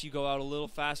 100 works. You go out a little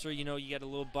faster, you get a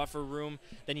little buffer room,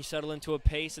 then you settle into a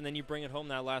pace, and then you bring it home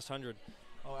that last 100.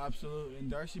 oh, absolutely. And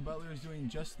Darcy Butler is doing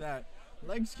just that.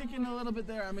 Legs kicking a little bit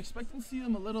there. I'm expecting to see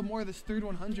him a little more this third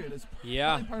 100. It's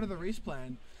probably part of the race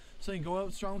plan. So you go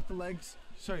out strong with the legs.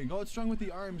 Sorry, go out strong with the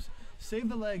arms. Save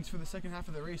the legs for the second half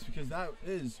of the race, because that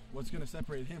is what's going to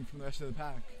separate him from the rest of the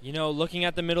pack. Looking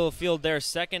at the middle of the field there,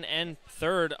 second and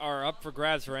third are up for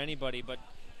grabs for anybody, but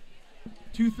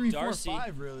 2, 3, Darcy- 4,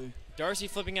 5, really. Darcy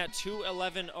flipping at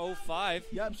 2:11.05.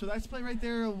 Yep, so that's play right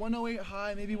there. 108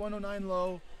 high, maybe 109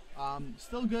 low.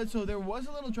 Still good. So there was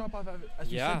a little drop off, as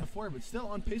we said before, but still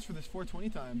on pace for this 420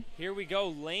 time. Here we go,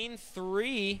 lane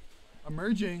 3.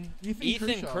 Emerging,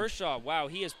 Ethan Kershaw. Wow,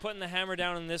 he is putting the hammer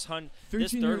down in this 13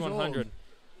 third years 100. old.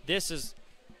 This is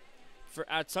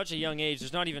at such a young age.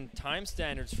 There's not even time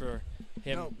standards for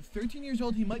him. No, 13 years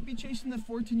old. He might be chasing the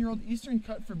 14-year-old Eastern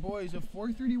cut for boys of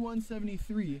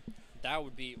 4:31.73. That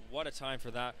would be what a time for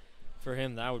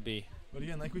him. That would be. But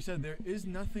again, like we said, there is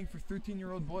nothing for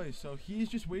 13-year-old boys. So he's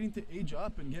just waiting to age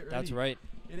up and get ready. That's right.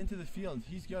 Get into the field.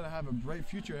 He's got to have a bright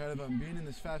future ahead of him, being in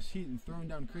this fast heat and throwing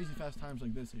down crazy fast times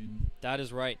like this, Hayden. That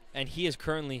is right. And he is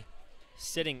currently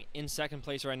sitting in second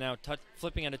place right now,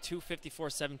 flipping at a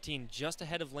 2:54.17, just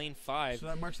ahead of lane 5. So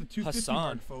that marks the 250 Hassan.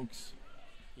 mark, folks.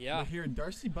 Yeah. But here,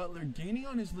 Darcy Butler gaining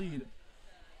on his lead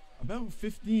about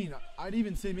 15. I'd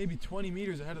even say maybe 20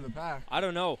 meters ahead of the pack. I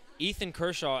don't know. Ethan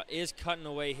Kershaw is cutting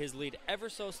away his lead ever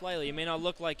so slightly. It may not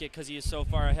look like it because he is so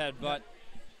far ahead, but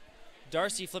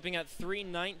Darcy flipping at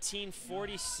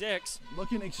 3:19.46.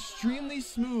 Looking extremely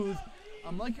smooth.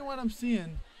 I'm liking what I'm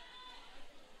seeing.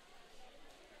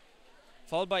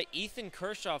 Followed by Ethan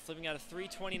Kershaw flipping at a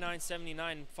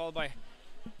 3:29.79, followed by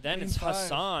then Lane it's 5.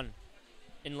 Hassan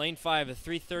in lane 5 at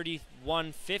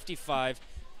 3:31.55.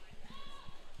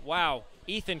 Wow,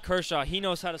 Ethan Kershaw, he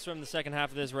knows how to swim the second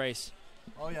half of this race.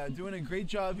 Oh yeah, doing a great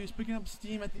job. He was picking up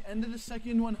steam at the end of the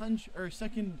second 100,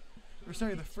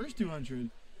 the first 200.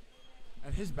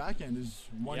 And his back end is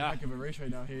one heck of a race right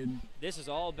now, Hayden. This is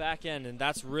all back end, and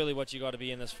that's really what you got to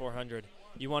be in this 400.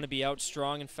 You want to be out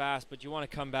strong and fast, but you want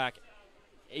to come back.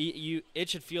 It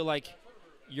should feel like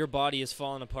your body is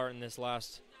falling apart in this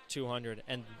last 200,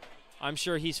 and I'm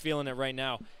sure he's feeling it right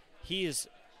now. He has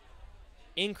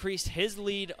increased his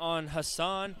lead on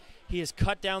Hassan. He has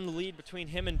cut down the lead between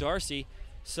him and Darcy,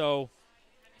 so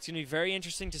it's going to be very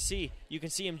interesting to see. You can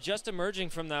see him just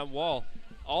emerging from that wall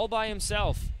all by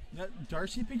himself. Yeah,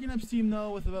 Darcy picking up steam,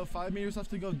 though, with about 5 meters left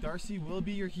to go. Darcy will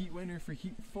be your heat winner for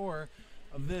heat 4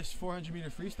 of this 400-meter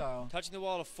freestyle. Touching the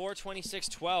wall at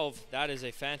 4:26.12. That is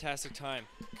a fantastic time.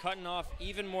 Cutting off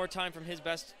even more time from his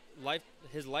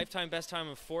lifetime best time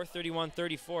of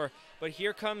 4:31.34. But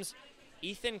here comes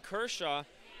Ethan Kershaw,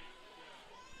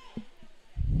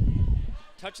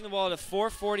 touching the wall at a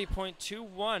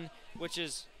 4:40.21, which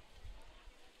is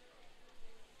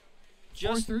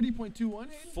just 4:30.21.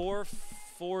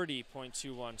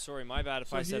 4:40.21. Sorry, my bad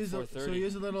if I said 4:30. So he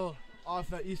is a little off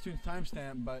that Eastern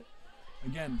timestamp, but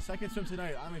again, second swim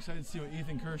tonight. I'm excited to see what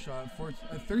Ethan Kershaw,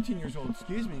 at 13 years old,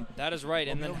 That is right.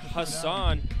 And then able to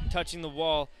Hassan touching the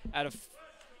wall at a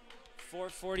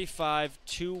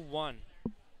 4:45.21.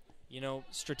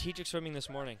 Strategic swimming this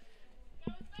morning.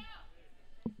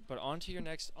 But on to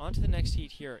the next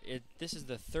heat here. This is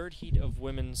the third heat of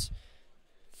women's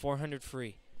 400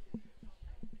 free.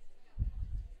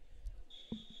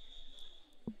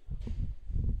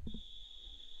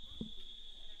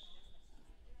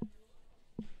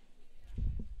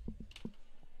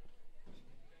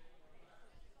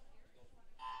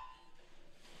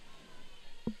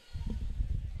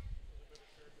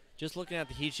 Just looking at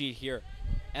the heat sheet here,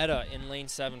 Etta in lane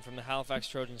 7 from the Halifax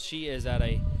Trojans. She's at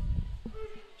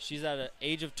an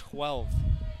age of 12.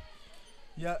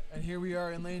 Yeah, and here we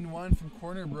are in lane 1 from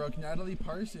Corner Brook, Natalie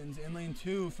Parsons. In lane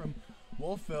 2 from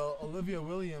Wolfville, Olivia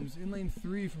Williams. In lane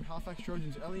 3 from Halifax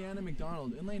Trojans, Eliana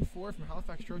McDonald. In lane 4 from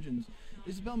Halifax Trojans,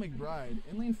 Isabel McBride.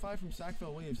 In lane 5 from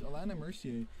Sackville Waves, Alana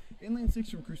Mercier. In lane 6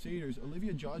 from Crusaders,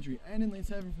 Olivia Jodry. And in lane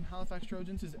 7 from Halifax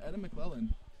Trojans is Etta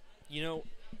McClellan. You know,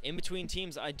 in between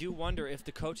teams, I do wonder if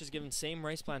the coach has given same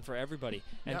race plan for everybody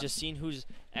and just seen who's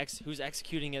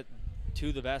executing it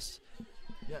to the best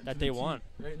that they want.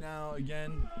 Right now,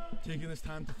 again, taking this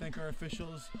time to thank our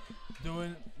officials,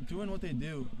 doing what they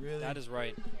do, really. That is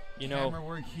right. Camera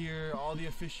work here, all the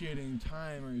officiating,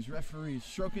 timers, referees,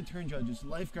 stroke and turn judges,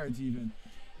 lifeguards even.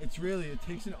 It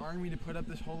takes an army to put up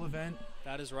this whole event.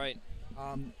 That is right.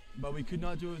 But we could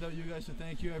not do it without you guys, so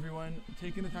thank you, everyone,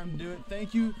 taking the time to do it.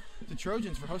 Thank you to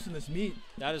Trojans for hosting this meet.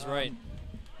 That is right.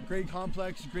 Great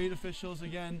complex, great officials.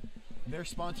 Again, their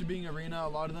sponsor being Arena. A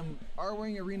lot of them are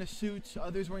wearing Arena suits,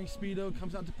 others wearing Speedo.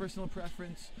 Comes down to personal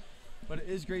preference. But it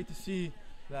is great to see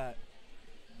that.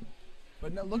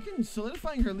 But now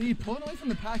solidifying her lead, pulling away from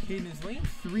the pack, Hayden, is lane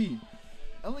 3.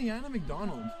 Eliana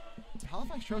McDonald.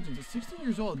 Halifax Trojans is 16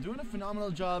 years old, doing a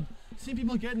phenomenal job. Seeing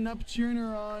people getting up, cheering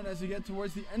her on as we get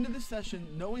towards the end of the session,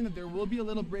 knowing that there will be a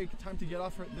little break, time to get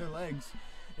off their legs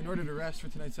in order to rest for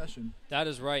tonight's session. That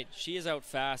is right. She is out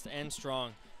fast and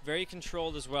strong. Very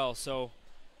controlled as well. So,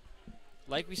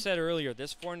 like we said earlier,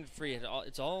 this 400 free,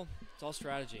 it's all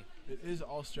strategy. It is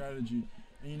all strategy.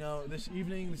 And this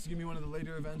evening, this is going to be one of the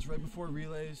later events right before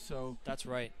relays. So that's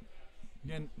right.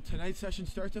 Again, tonight's session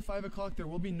starts at 5 o'clock. There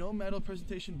will be no medal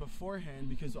presentation beforehand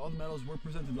because all the medals were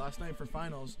presented last night for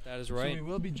finals. That is right. So we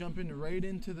will be jumping right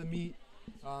into the meet,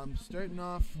 starting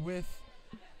off with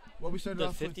what we started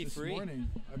off with this morning.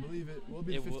 I believe it will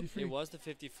be the 50 free. It was the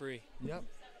 50 free. Yep.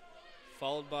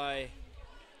 Followed by...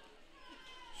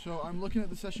 So I'm looking at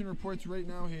the session reports right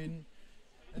now, Hayden.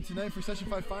 And tonight for Session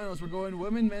 5 finals, we're going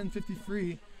women, men 50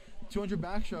 free. 200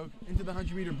 backstroke into the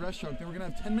 100-meter breaststroke. Then we're going to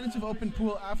have 10 minutes of open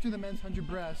pool after the men's 100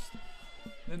 breast.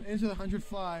 Then into the 100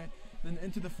 fly. Then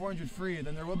into the 400 free.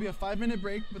 Then there will be a 5-minute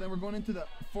break, but then we're going into the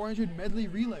 400 medley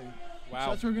relay. Wow. So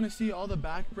that's where we're going to see all the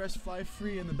back, breast, fly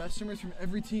free, and the best swimmers from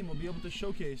every team will be able to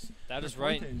showcase. That is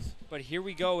right. But here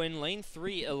we go in lane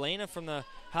 3. Elena from the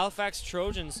Halifax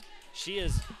Trojans.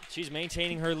 She's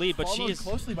maintaining her lead, but she is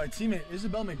closely by teammate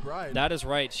Isabel McBride. That is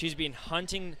right. She's being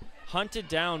hunted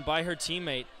down by her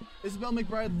teammate. Isabel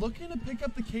McBride looking to pick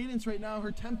up the cadence right now,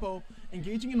 her tempo,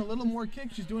 engaging in a little more kick.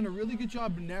 She's doing a really good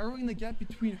job narrowing the gap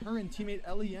between her and teammate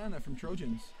Eliana from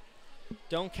Trojans.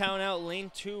 Don't count out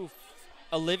lane 2,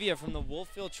 Olivia from the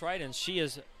Wolfville Tridents. She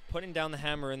is putting down the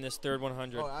hammer in this third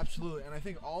 100. Oh, absolutely. And I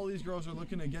think all these girls are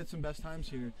looking to get some best times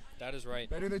here. That is right.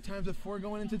 Better their times before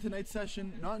going into tonight's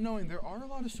session, not knowing there are a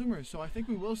lot of swimmers. So I think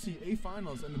we will see A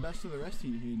finals and the best of the rest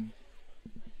heat, Hayden.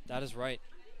 That is right.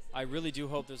 I really do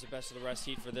hope there's a best of the rest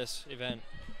heat for this event.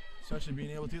 Especially being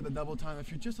able to get the double time. If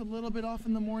you're just a little bit off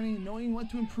in the morning, knowing what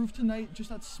to improve tonight, just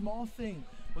that small thing.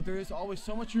 But there is always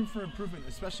so much room for improvement,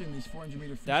 especially in these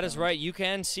 400-meter freestyles. That is right. You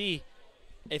can see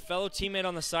a fellow teammate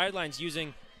on the sidelines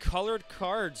using colored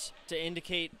cards to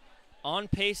indicate on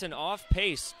pace and off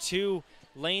pace to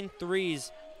lane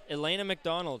 3's Elena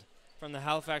McDonald from the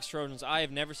Halifax Trojans. I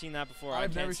have never seen that before.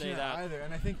 I've never seen that either.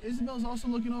 And I think Isabel's also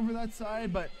looking over that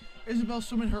side, but Isabel's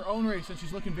swimming her own race, and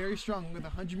she's looking very strong with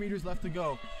 100 meters left to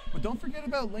go. But don't forget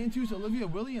about lane 2's Olivia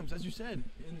Williams, as you said,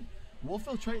 in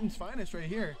Wolfville Triton's finest right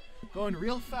here, going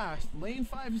real fast. Lane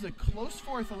 5 is a close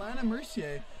fourth, Alana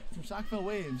Mercier from Sackville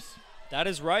Waves. That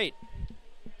is right.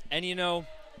 And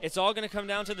it's all going to come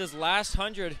down to this last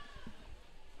 100.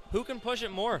 Who can push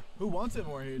it more? Who wants it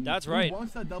more, Hayden? That's right. Who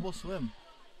wants that double swim?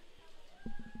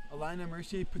 Alana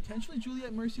Mercier, potentially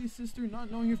Juliette Mercier's sister,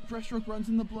 not knowing if breaststroke runs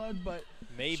in the blood, but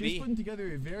maybe. She's putting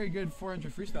together a very good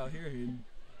 400 freestyle here, Hayden.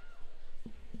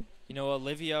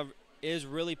 Olivia is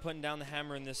really putting down the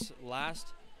hammer in this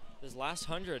last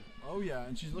 100. Oh yeah,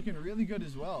 and she's looking really good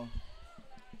as well.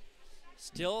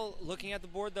 Still looking at the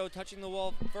board though, touching the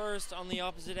wall first. On the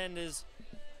opposite end is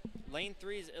lane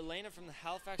 3's Elena from the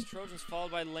Halifax Trojans,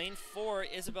 followed by lane 4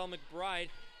 Isabel McBride,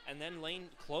 and then lane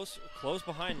close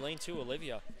behind lane 2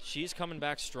 Olivia. She's coming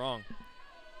back strong.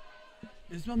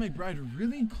 Isabel McBride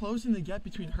really closing the gap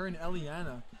between her and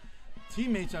Eliana.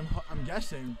 Teammates, I'm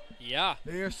guessing. Yeah.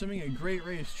 They are swimming a great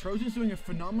race. Trojans doing a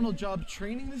phenomenal job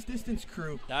training this distance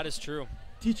crew. That is true.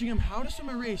 Teaching them how to swim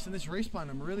a race in this race plan.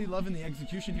 I'm really loving the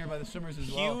execution here by the swimmers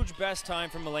as well. Huge best time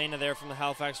from Elena there from the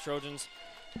Halifax Trojans.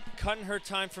 Cutting her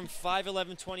time from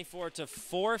 5:11.24 to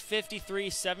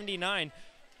 4:53.79.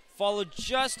 followed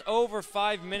just over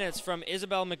 5 minutes from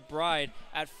Isabel McBride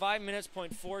at 5 minutes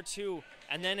 .42,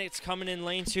 and then it's coming in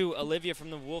lane 2, Olivia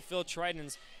from the Wolfville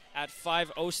Tridents at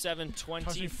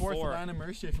 5:07.24. Fourth, Alana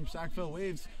Mercier from Sackville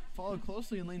Waves, followed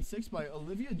closely in lane 6 by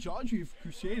Olivia Jodry of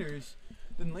Crusaders.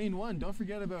 Then lane 1, don't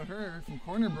forget about her from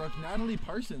Corner Brook, Natalie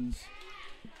Parsons.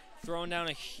 Throwing down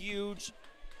a huge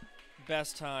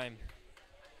best time.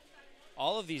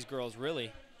 All of these girls,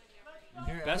 really.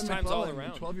 Here, Best Anna times all McClellan,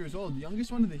 around. 12 years old,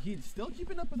 youngest one of the heat, still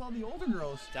keeping up with all the older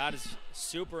girls. That is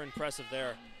super impressive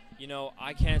there. You know,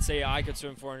 I can't say I could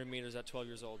swim 400 meters at 12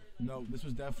 years old. No, this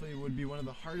was definitely would be one of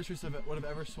the hardest races I would have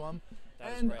ever swum.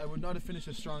 That is And right. I would not have finished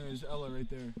as strong as Ella right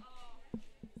there.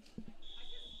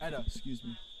 Etta, excuse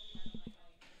me.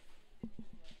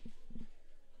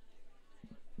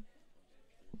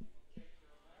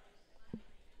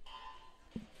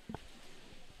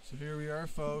 So here we are,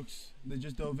 folks. They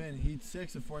just dove in. Heat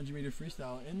 6 of 400 meter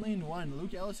freestyle. In lane 1,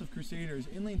 Luke Ellis of Crusaders.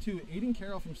 In lane 2, Aiden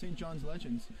Carroll from St. John's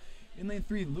Legends. In lane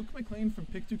 3, Luke McLean from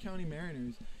Pictou County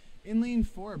Mariners. In lane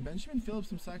 4, Benjamin Phillips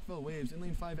from Sackville Waves. In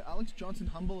lane 5, Alex Johnson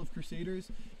Humble of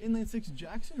Crusaders. In lane 6,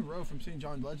 Jackson Rowe from St.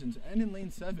 John's Legends. And in lane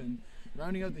 7,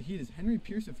 rounding out the heat, is Henry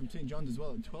Pearson from St. John's as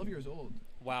well at 12 years old.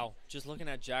 Wow, just looking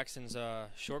at Jackson's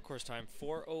short course time,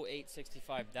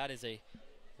 4:08.65. That is a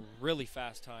really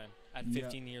fast time at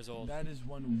 15 years old. That is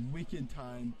one wicked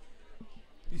time.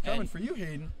 He's coming for you,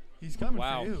 Hayden. He's coming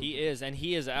wow, for you. he is, and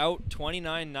he is out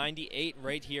 29.98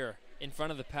 right here in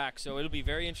front of the pack. So it'll be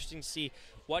very interesting to see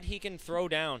what he can throw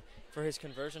down for his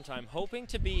conversion time, hoping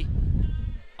to be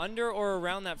under or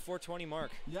around that 4:20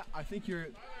 mark. Yeah, I think you're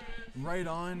right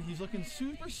on. He's looking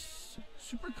super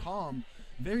calm.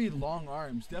 Very long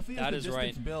arms. Definitely has That the is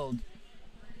distance right. build.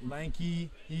 Lanky.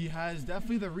 He has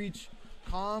definitely the reach.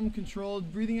 Calm,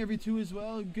 controlled, breathing every 2 as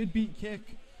well. Good beat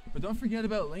kick. But don't forget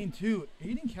about lane 2.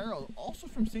 Aiden Carroll, also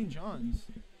from St. John's.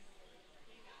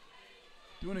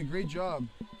 Doing a great job.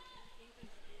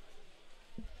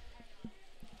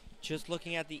 Just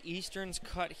looking at the Easterns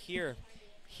cut here,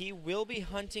 he will be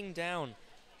hunting down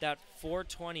that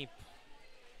 420.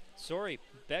 Sorry,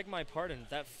 beg my pardon.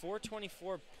 That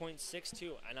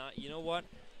 424.62. And you know what?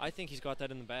 I think he's got that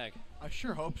in the bag. I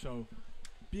sure hope so.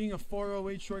 Being a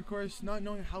 408 short course, not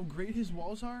knowing how great his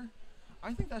walls are,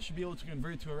 I think that should be able to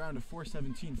convert to around a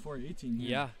 417, 418. Here.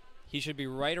 Yeah, he should be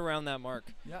right around that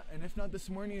mark. Yeah, and if not this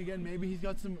morning again, maybe he's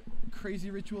got some crazy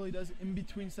ritual he does in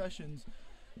between sessions.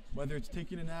 Whether it's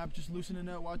taking a nap, just loosening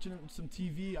out, watching some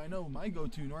TV. I know my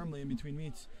go-to normally in between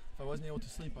meets, if I wasn't able to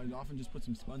sleep, I'd often just put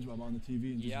some SpongeBob on the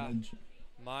TV and just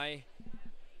veg.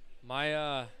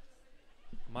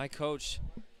 My coach,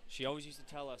 she always used to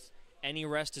tell us, any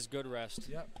rest is good rest.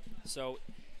 Yep. So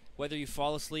whether you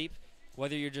fall asleep,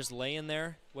 whether you're just laying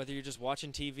there, whether you're just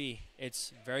watching TV,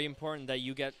 it's very important that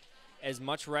you get as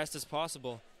much rest as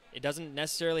possible. It doesn't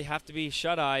necessarily have to be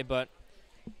shut-eye, but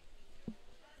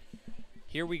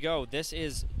here we go. This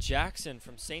is Jackson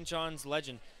from St. John's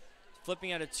Legend,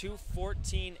 flipping at a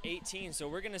 2:14.18. So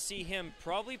we're going to see him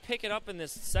probably pick it up in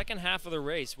this second half of the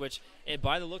race, which,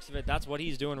 by the looks of it, that's what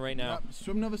he's doing right now. Yep.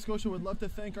 Swim Nova Scotia would love to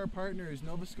thank our partners,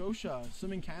 Nova Scotia,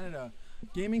 Swimming Canada,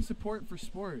 Gaming Support for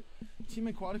Sport, Team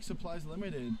Aquatic Supplies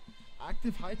Limited,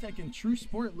 Active High Tech, and True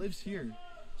Sport lives here.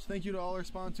 So thank you to all our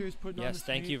sponsors putting on this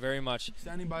Thank meet, you very much.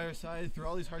 standing by our side through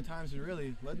all these hard times and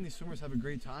really letting these swimmers have a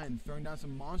great time, throwing down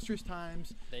some monstrous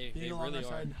times, They being along really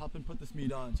our are. side and helping put this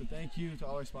meet on. So thank you to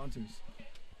all our sponsors.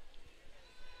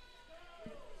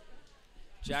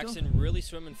 Jackson really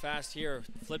swimming fast here,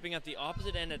 flipping at the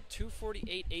opposite end at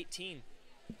 2:48.18.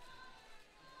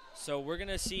 So we're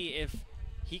gonna see if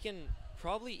he can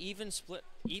probably even split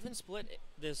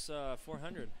this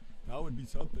 400. That would be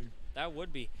something. That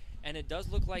would be, and it does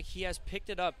look like he has picked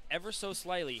it up ever so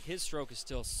slightly. His stroke is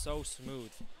still so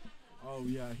smooth. Oh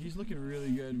yeah, he's looking really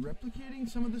good. Replicating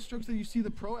some of the strokes that you see the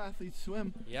pro athletes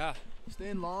swim. Yeah,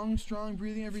 Staying long, strong,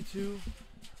 breathing every 2.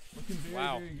 Looking very,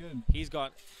 Wow. very good. he's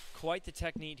got quite the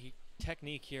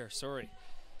technique here. Sorry.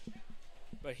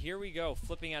 But here we go,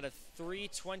 flipping at a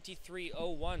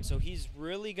 3:23.01. So he's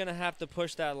really going to have to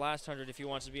push that last 100 if he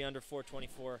wants to be under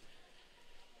 424.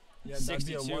 Yeah, that'd be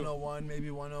a 62. 101, maybe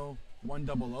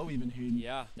 10100 even, Hayden.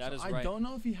 Yeah, that So is I right. don't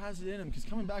know if he has it in him, because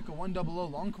coming back a 100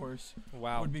 long course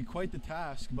Wow, would be quite the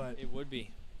task. But it would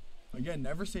be. again,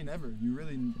 never say never. You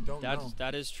really don't know.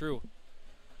 That is true.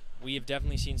 We have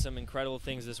definitely seen some incredible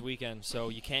things this weekend, so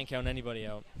you can't count anybody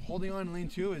out. Holding on in lane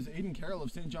 2 is Aiden Carroll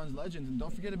of St. John's Legends. And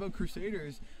don't forget about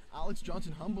Crusaders, Alex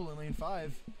Johnson Humble in lane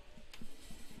 5.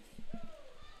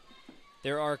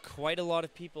 There are quite a lot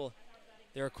of people.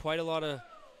 There are quite a lot of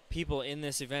people in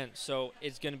this event, so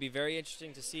it's going to be very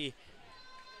interesting to see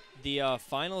the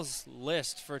finals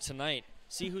list for tonight.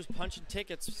 see who's punching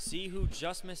tickets, see who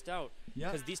just missed out.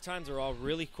 Yeah. Because these times are all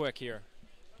really quick here.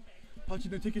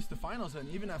 Punching their tickets to finals, and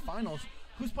even at finals,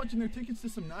 who's punching their tickets to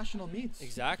some national meets?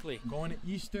 Exactly. Going to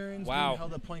Easterns, Wow. being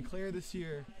held at Point Claire this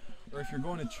year, or if you're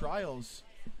going to trials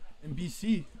in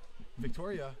BC,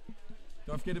 Victoria.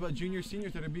 Don't forget about junior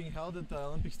seniors that are being held at the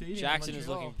Olympic Stadium. Jackson in is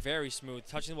Montreal. looking very smooth,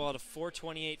 touching the ball at a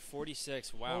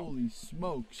 4:28.46. Wow. Holy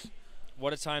smokes.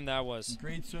 What a time that was.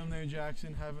 Great swim there,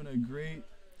 Jackson. Having a great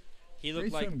He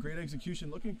looked like swim, great execution.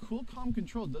 Looking cool, calm,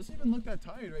 controlled. Doesn't even look that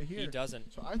tired right here. he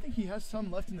doesn't. So I think he has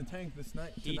some left in the tank this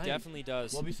night. He tonight. definitely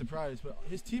does. We'll be surprised. But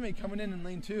his teammate coming in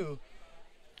lane 2.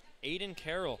 Aiden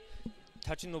Carroll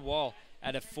touching the wall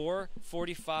at a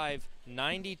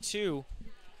 4:45.92,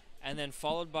 and then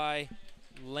followed by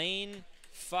lane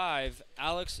 5,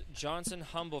 Alex Johnson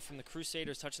Humble from the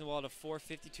Crusaders touching the wall at a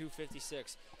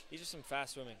 4:52.56. These are some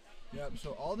fast swimming. Yep,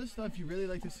 so all this stuff you really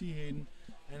like to see, Hayden.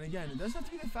 And again, it doesn't have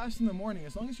to be that fast in the morning.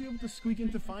 As long as you're able to squeak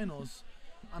into finals,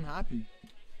 I'm happy.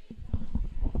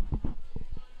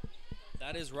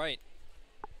 That is right.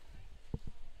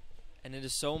 And it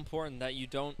is so important that you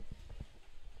don't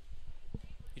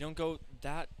go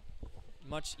that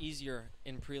much easier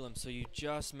in prelims, so you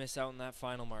just miss out on that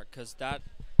final mark, because that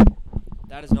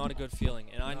is not a good feeling.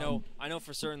 And I know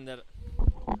for certain that,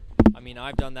 I mean,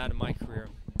 I've done that in my career.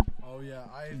 Oh yeah,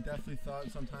 I definitely thought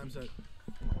sometimes that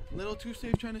a little too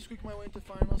safe trying to squeak my way into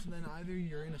finals, and then either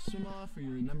you're in a swim off or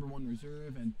you're number 1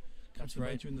 reserve, and That's to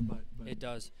right. bite you in the butt. But It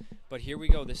does. But here we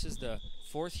go. This is the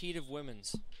 4th heat of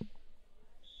women's.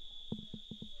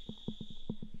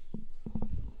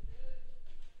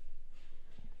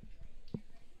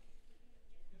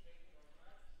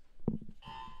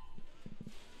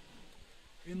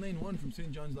 in lane 1 from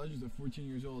St. John's Legends at 14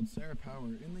 years old, Sarah Power.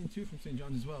 In lane 2 from St.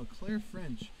 John's as well, Claire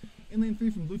French. In lane 3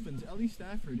 from Bluefins, Ellie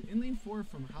Stafford. In lane 4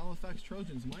 from Halifax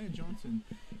Trojans, Maya Johnson.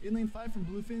 In lane 5 from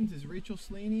Bluefins is Rachel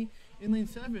Slaney. In lane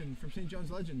 7 from St. John's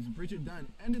Legends, Bridget Dunn.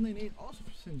 And in lane 8, also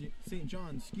from St.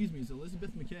 John's, is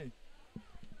Elizabeth McKay.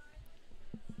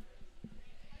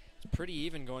 It's pretty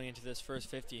even going into this first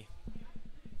 50.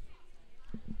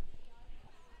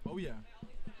 Oh yeah.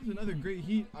 This is another great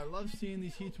heat. I love seeing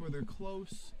these heats where they're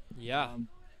close. Yeah.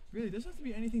 Really, it doesn't have to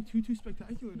be anything too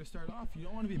spectacular to start off. You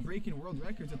don't want to be breaking world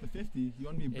records at the 50. You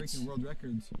want to be breaking world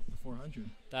records at the 400.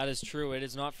 That is true. It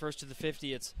is not first to the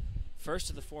 50. It's first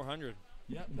to the 400.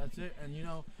 Yep, that's it. And you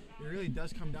know, it really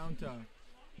does come down to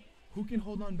who can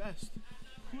hold on best.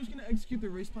 Who's going to execute the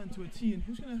race plan to a T and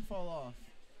who's going to fall off.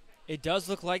 It does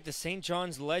look like the St.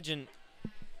 John's Legend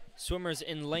swimmers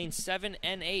in lane 7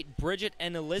 and 8, Bridget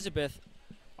and Elizabeth,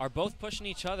 are both pushing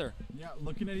each other. Yeah,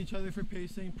 looking at each other for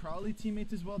pacing. Probably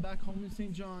teammates as well back home in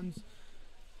St. John's.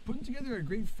 Putting together a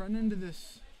great front end of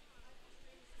this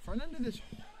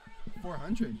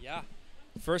 400. Yeah.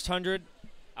 First 100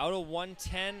 out of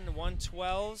 110,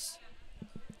 112s.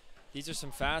 These are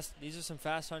some fast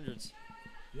hundreds.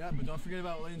 Yeah, but don't forget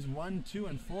about lanes 1, 2,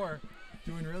 and 4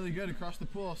 doing really good across the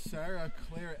pool. Sarah,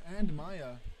 Claire, and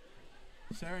Maya.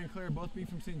 Sarah and Claire both being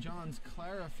from St. John's.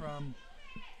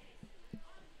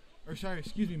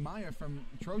 Maya from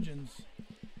Trojans.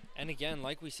 And again,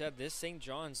 like we said, this St.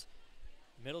 John's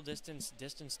middle distance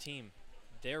team,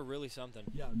 they're really something.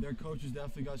 Yeah, their coaches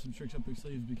definitely got some tricks up their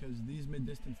sleeves because these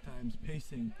mid-distance times,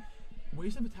 pacing,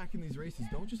 ways of attacking these races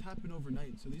don't just happen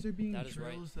overnight. So these are being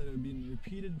drills that are being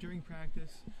repeated during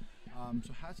practice.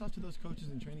 So hats off to those coaches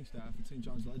and training staff at St.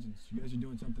 John's Legends. You guys are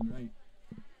doing something right.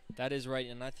 That is right,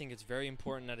 and I think it's very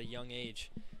important at a young age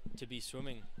to be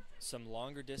swimming some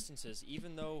longer distances,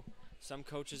 even though some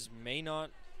coaches may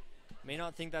not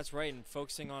think that's right and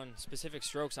focusing on specific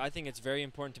strokes. I think it's very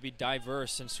important to be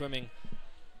diverse in swimming,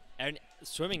 and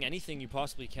swimming anything you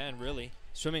possibly can, really.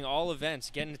 Swimming all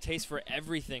events, getting a taste for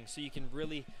everything so you can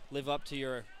really live up to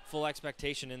your full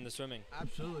expectation in the swimming.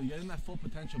 Absolutely, getting that full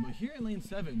potential. But here in lane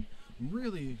 7,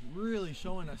 really, really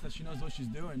showing us that she knows what she's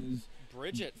doing is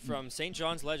Bridget from St.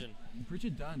 John's Legend.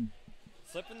 Bridget Dunn.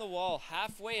 Flipping the wall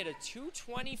halfway at a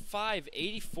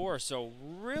 2:25.84, so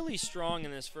really strong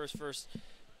in this first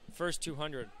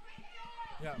 200.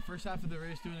 Yeah, first half of the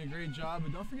race doing a great job,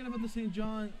 but don't forget about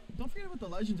the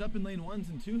Legends up in lane 1s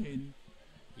and 2, Hayden.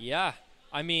 Yeah,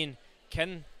 I mean,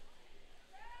 can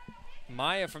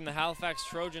Maya from the Halifax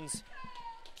Trojans,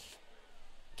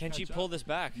 can she pull this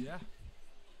back? Yeah,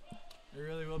 it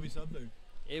really will be something.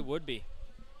 It would be.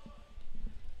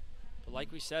 But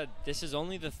like we said, this is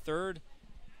only the third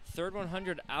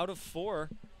 100 out of 4,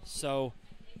 so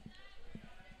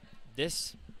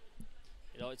it's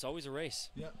always a race.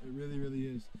 Yeah, it really, really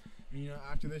is. And,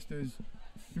 after this, there's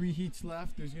 3 heats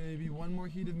left. There's going to be 1 more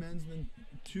heat of men's and then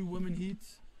 2 women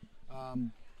heats. But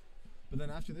then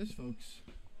after this, folks,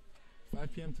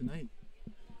 5 p.m. tonight.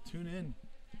 Tune in.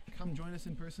 Come join us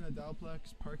in person at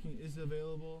Dowplex. Parking is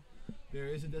available. There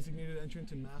is a designated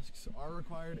entrance and masks are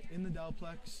required in the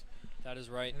Dowplex. That is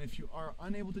right. And if you are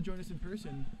unable to join us in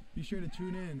person, be sure to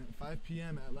tune in at 5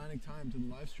 p.m. Atlantic time to the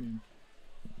live stream.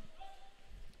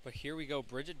 But here we go.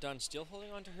 Bridget Dunn still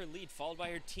holding on to her lead, followed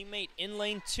by her teammate in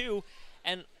lane 2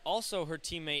 and also her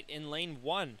teammate in lane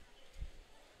 1.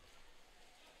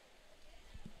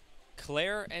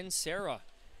 Claire and Sarah.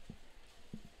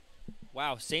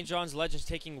 Wow, St. John's Legends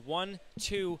taking 1,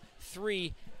 2,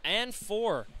 3, and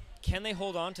 4. Can they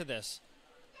hold on to this?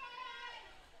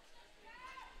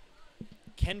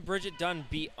 Can Bridget Dunn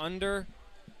be under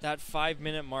that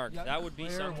 5-minute mark? Yeah, that would Claire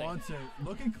be something. Wants it.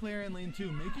 Look at Claire in lane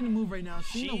 2, making a move right now.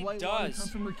 Seeing the white water come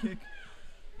from her kick.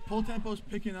 Pull tempo's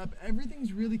picking up.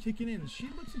 Everything's really kicking in. She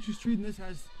looks like she's treating this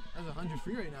as 100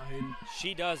 free right now, Hayden.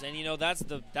 She does, and you know that's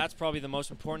probably the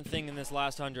most important thing in this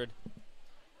last 100.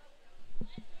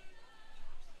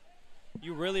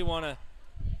 You really want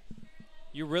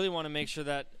to make sure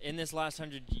that in this last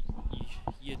 100,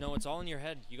 you know it's all in your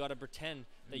head. You got to pretend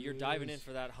that you're diving in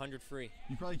for that 100 free.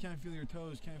 You probably can't feel your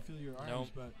toes, can't feel your arms, Nope.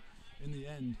 but in the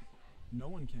end, no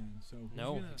one can. So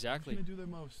exactly. Who's gonna do their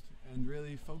most and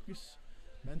really focus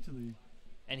mentally?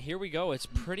 And here we go. It's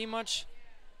pretty much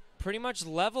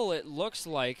level. It looks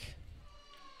like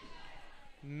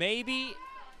maybe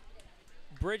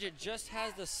Bridget just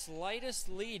has the slightest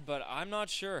lead, but I'm not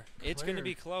sure. It's going to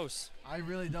be close. I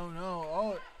really don't know.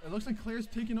 Oh, it looks like Claire's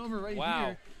taking over right wow.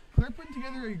 here. Claire putting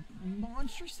together a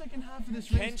monstrous second half of this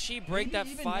race. Can she break that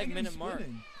 5-minute mark?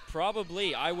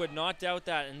 Probably. I would not doubt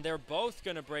that. And they're both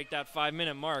going to break that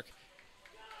 5-minute mark.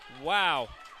 Wow.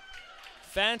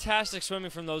 Fantastic swimming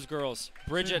from those girls,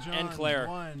 Bridget and Claire.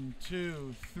 1,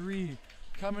 2, 3.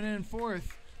 Coming in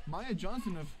fourth, Maya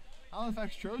Johnson of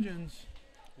Halifax Trojans.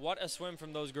 What a swim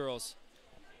from those girls.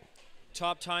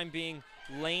 Top time being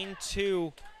lane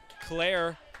 2,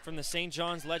 Claire from the St.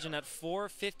 John's Legend at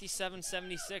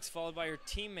 4:57.76, followed by her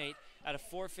teammate at a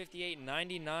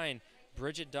 4:58.99,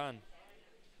 Bridget Dunn.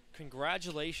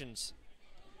 Congratulations.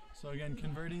 So again,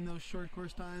 converting those short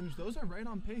course times, those are right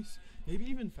on pace, maybe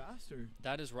even faster.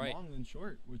 That is right. Long than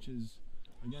short, which is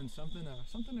again something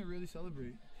to really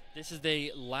celebrate. This is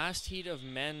the last heat of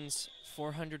men's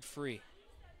 400 free.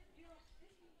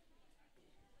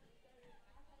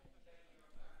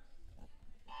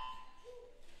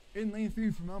 In lane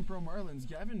 3 from Mount Pearl Marlins,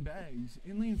 Gavin Baggs.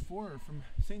 In lane 4 from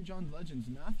St. John's Legends,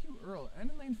 Matthew Earl.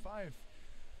 And in lane 5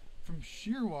 from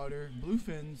Shearwater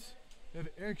Bluefins, we have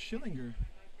Eric Schillinger.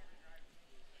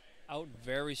 Out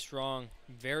very strong,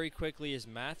 very quickly is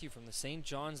Matthew from the St.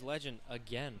 John's Legend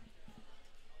again.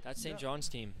 That's St. John's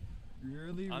team.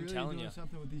 Really telling doing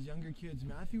something with these younger kids.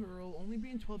 Matthew Earl, only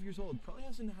being 12 years old, probably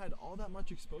hasn't had all that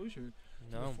much exposure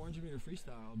to the 400-meter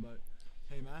freestyle. But,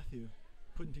 hey, Matthew,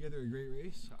 putting together a great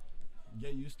race.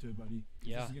 Get used to it, buddy.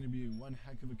 Yeah. This is going to be one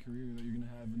heck of a career that you're going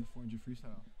to have in the 400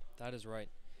 freestyle. That is right.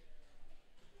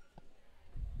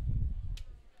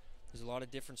 There's a lot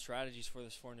of different strategies for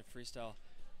this 400 freestyle.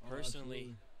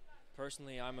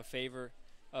 Personally, I'm a favor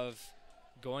of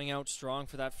going out strong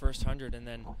for that first 100 and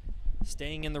then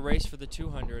staying in the race for the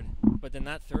 200. But then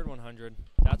that third 100,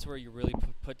 that's where you really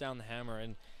put down the hammer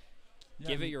and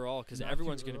give it your all, because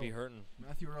everyone's going to be hurting.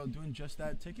 Matthew Earl doing just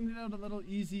that, taking it out a little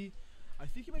easy. I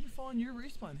think he might be following your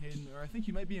race plan, Hayden, or I think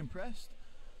you might be impressed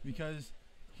because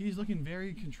he's looking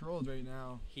very controlled right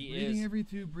now. He breathing is. Every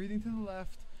two, breathing to the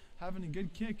left, having a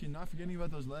good kick, and not forgetting about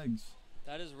those legs.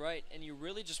 That is right, and you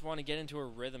really just want to get into a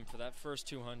rhythm for that first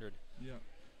 200. Yeah.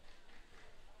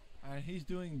 And he's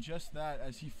doing just that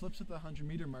as he flips at the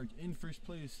 100-meter mark in first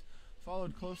place,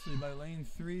 followed closely by lane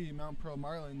 3, Mount Pearl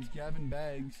Marlins, Gavin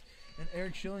Baggs, and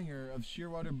Eric Schillinger of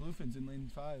Shearwater Bluefins in lane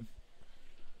 5.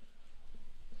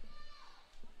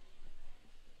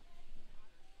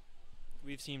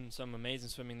 We've seen some amazing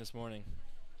swimming this morning.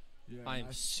 Yeah, I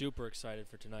am super excited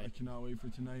for tonight. I cannot wait for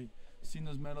tonight. Seeing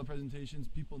those medal presentations,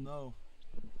 people know.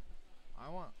 I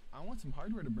want some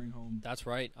hardware to bring home. That's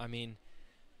right. I mean,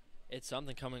 it's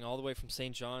something coming all the way from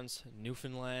St. John's,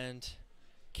 Newfoundland,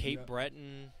 Cape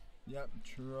Breton. Yep,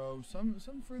 Truro.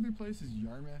 Some further places,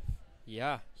 Yarmouth.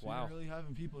 Yeah, so wow. You're really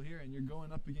having people here, and you're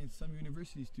going up against some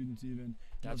university students even.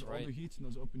 That's those right. older heats and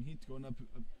those open heats, going up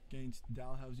against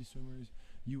Dalhousie swimmers,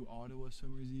 Ottawa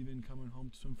swimmers even, coming home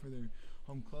to swim for their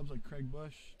home clubs like Craig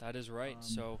Bush. That is right.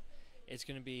 So it's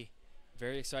going to be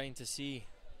very exciting to see.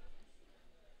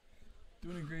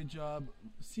 Doing a great job.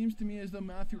 Seems to me as though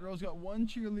Matthew Earl's got one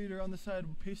cheerleader on the side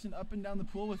pacing up and down the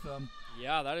pool with them.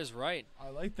 Yeah, that is right. I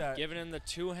like that. Giving him the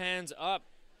 2 hands up.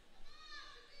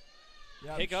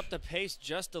 Yeah, pick up the pace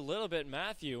just a little bit,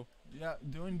 Matthew. Yeah,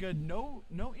 doing good. No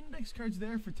index cards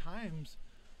there for times,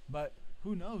 but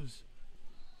who knows?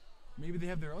 Maybe they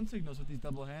have their own signals with these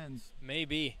double hands.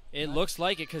 Maybe. It looks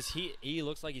like it because he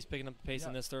looks like he's picking up the pace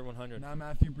in this third 100. Now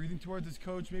Matthew breathing towards his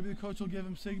coach. Maybe the coach will give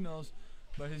him signals,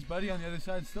 but his buddy on the other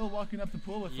side still walking up the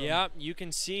pool with him. Yeah, you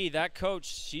can see that coach.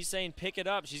 She's saying pick it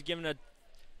up. She's giving a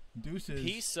Deuces.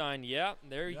 peace sign. Yeah,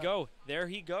 there you go. There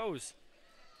he goes.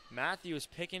 Matthew is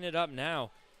picking it up now.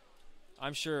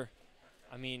 I'm sure.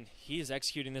 I mean, he is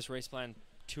executing this race plan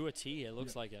to a T. It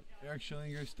looks like it. Eric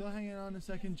Schillinger still hanging on a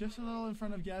second, just a little in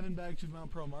front of Gavin Baggs of Mount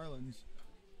Pro Marlins.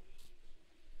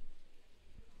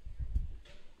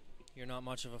 You're not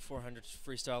much of a 400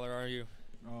 freestyler, are you?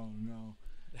 Oh, no.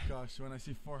 Gosh, when I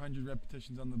see 400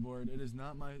 repetitions on the board, it is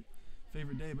not my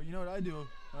favorite day. But you know what I do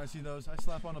when I see those? I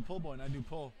slap on a pull boy and I do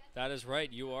pull. That is right.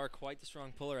 You are quite the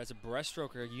strong puller. As a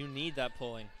breaststroker, you need that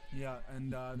pulling. Yeah,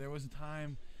 and there was a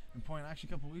time and point actually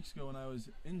a couple weeks ago when I was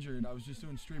injured. I was just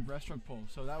doing straight breaststroke pull,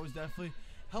 so that was definitely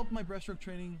helped my breaststroke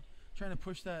training, trying to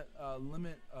push that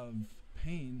limit of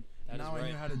pain. Now I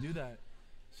knew how to do that,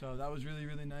 so that was really,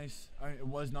 really nice. It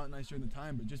was not nice during the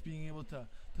time, but just being able to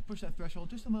push that threshold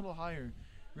just a little higher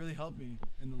really helped me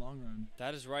in the long run.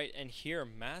 That is right. And here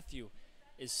Matthew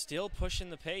is still pushing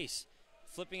the pace,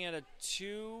 flipping at a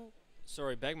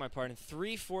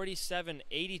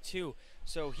 3:47.82.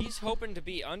 So he's hoping to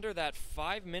be under that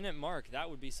 5-minute mark.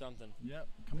 That would be something. Yep,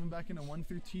 coming back in a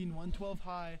 1:13, 1:12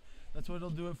 high. That's what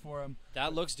it'll do it for him.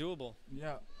 That looks doable.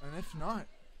 Yeah, and if not,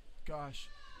 gosh,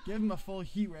 give him a full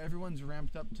heat where everyone's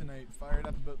ramped up tonight, fired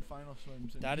up about the final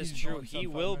swims. That is true. He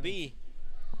will be.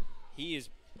 He is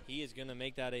gonna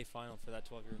make that a final for that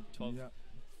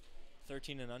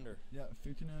 13 and under. Yeah,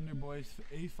 13 and under boys,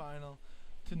 a final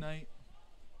tonight.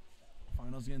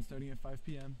 Finals again starting at 5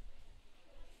 p.m.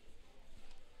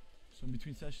 So in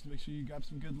between sessions, make sure you grab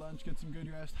some good lunch, get some good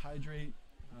rest, hydrate.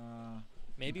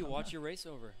 Maybe watch your race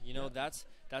over. You know, that's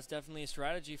definitely a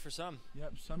strategy for some.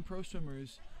 Yep, some pro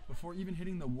swimmers, before even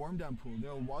hitting the warm-down pool,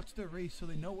 they'll watch their race so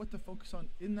they know what to focus on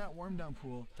in that warm-down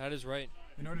pool. That is right.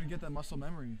 In order to get that muscle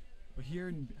memory. But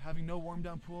here, having no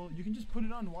warm-down pool, you can just put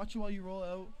it on, watch it while you roll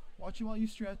out, watch it while you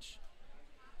stretch.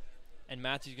 And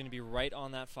Matthew's going to be right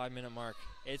on that 5-minute mark.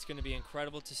 It's going to be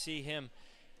incredible to see him.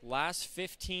 Last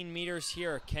 15 meters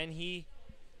here. Can he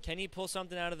pull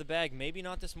something out of the bag? Maybe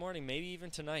not this morning, maybe even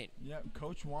tonight. Yeah,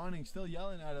 Coach Wanning still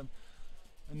yelling at him.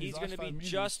 He's going to be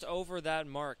just over that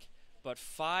mark. But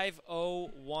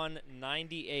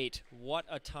 5:01.98. What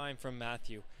a time from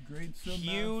Matthew. Great swim,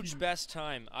 huge Matthew. Best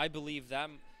time. I believe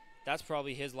that's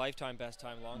probably his lifetime best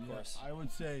time long course. I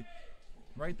would say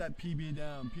write that PB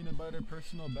down. Peanut butter,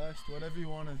 personal best, whatever you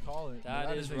want to call it.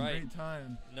 That is a right. Great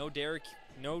time. No Dairy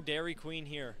Queen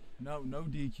here. No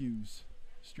DQs.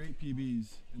 Straight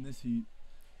PBs in this heat.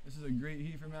 This is a great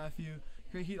heat for Matthew.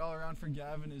 Great heat all around for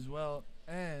Gavin as well.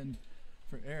 And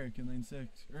for Eric in lane 6.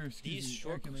 Or excuse me,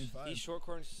 Eric in lane 5. These short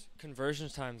course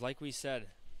conversions times, like we said,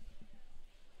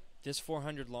 this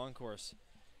 400 long course,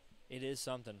 it is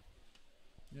something.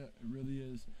 Yeah, it really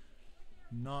is.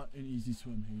 Not an easy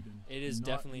swim, Hayden. It is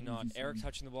definitely not. Eric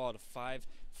touching the wall at a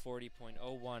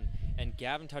 5:40.01, and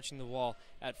Gavin touching the wall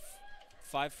at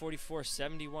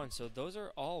 5:44.71. So those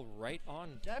are all right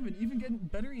on. Gavin even getting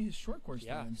better in his short course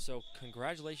time. So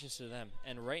congratulations to them.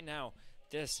 And right now,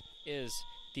 this is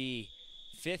the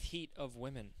 5th heat of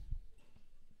women.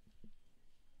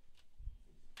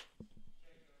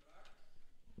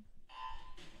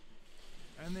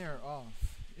 And they are off.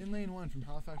 In lane 1 from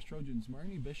Halifax Trojans,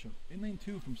 Marnie Bishop. In lane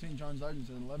 2 from St. John's Legends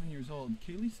at 11 years old,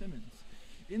 Kaylee Simmons.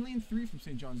 In lane 3 from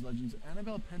St. John's Legends,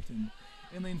 Annabelle Penton.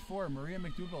 In lane 4, Maria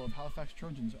McDougall of Halifax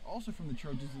Trojans. Also from the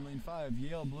Trojans in lane 5,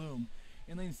 Yale Bloom.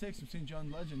 In lane 6 from St.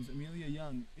 John's Legends, Amelia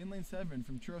Young. In lane 7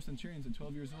 from Churro Centurions at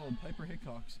 12 years old, Piper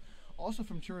Hickox. Also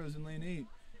from Churros in lane 8,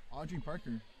 Audrey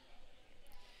Parker.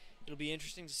 It'll be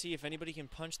interesting to see if anybody can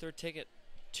punch their ticket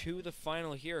to the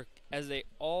final here, as they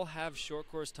all have short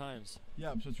course times.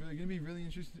 Yeah, so it's really going to be really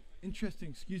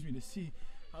interesting, to see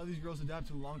how these girls adapt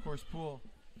to the long course pool.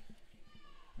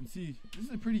 And see, this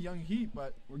is a pretty young heat,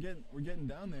 but we're getting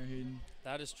down there, Hayden.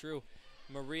 That is true.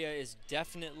 Maria is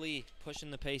definitely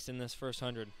pushing the pace in this first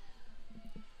 100.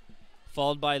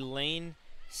 Followed by lane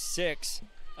 6,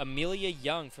 Amelia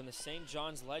Young from the St.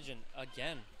 John's Legend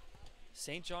again.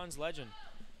 St. John's Legend.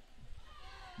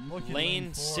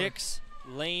 Lane 6,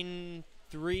 lane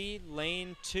 3,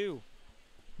 lane 2.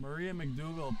 Maria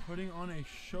McDougall putting on a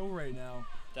show right now.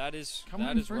 That is coming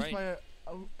in first by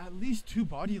at least 2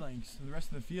 body lengths to the rest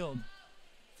of the field.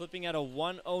 Flipping at a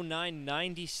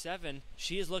 1:09.97.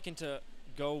 She is looking to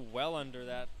go well under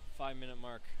that 5-minute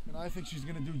mark. And I think she's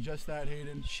going to do just that,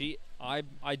 Hayden.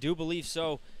 I do believe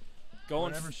so.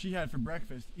 Whatever she had for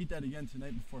breakfast, eat that again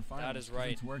tonight before finals. That is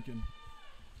right. It's working.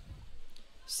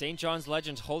 St. John's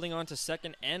Legends holding on to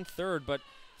second and third, but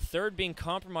third being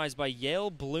compromised by Yale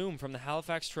Bloom from the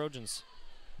Halifax Trojans.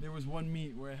 There was one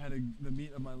meet where I had the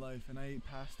meet of my life, and I ate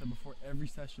pasta before every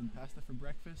session. Pasta for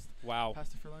breakfast. Wow.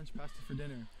 Pasta for lunch, pasta for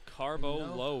dinner.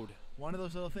 Carbo load. One of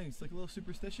those little things, like a little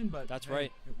superstition, but that's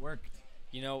right. It worked.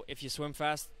 You know, if you swim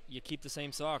fast, you keep the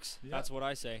same socks. Yeah. That's what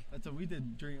I say. That's what we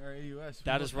did during our AUS.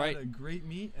 That is right. Had a great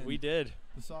meet. And we did.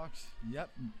 The socks, yep,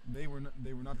 they were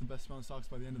not the best smelling socks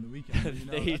by the end of the weekend. You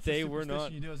know, they were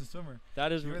not. You do as a swimmer.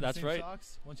 That's right.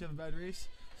 Socks. Once you have a bad race,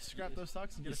 scrap those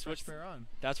socks and get a fresh pair on.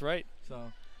 That's right.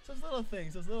 So those little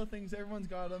things, everyone's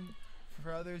got them.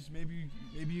 For others, maybe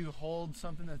you hold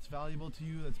something that's valuable to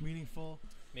you, that's meaningful.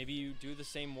 Maybe you do the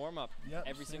same warm up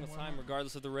every single time, warm-up.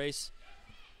 regardless of the race.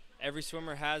 Every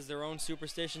swimmer has their own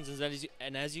superstitions,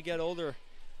 and as you get older,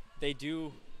 they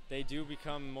do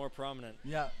become more prominent.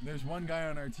 Yeah, there's one guy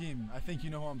on our team. I think you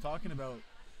know who I'm talking about.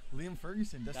 Liam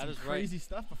Ferguson does some crazy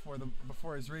stuff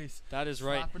before his race. That is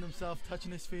right. Slapping himself,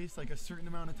 touching his face like a certain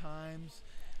amount of times,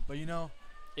 but you know,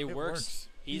 it works.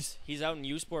 He's out in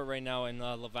U Sport right now in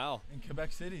Laval, in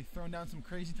Quebec City, throwing down some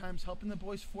crazy times, helping the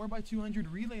boys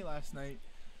 4x200 relay last night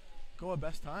go a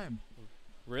best time.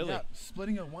 Really? Yeah,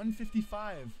 splitting a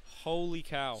 155. Holy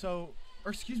cow.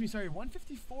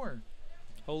 154.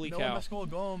 Holy Noah cow. Mescal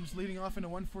Gomes leading off into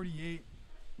 148.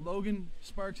 Logan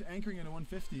Sparks anchoring into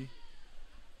 150.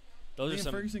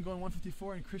 Liam Ferguson going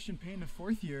 154, and Christian Payne, the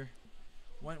fourth year,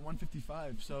 went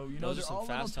 155. So, you know, they're all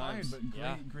fast times, but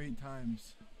great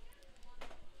times.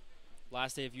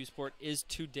 Last day of U Sport is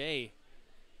today.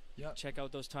 Yep. Check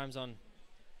out those times on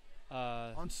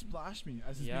Splash Me,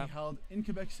 as it's being held in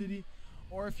Quebec City.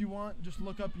 Or if you want, just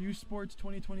look up U Sports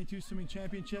 2022 Swimming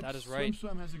Championships. That is right.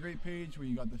 Swim has a great page where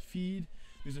you got the feed.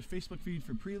 There's a Facebook feed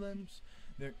for prelims.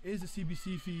 There is a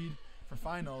CBC feed for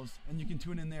finals, and you can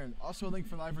tune in there. Also a link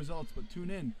for live results, but tune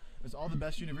in, as all the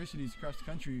best universities across the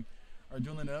country are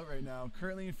dueling it out right now.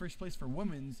 Currently in first place for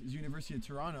women's is University of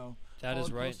Toronto. That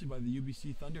is right. Closely by the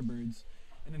UBC Thunderbirds.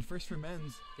 And in first for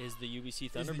men's is the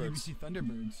UBC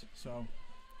Thunderbirds. So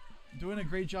doing a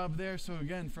great job there. So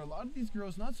again, for a lot of these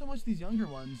girls, not so much these younger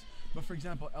ones, but for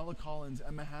example, Ella Collins,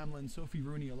 Emma Hamlin, Sophie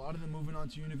Rooney, a lot of them moving on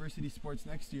to university sports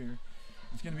next year.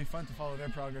 It's going to be fun to follow their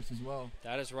progress as well.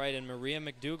 That is right. And Maria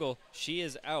McDougall, she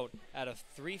is out at a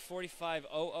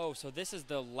 3:45.00. So this is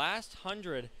the last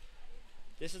 100.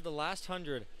 This is the last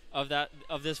 100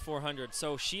 of this 400.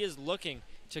 So she is looking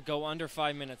to go under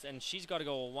 5 minutes, and she's got to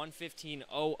go a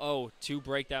 1:15.00 to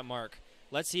break that mark.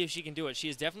 Let's see if she can do it. She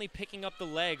is definitely picking up the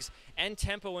legs and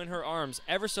tempo in her arms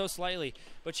ever so slightly,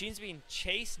 but she's being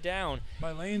chased down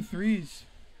by lane 3s.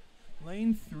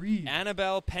 Lane 3.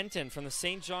 Annabelle Penton from the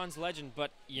St. John's Legend, but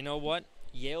you know what?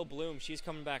 Yale Bloom, she's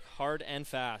coming back hard and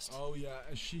fast. Oh yeah,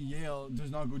 Yale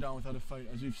does not go down without a fight,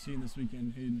 as we've seen this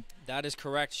weekend, Hayden. That is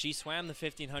correct. She swam the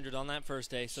 1500 on that first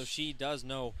day, so she does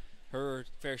know her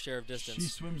fair share of distance. She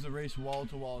swims the race wall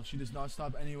to wall. She does not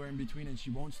stop anywhere in between, and she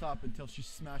won't stop until she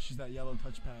smashes that yellow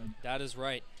touchpad. That is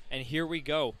right. And here we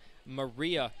go.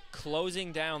 Maria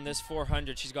closing down this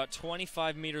 400. She's got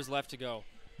 25 meters left to go.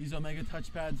 These Omega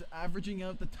touchpads averaging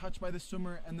out the touch by the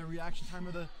swimmer and the reaction time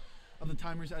of the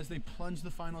timers as they plunge the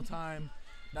final time.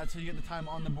 That's how you get the time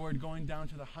on the board, going down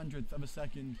to the 100th of a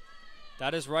second.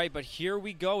 That is right, but here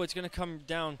we go. It's going to come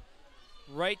down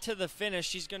right to the finish.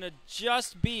 She's going to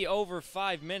just be over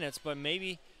 5 minutes, but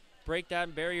maybe break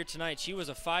that barrier tonight. She was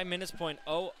a 5 minutes point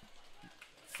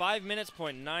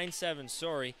 97,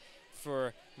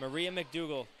 for Maria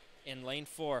McDougall in lane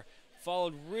 4.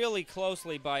 Followed really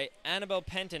closely by Annabelle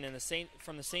Penton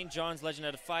from the St. John's Legend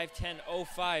at a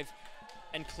 5:10.05,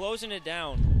 and closing it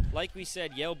down, like we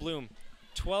said, Yale Bloom,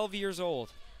 12 years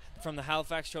old, from the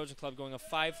Halifax Trojan Club, going a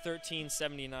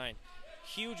 5:13.79.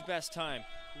 Huge best time,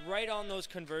 right on those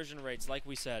conversion rates, like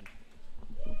we said.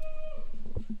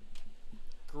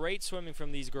 Great swimming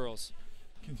from these girls.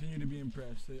 Continue to be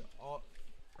impressed. They all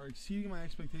are exceeding my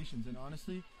expectations, and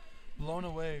honestly, blown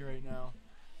away right now,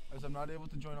 as I'm not able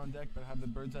to join on deck, but have the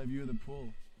bird's eye view of the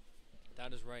pool.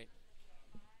 That is right.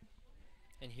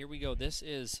 And here we go. This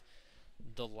is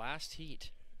the last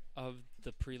heat of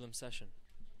the prelim session.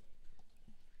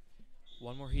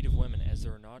 One more heat of women, as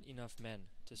there are not enough men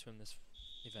to swim this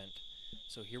event.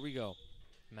 So here we go.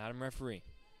 Madam Referee.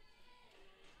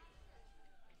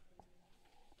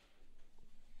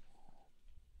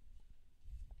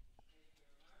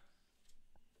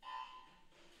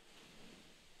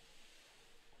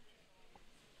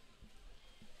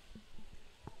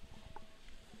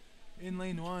 In lane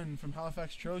lane 1 from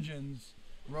Halifax Trojans,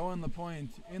 Rowan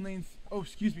LaPointe. In lane 2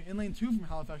 from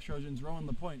Halifax Trojans, Rowan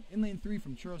LaPointe. In lane 3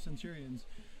 from Churro Centurions,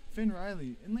 Finn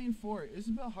Riley. In lane 4,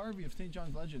 Isabel Harvey of St.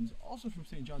 John's Legends. Also from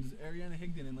St. John's is Ariana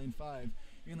Higdon in lane 5.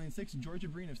 In lane 6, Georgia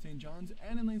Breen of St. John's.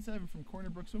 And in lane 7 from Corner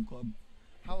Brook Swim Club,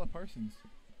 Hala Parsons.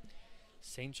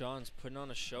 St. John's putting on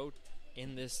a show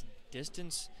in this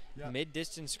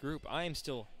mid-distance group. I am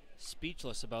still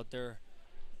speechless about the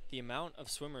amount of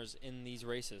swimmers in these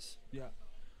races. Yeah,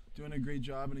 doing a great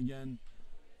job. And again,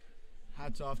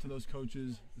 hats off to those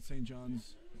coaches at St.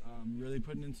 John's. Really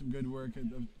putting in some good work at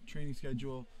the training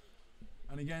schedule.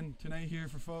 And again, tonight here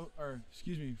for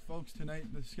folks, tonight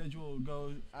the schedule will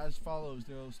go as follows.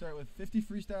 They'll start with 50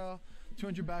 freestyle,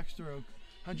 200 backstroke,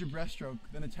 100 breaststroke,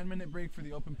 then a 10-minute break for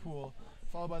the open pool,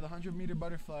 followed by the 100-meter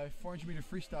butterfly, 400-meter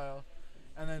freestyle,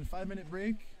 and then 5-minute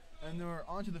break, and then we're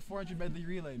on to the 400 medley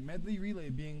relay. Medley relay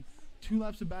being 2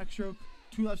 laps of backstroke,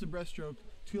 2 laps of breaststroke,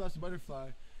 2 laps of butterfly.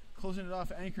 Closing it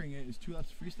off, anchoring it, is 2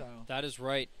 laps of freestyle. That is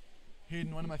right.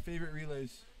 Hayden, one of my favorite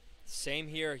relays. Same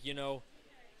here. You know,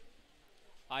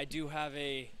 I do have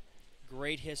a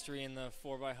great history in the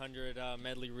 4x100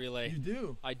 medley relay. You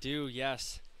do? I do,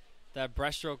 yes. That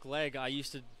breaststroke leg, I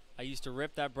used to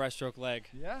rip that breaststroke leg.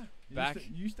 Yeah. You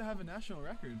used to have a national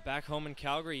record. Back home in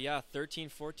Calgary, yeah,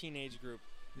 13-14 age group.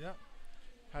 Yeah.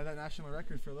 Had that national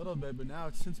record for a little bit, but now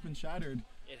it's since been shattered.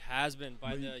 It has been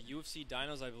by the UFC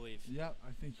Dinos, I believe. Yeah,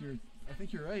 I think you're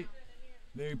right.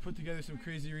 They put together some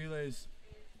crazy relays.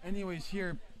 Anyways,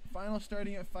 here, final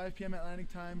starting at 5 p.m.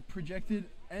 Atlantic time, projected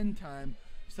end time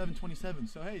 7:27.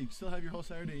 So hey, you can still have your whole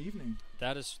Saturday evening.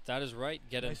 That is right.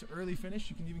 Get nice early finish.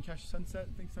 You can even catch the sunset.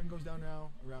 I think sun goes down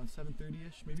now around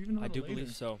 7:30ish, maybe even a little later. I do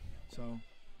believe so. So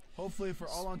hopefully, if we're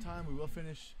all on time, we will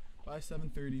finish by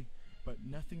 7:30. But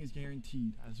nothing is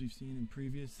guaranteed, as we've seen in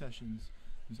previous sessions.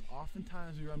 There's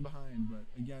oftentimes we run behind, but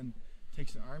again, it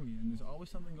takes an army, and there's always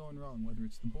something going wrong. Whether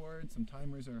it's the board, some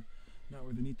timers are not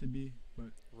where they need to be, but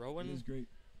Rowan it is great.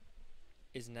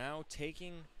 Is now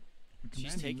taking.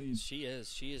 Lead. She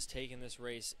is taking this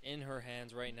race in her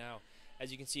hands right now.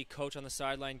 As you can see, coach on the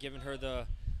sideline giving her the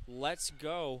let's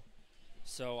go.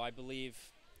 So I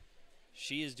believe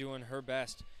she is doing her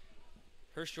best.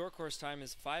 Her short course time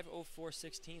is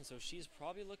 5:04:16, so she's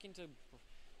probably looking to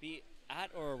be at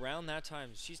or around that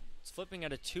time. She's flipping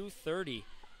at a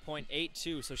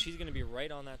 2:30.82, so she's going to be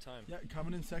right on that time. Yeah,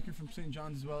 coming in second from St.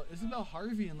 John's as well. Isabel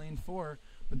Harvey in lane 4,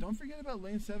 but don't forget about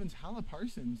lane 7's Hala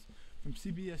Parsons from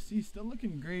CBSC, still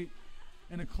looking great.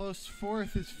 And a close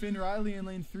fourth is Finn Riley in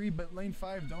lane 3, but lane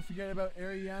 5, don't forget about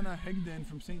Ariana Higdon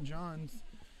from St. John's.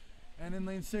 And in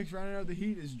lane 6, rounding out the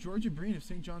heat, is Georgia Breen of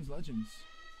St. John's Legends.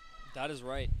 That is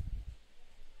right.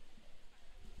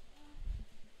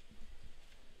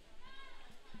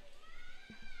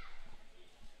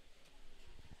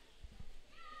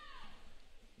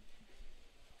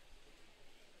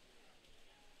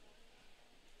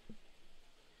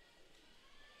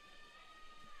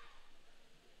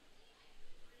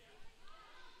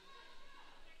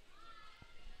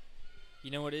 You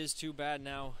know, it is too bad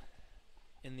now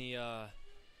in the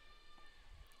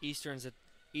Easterns,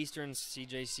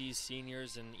 CJCs,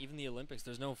 seniors, and even the Olympics.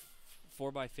 There's no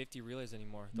 4x50 relays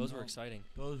anymore. Those were exciting.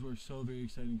 Those were so very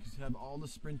exciting because you have all the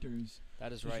sprinters.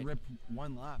 That is just right. Rip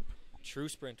one lap. True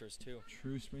sprinters, too.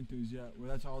 True sprinters, yeah. Well,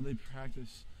 that's all they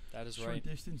practice. That is short right.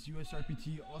 Short distance,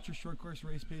 USRPT, ultra short course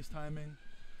race pace timing.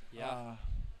 Yeah.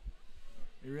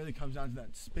 It really comes down to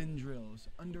that. Spin drills,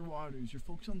 underwaters. You're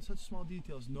focused on such small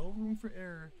details. No room for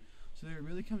error. So it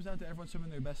really comes down to everyone swimming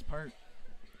their best part.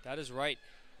 That is right.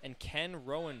 And can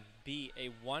Rowan be a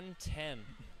 1:10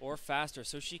 or faster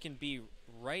so she can be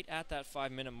right at that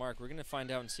 5-minute mark? We're going to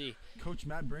find out and see. Coach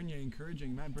Matt Bernier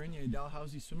encouraging. Matt Bernier,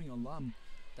 Dalhousie swimming alum.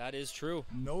 That is true.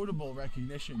 Notable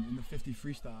recognition in the 50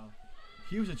 freestyle.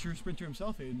 He was a true sprinter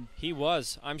himself, Aiden. He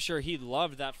was. I'm sure he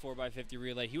loved that 4x50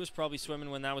 relay. He was probably swimming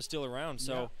when that was still around,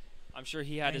 so yeah. I'm sure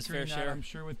he had his fair share. I'm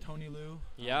sure with Tony Liu.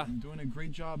 Yeah. Doing a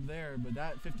great job there. But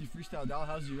that 50 freestyle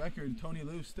Dalhousie record, Tony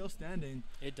Liu still standing.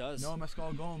 It does. Noah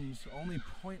Mescal Gomes only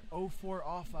 0.04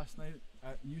 off last night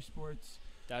at U Sports.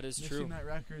 That is missing true. That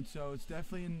record, so it's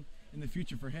definitely in the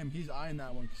future for him. He's eyeing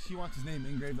that one because he wants his name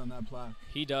engraved on that plaque.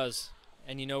 He does.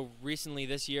 And, you know, recently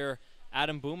this year,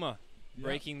 Adam Bouma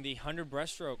breaking the 100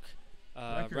 breaststroke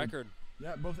record.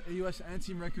 Yeah, both AUS and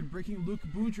team record, breaking Luke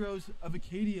Boudreau's of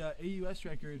Acadia AUS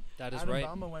record. That is Adam right.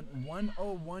 Bouma went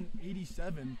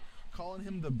 1:01.87, calling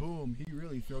him the boom. He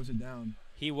really throws it down.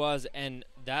 He was, and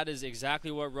that is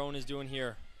exactly what Rowan is doing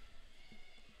here.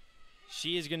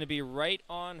 She is going to be right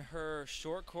on her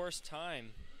short course time.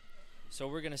 So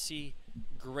we're going to see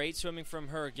great swimming from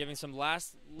her, giving some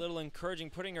last little encouraging,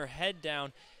 putting her head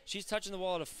down, She's touching the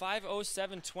wall at a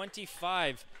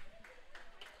 5:07.25.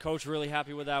 Coach really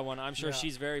happy with that one. I'm sure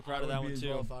she's very proud of that one, too.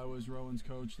 Well, if I was Rowan's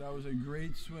coach. That was a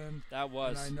great swim. That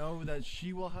was. And I know that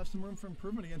she will have some room for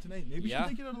improvement again tonight. Maybe she'll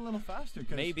take it out a little faster.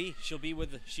 Maybe. She'll be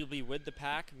with the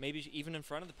pack, maybe even in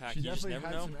front of the pack. She definitely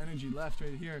had some energy left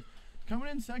right here. Coming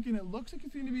in second, it looks like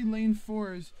it's going to be lane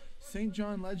 4's St.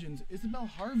 John Legends. Isabel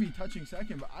Harvey touching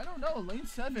second, but I don't know. Lane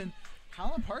 7,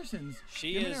 Hannah Parsons,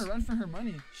 giving her a run for her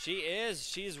money. She is.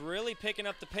 She's really picking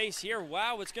up the pace here.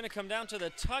 Wow, it's going to come down to the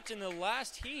touch in the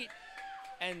last heat.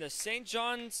 And the St.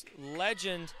 John's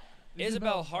legend,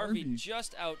 Isabel Harvey,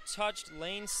 just out-touched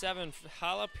lane 7,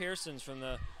 Hannah Parsons from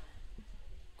the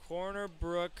Corner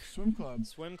Brook Swim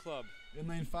Club. In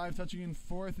lane 5, touching in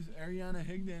 4th is Ariana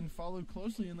Higdon. Followed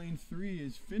closely in lane 3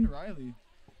 is Finn Riley.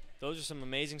 Those are some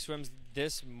amazing swims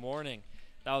this morning.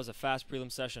 That was a fast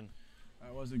prelim session.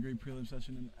 That was a great prelim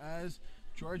session. And as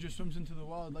Georgia swims into the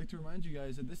wall, I'd like to remind you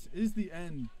guys that this is the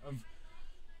end of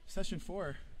session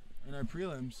 4 in our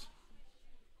prelims.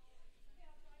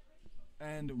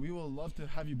 And we will love to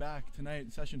have you back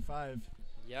tonight, session 5.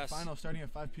 Yes. Final starting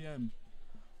at 5 p.m.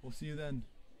 We'll see you then.